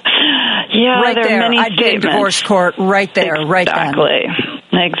 Yeah, right there. I'd be in divorce court right there, right then.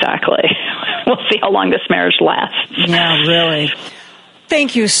 Exactly. We'll see how long this marriage lasts. Yeah, really.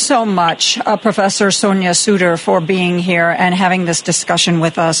 Thank you so much, Professor Sonia Suter, for being here and having this discussion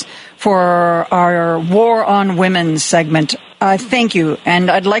with us for our War on Women segment. Thank you, and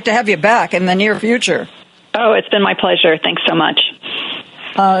I'd like to have you back in the near future. Oh, it's been my pleasure. Thanks so much.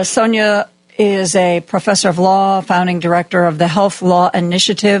 Sonia is a professor of law, founding director of the Health Law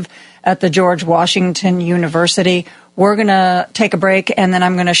Initiative at the George Washington University. We're going to take a break, and then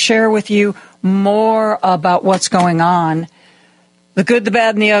I'm going to share with you more about what's going on, the good, the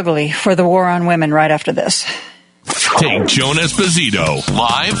bad, and the ugly for the War on Women right after this. Take Joan Esposito,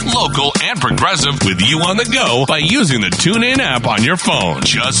 live, local, and progressive with you on the go by using the TuneIn app on your phone.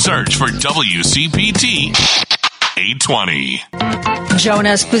 Just search for WCPT 820. Joan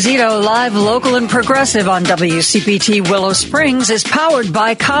Esposito, live, local, and progressive on WCPT Willow Springs is powered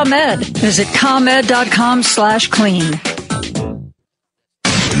by ComEd. Visit ComEd.com/clean.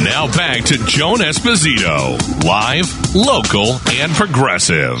 Now back to Joan Esposito, live, local, and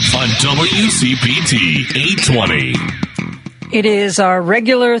progressive on WCPT 820. It is our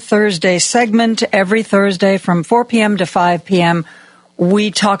regular Thursday segment. Every Thursday from 4 p.m. to 5 p.m., we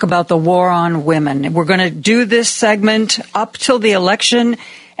talk about the war on women. We're going to do this segment up till the election,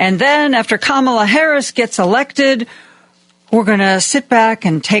 and then after Kamala Harris gets elected, we're going to sit back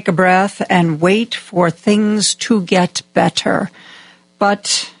and take a breath and wait for things to get better.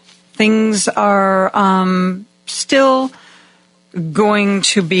 But things are still going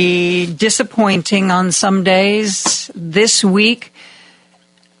to be disappointing on some days. This week,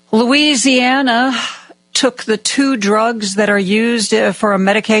 Louisiana took the 2 drugs that are used for a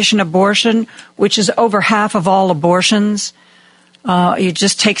medication abortion, which is over half of all abortions. You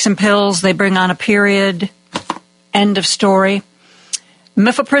just take some pills, they bring on a period, end of story.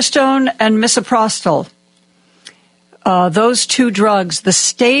 Mifepristone and misoprostol. Those 2 drugs, the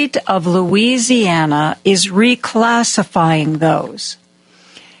state of Louisiana is reclassifying those.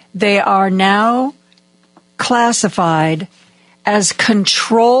 They are now classified as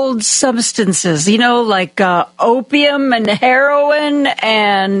controlled substances, like opium and heroin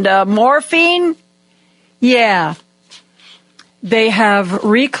and morphine. Yeah. They have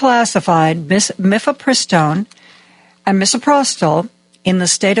reclassified mifepristone and misoprostol in the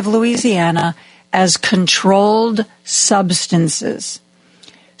state of Louisiana as controlled substances.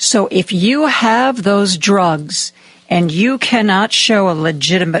 So if you have those drugs and you cannot show a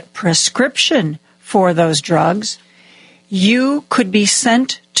legitimate prescription for those drugs, you could be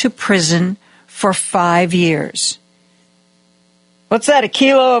sent to prison for 5 years. What's that, a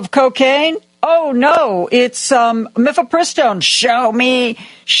kilo of cocaine? Oh, no, it's mifepristone.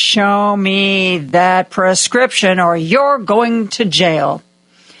 Show me that prescription or you're going to jail.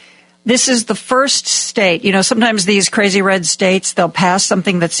 This is the first state. Sometimes these crazy red states, they'll pass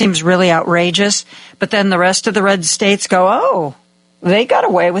something that seems really outrageous, but then the rest of the red states go, oh, they got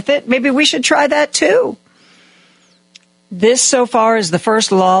away with it. Maybe we should try that too. This so far is the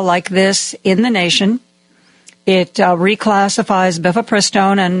first law like this in the nation. It reclassifies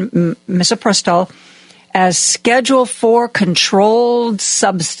mifepristone and misoprostol as Schedule 4 controlled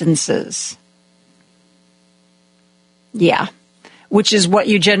substances. Yeah, which is what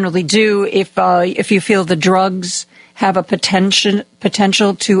you generally do if you feel the drugs have a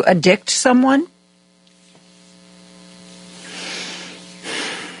potential to addict someone.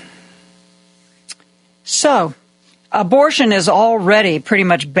 So, abortion is already pretty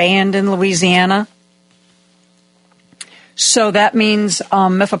much banned in Louisiana. So that means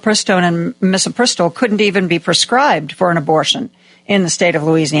mifepristone and misoprostol couldn't even be prescribed for an abortion in the state of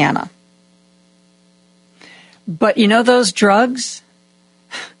Louisiana. But those drugs,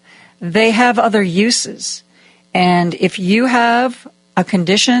 they have other uses. And if you have a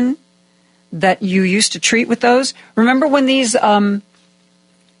condition that you used to treat with those, remember when these,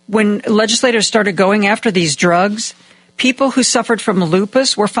 when legislators started going after these drugs, people who suffered from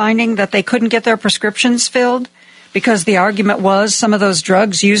lupus were finding that they couldn't get their prescriptions filled because the argument was some of those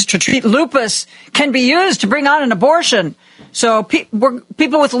drugs used to treat lupus can be used to bring on an abortion. So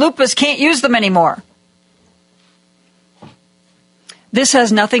people with lupus can't use them anymore. This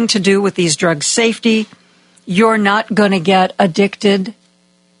has nothing to do with these drugs' safety. You're not going to get addicted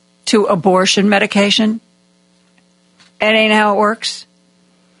to abortion medication. It ain't how it works.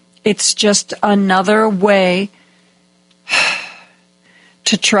 It's just another way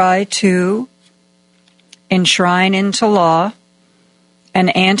to try to enshrine into law an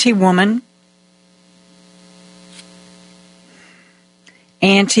anti-woman,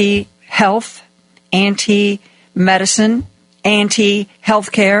 anti-health, anti-medicine,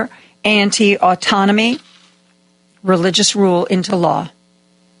 anti-healthcare, anti-autonomy religious rule into law.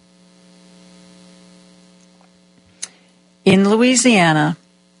 In Louisiana,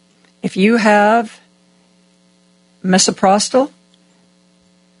 if you have misoprostol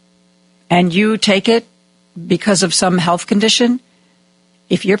and you take it because of some health condition,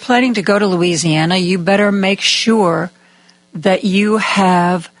 if you're planning to go to Louisiana, you better make sure that you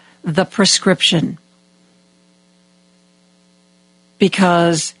have the prescription,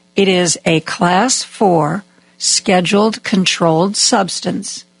 because it is a Class 4 scheduled controlled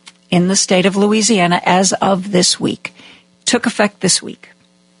substance in the state of Louisiana as of this week. Took effect this week.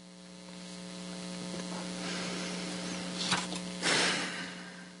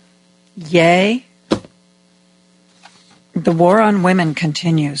 Yay. The war on women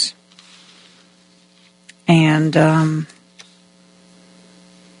continues. And, man,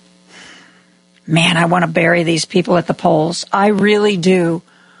 I want to bury these people at the polls. I really do.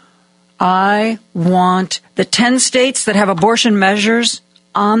 I want the 10 states that have abortion measures.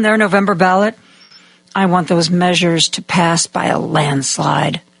 on their November ballot, I want those measures to pass by a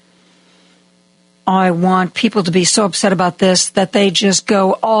landslide. I want people to be so upset about this that they just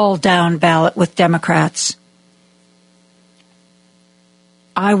go all down ballot with Democrats.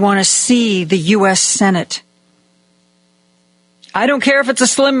 I want to see the U.S. Senate. I don't care if it's a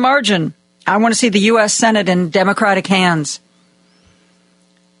slim margin. I want to see the U.S. Senate in Democratic hands.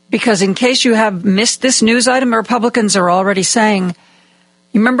 Because in case you have missed this news item, Republicans are already saying,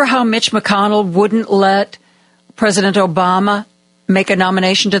 you remember how Mitch McConnell wouldn't let President Obama make a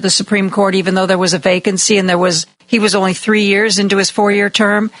nomination to the Supreme Court even though there was a vacancy and he was only 3 years into his 4-year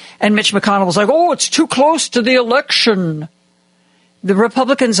term? And Mitch McConnell was like, oh, it's too close to the election. The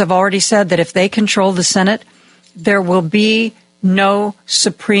Republicans have already said that if they control the Senate, there will be no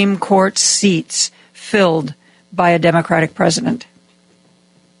Supreme Court seats filled by a Democratic president.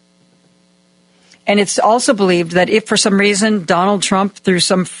 And it's also believed that if for some reason Donald Trump, through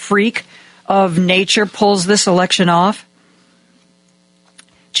some freak of nature, pulls this election off,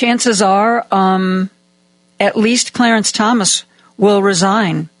 chances are at least Clarence Thomas will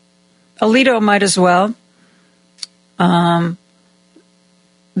resign. Alito might as well.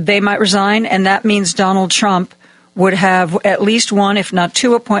 They might resign, and that means Donald Trump would have at least one, if not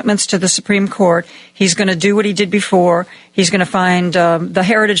two, appointments to the Supreme Court. He's going to do what he did before. He's going to find, the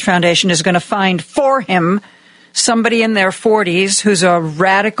Heritage Foundation is going to find for him somebody in their 40s who's a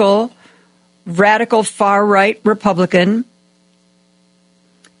radical far-right Republican.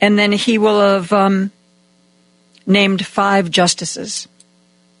 And then he will have named 5 justices.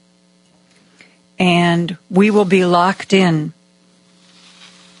 And we will be locked in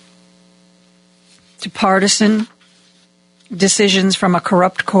to partisan decisions from a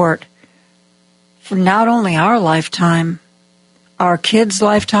corrupt court for not only our lifetime, our kids'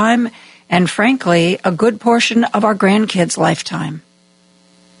 lifetime, and frankly, a good portion of our grandkids' lifetime.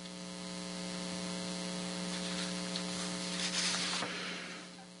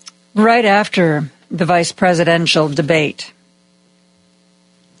 Right after the vice presidential debate,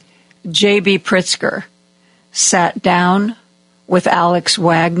 J.B. Pritzker sat down with Alex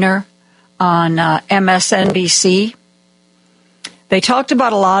Wagner on MSNBC. They talked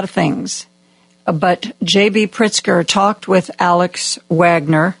about a lot of things, but J.B. Pritzker talked with Alex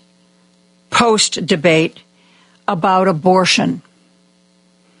Wagner post-debate about abortion.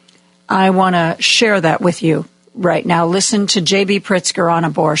 I want to share that with you right now. Listen to J.B. Pritzker on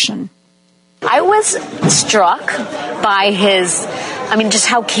abortion. I was struck by just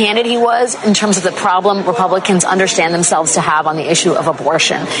how candid he was in terms of the problem Republicans understand themselves to have on the issue of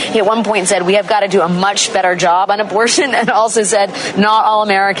abortion. He at one point said, we have got to do a much better job on abortion, and also said, not all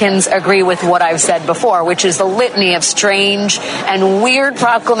Americans agree with what I've said before, which is the litany of strange and weird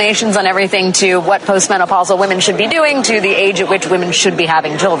proclamations on everything to what postmenopausal women should be doing to the age at which women should be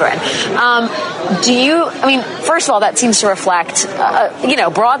having children. First of all, that seems to reflect,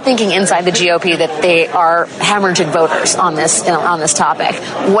 broad thinking inside the GOP that they are hemorrhaging voters on this topic.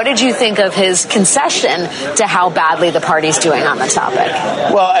 What did you think of his concession to how badly the party's doing on the topic?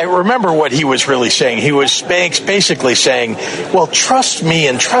 Well, I remember what he was really saying. He was basically saying, well, trust me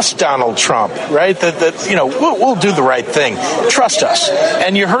and trust Donald Trump, right? We'll do the right thing. Trust us.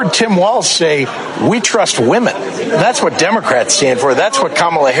 And you heard Tim Walz say, we trust women. That's what Democrats stand for. That's what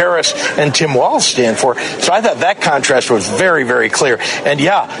Kamala Harris and Tim Walz stand for. So I thought that contrast was very, very clear. And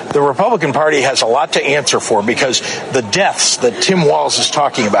yeah, the Republican Party has a lot to answer for, because the deaths that Tim Walz is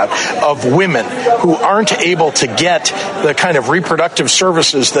talking about of women who aren't able to get the kind of reproductive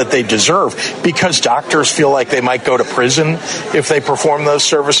services that they deserve because doctors feel like they might go to prison if they perform those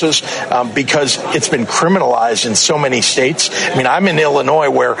services, because it's been criminalized in so many states. I mean, I'm in Illinois,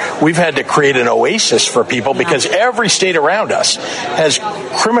 where we've had to create an oasis for people because every state around us has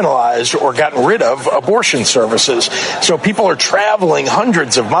criminalized or gotten rid of abortion services. So people are traveling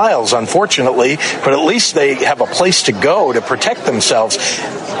hundreds of miles, unfortunately, but at least they have a place to go to protect themselves.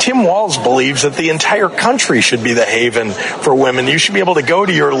 Tim Walz believes that the entire country should be the haven for women. You should be able to go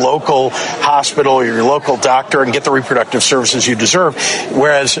to your local hospital or your local doctor and get the reproductive services you deserve,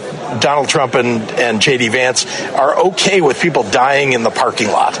 whereas Donald Trump and J.D. Vance are okay with people dying in the parking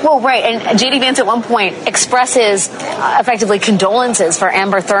lot. Well, right, and J.D. Vance at one point expresses effectively condolences for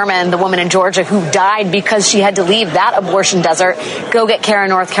Amber Thurman, the woman in Georgia who died because she had to leave that abortion desert, go get care in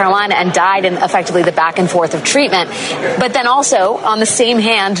North Carolina, and died in effectively the back and forth of treatment. But then also, on the same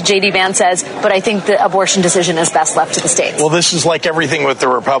hand, J.D. Vance says, but I think the abortion decision is best left to the states. Well, this is like everything with the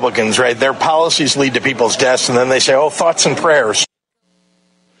Republicans, right? Their policies lead to people's deaths, and then they say, oh, thoughts and prayers.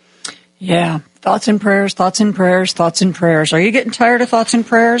 Yeah, thoughts and prayers, thoughts and prayers, thoughts and prayers. Are you getting tired of thoughts and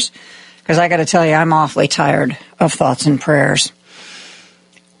prayers? Because I got to tell you, I'm awfully tired of thoughts and prayers.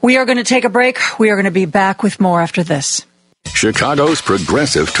 We are going to take a break. We are going to be back with more after this. Chicago's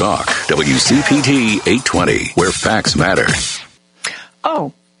Progressive Talk, WCPT 820, where facts matter.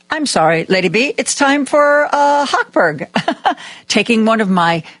 Oh, I'm sorry, Lady B. It's time for Hochberg. Taking one of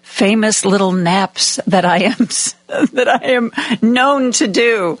my famous little naps that I am known to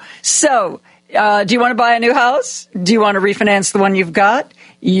do. So, do you want to buy a new house? Do you want to refinance the one you've got?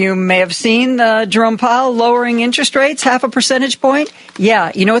 You may have seen Jerome Powell lowering interest rates 0.5 percentage point.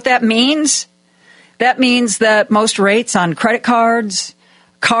 Yeah, you know what that means? That means that most rates on credit cards,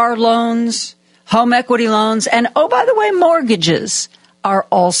 car loans, home equity loans, and, oh, by the way, mortgages are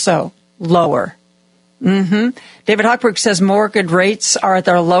also lower. David Hochberg says mortgage rates are at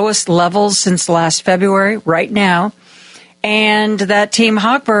their lowest levels since last February, right now, and that Team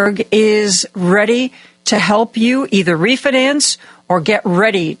Hochberg is ready to help you either refinance or get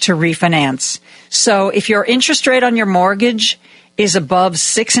ready to refinance. So if your interest rate on your mortgage is above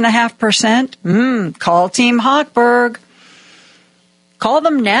 6.5%, call Team Hochberg. Call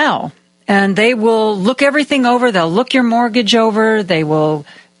them now, and they will look everything over. They'll look your mortgage over. They will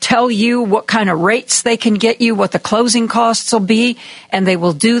tell you what kind of rates they can get you, what the closing costs will be, and they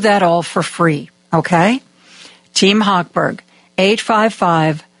will do that all for free, okay? Team Hochberg,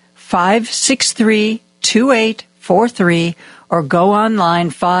 855-563-2843, or go online,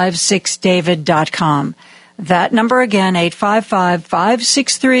 56david.com. That number again,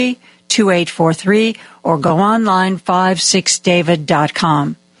 855-563-2843, or go online,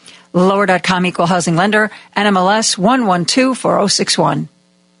 56david.com. Lower.com equal housing lender, NMLS 1124061.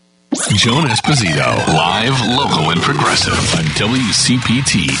 Joan Esposito, live, local, and progressive on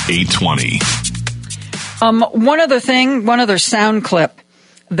WCPT 820. One other sound clip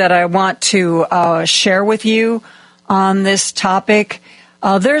that I want to share with you on this topic.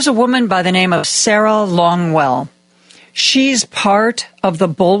 There's a woman by the name of Sarah Longwell. She's part of the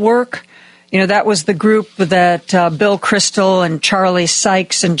Bulwark. You know, that was the group that Bill Kristol and Charlie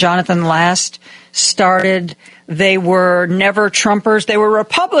Sykes and Jonathan Last started. They were never Trumpers. They were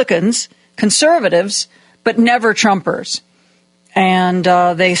Republicans, conservatives, but never Trumpers. And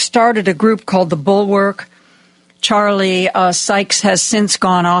they started a group called the Bulwark. Charlie Sykes has since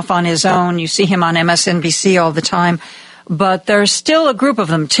gone off on his own. You see him on MSNBC all the time. But there's still a group of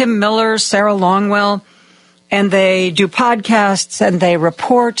them, Tim Miller, Sarah Longwell, and they do podcasts and they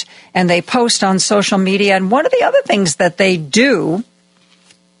report and they post on social media. And one of the other things that they do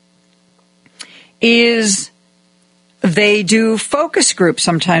is they do focus groups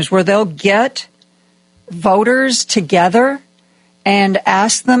sometimes where they'll get voters together and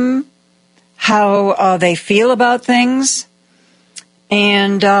ask them how they feel about things.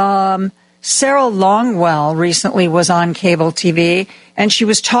 And Sarah Longwell recently was on cable TV, and she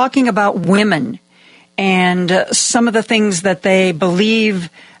was talking about women and some of the things that they believe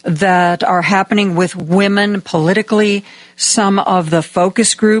that are happening with women politically, some of the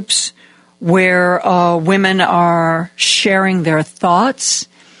focus groups where women are sharing their thoughts.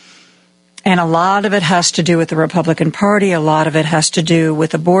 And a lot of it has to do with the Republican Party. A lot of it has to do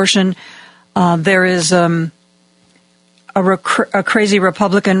with abortion. There is a crazy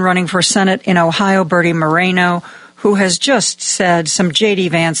Republican running for Senate in Ohio, Bertie Moreno, who has just said some J.D.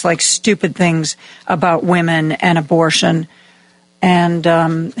 Vance-like stupid things about women and abortion and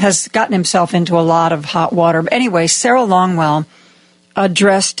has gotten himself into a lot of hot water. But anyway, Sarah Longwell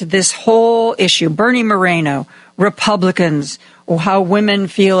addressed this whole issue. Bernie Moreno, Republicans, how women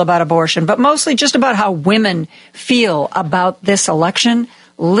feel about abortion, but mostly just about how women feel about this election.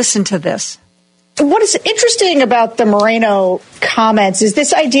 Listen to this. What is interesting about the Moreno comments is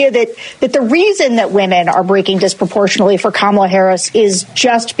this idea that the reason that women are breaking disproportionately for Kamala Harris is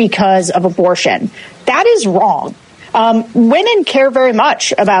just because of abortion. That is wrong. Women care very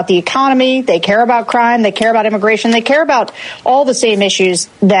much about the economy. They care about crime. They care about immigration. They care about all the same issues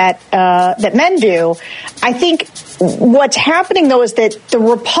that men do. I think what's happening, though, is that the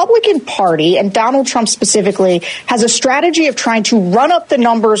Republican Party, and Donald Trump specifically, has a strategy of trying to run up the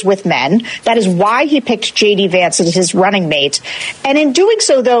numbers with men. That is why he picked J.D. Vance as his running mate. And in doing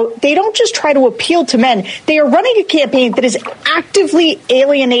so, though, they don't just try to appeal to men. They are running a campaign that is actively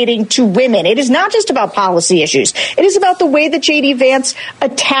alienating to women. It is not just about policy issues. It is about the way that J.D. Vance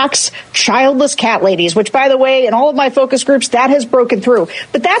attacks childless cat ladies, which, by the way, in all of my focus groups, that has broken through.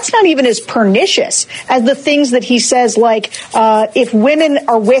 But that's not even as pernicious as the things that he's says, like, if women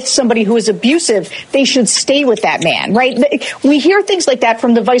are with somebody who is abusive, they should stay with that man, right? We hear things like that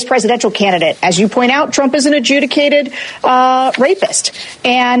from the vice presidential candidate. As you point out, Trump is an adjudicated rapist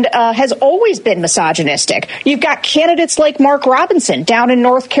and has always been misogynistic. You've got candidates like Mark Robinson down in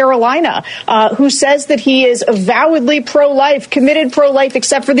North Carolina who says that he is avowedly pro-life, committed pro-life,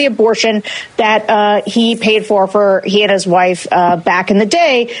 except for the abortion that he paid for he and his wife back in the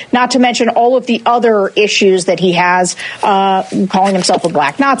day, not to mention all of the other issues that he has, calling himself a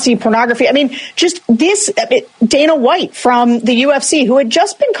black Nazi, pornography. I mean, just this, Dana White from the UFC, who had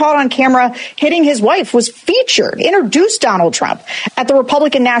just been caught on camera hitting his wife, was featured, introduced Donald Trump at the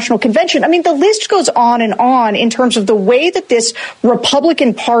Republican National Convention. I mean, the list goes on in terms of the way that this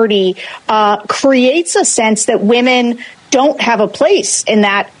Republican Party creates a sense that women don't have a place in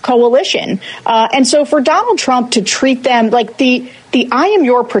that coalition. And so for Donald Trump to treat them like the I am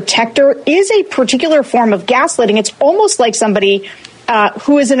your protector is a particular form of gaslighting. It's almost like somebody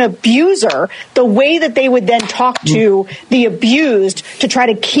who is an abuser, the way that they would then talk to the abused to try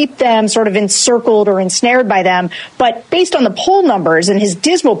to keep them sort of encircled or ensnared by them. But based on the poll numbers and his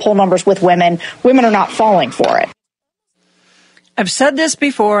dismal poll numbers with women are not falling for it. I've said this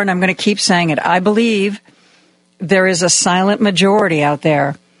before, and I'm going to keep saying it. I believe there is a silent majority out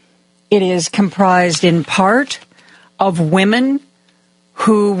there. It is comprised in part of women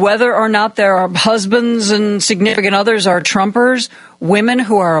who, whether or not their husbands and significant others are Trumpers, women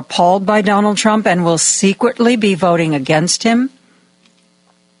who are appalled by Donald Trump and will secretly be voting against him.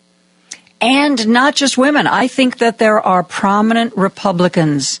 And not just women. I think that there are prominent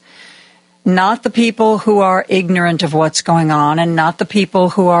Republicans, not the people who are ignorant of what's going on and not the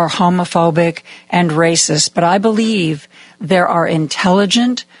people who are homophobic and racist, but I believe there are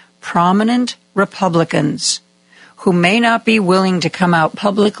intelligent, prominent Republicans who may not be willing to come out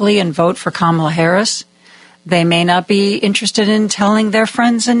publicly and vote for Kamala Harris. They may not be interested in telling their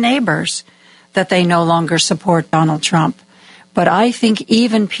friends and neighbors that they no longer support Donald Trump. But I think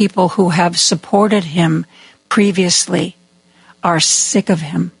even people who have supported him previously are sick of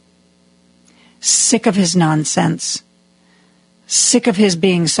him. Sick of his nonsense, sick of his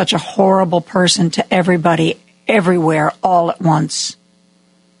being such a horrible person to everybody, everywhere, all at once.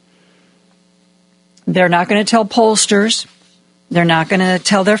 They're not going to tell pollsters. They're not going to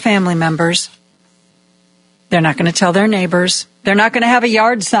tell their family members. They're not going to tell their neighbors. They're not going to have a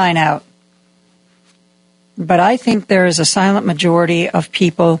yard sign out. But I think there is a silent majority of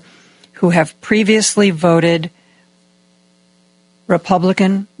people who have previously voted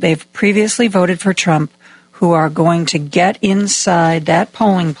Republican, they've previously voted for Trump, who are going to get inside that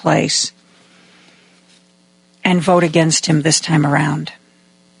polling place and vote against him this time around.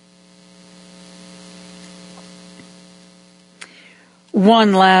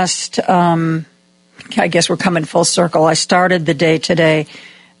 One last, I guess we're coming full circle. I started the day today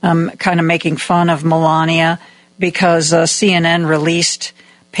kind of making fun of Melania because CNN released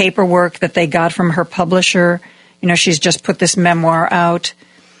paperwork that they got from her publisher. You know, she's just put this memoir out,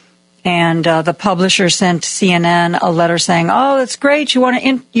 and the publisher sent CNN a letter saying, "Oh, that's great. You want to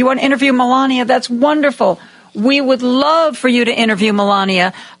interview Melania? That's wonderful. We would love for you to interview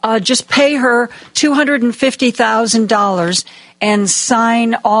Melania. Just pay her $250,000 and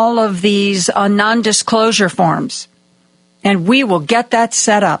sign all of these non-disclosure forms, and we will get that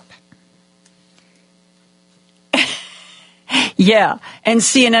set up." Yeah, and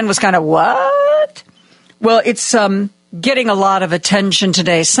CNN was kind of, what? Well, it's getting a lot of attention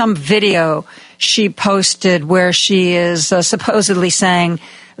today. Some video she posted where she is supposedly saying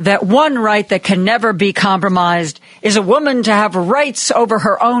that one right that can never be compromised is a woman to have rights over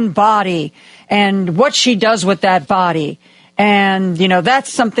her own body and what she does with that body. And, you know,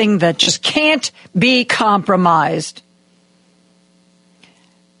 that's something that just can't be compromised.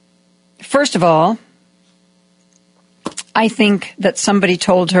 First of all, I think that somebody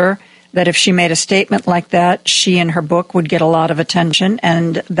told her that if she made a statement like that, she and her book would get a lot of attention,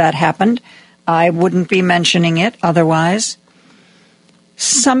 and that happened. I wouldn't be mentioning it otherwise.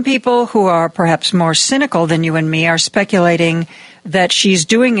 Some people who are perhaps more cynical than you and me are speculating that she's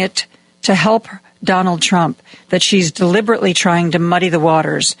doing it to help Donald Trump, that she's deliberately trying to muddy the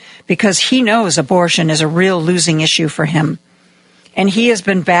waters because he knows abortion is a real losing issue for him. And he has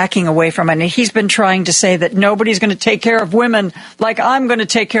been backing away from it. And he's been trying to say that nobody's going to take care of women like I'm going to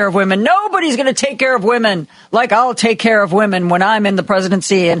take care of women. Nobody's going to take care of women like I'll take care of women when I'm in the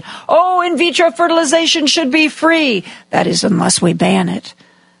presidency. And, oh, in vitro fertilization should be free. That is, unless we ban it.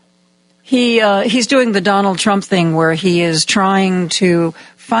 He's doing the Donald Trump thing where he is trying to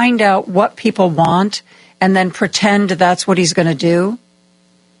find out what people want and then pretend that's what he's going to do.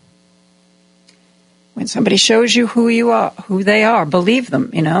 When somebody shows you who they are, believe them,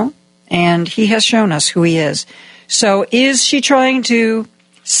 And he has shown us who he is. So is she trying to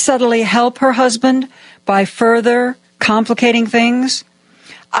subtly help her husband by further complicating things?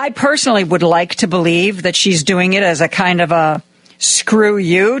 I personally would like to believe that she's doing it as a kind of a screw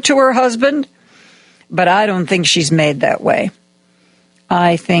you to her husband, but I don't think she's made that way.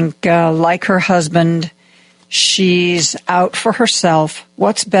 I think, like her husband, she's out for herself.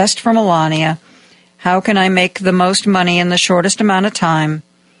 What's best for Melania? How can I make the most money in the shortest amount of time?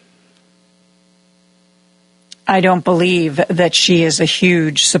 I don't believe that she is a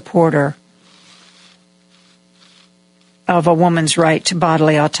huge supporter of a woman's right to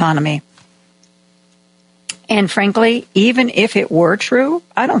bodily autonomy. And frankly, even if it were true,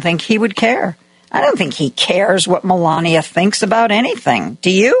 I don't think he would care. I don't think he cares what Melania thinks about anything.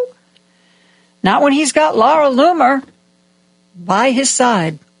 Do you? Not when he's got Laura Loomer by his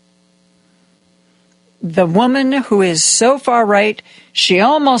side. The woman who is so far right, she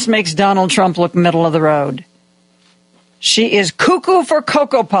almost makes Donald Trump look middle of the road. She is cuckoo for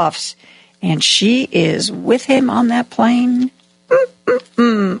Cocoa Puffs. And she is with him on that plane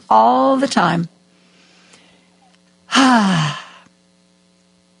all the time.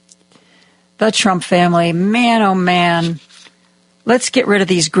 The Trump family, man, oh man. Let's get rid of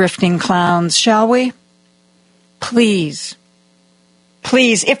these grifting clowns, shall we? Please.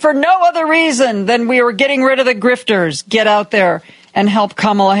 Please, if for no other reason than we are getting rid of the grifters, get out there and help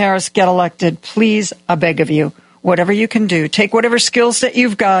Kamala Harris get elected. Please, I beg of you. Whatever you can do, take whatever skill set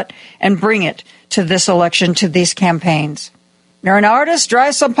you've got and bring it to this election, to these campaigns. You're an artist, draw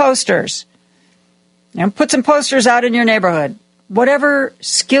some posters. And put some posters out in your neighborhood. Whatever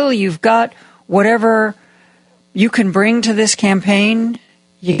skill you've got, whatever you can bring to this campaign,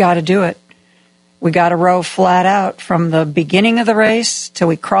 you got to do it. We got to row flat out from the beginning of the race till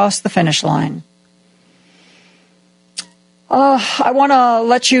we cross the finish line. I want to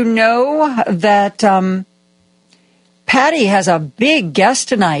let you know that Patty has a big guest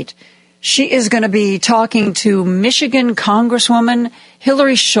tonight. She is going to be talking to Michigan Congresswoman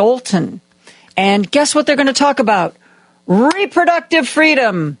Hillary Scholten. And guess what they're going to talk about? Reproductive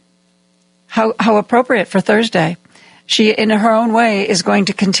freedom. How appropriate for Thursday. She, in her own way, is going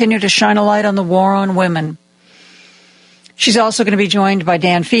to continue to shine a light on the war on women. She's also going to be joined by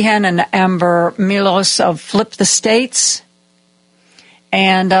Dan Feehan and Amber Milos of Flip the States.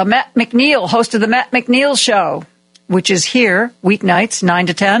 And Matt McNeil, host of the Matt McNeil Show, which is here weeknights 9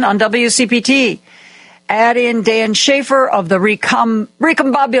 to 10 on WCPT. Add in Dan Schaefer of the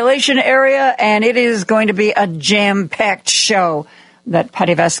recombobulation area, and it is going to be a jam-packed show that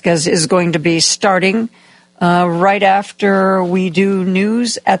Patty Vasquez is going to be starting right after we do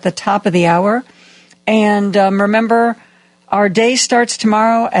news at the top of the hour. And remember, our day starts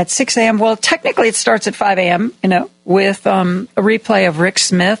tomorrow at 6 a.m. Well, technically it starts at 5 a.m., with a replay of Rick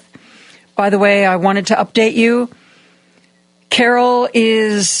Smith. By the way, I wanted to update you. Carol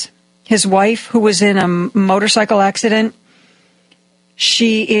is his wife, who was in a motorcycle accident.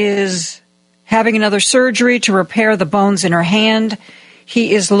 She is having another surgery to repair the bones in her hand.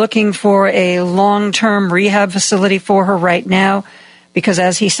 He is looking for a long-term rehab facility for her right now because,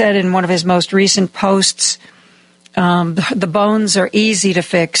 as he said in one of his most recent posts, the bones are easy to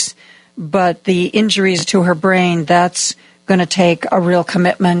fix, but the injuries to her brain, that's going to take a real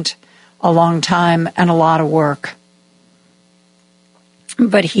commitment, a long time, and a lot of work.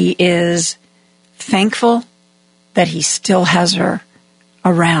 But he is thankful that he still has her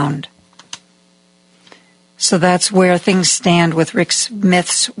around. So that's where things stand with Rick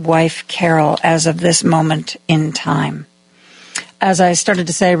Smith's wife, Carol, as of this moment in time. As I started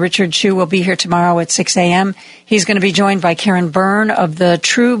to say, Richard Chu will be here tomorrow at 6 a.m. He's going to be joined by Karen Byrne of the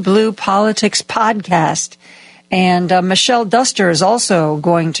True Blue Politics podcast. And Michelle Duster is also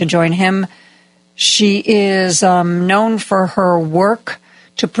going to join him. She is known for her work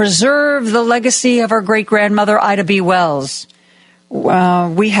to preserve the legacy of her great-grandmother, Ida B. Wells.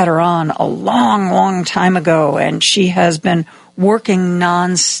 We had her on a long, long time ago, and she has been working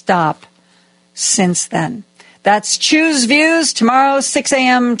nonstop since then. That's Choose Views tomorrow, 6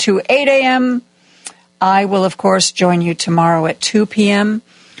 a.m. to 8 a.m. I will, of course, join you tomorrow at 2 p.m.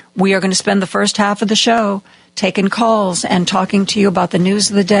 We are going to spend the first half of the show taking calls and talking to you about the news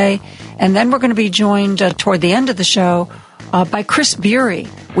of the day. And then we're going to be joined toward the end of the show by Chris Bury.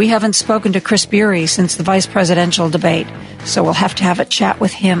 We haven't spoken to Chris Bury since the vice presidential debate, so we'll have to have a chat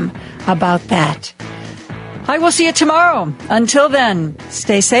with him about that. I will see you tomorrow. Until then,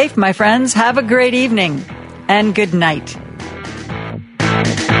 stay safe, my friends. Have a great evening, and good night.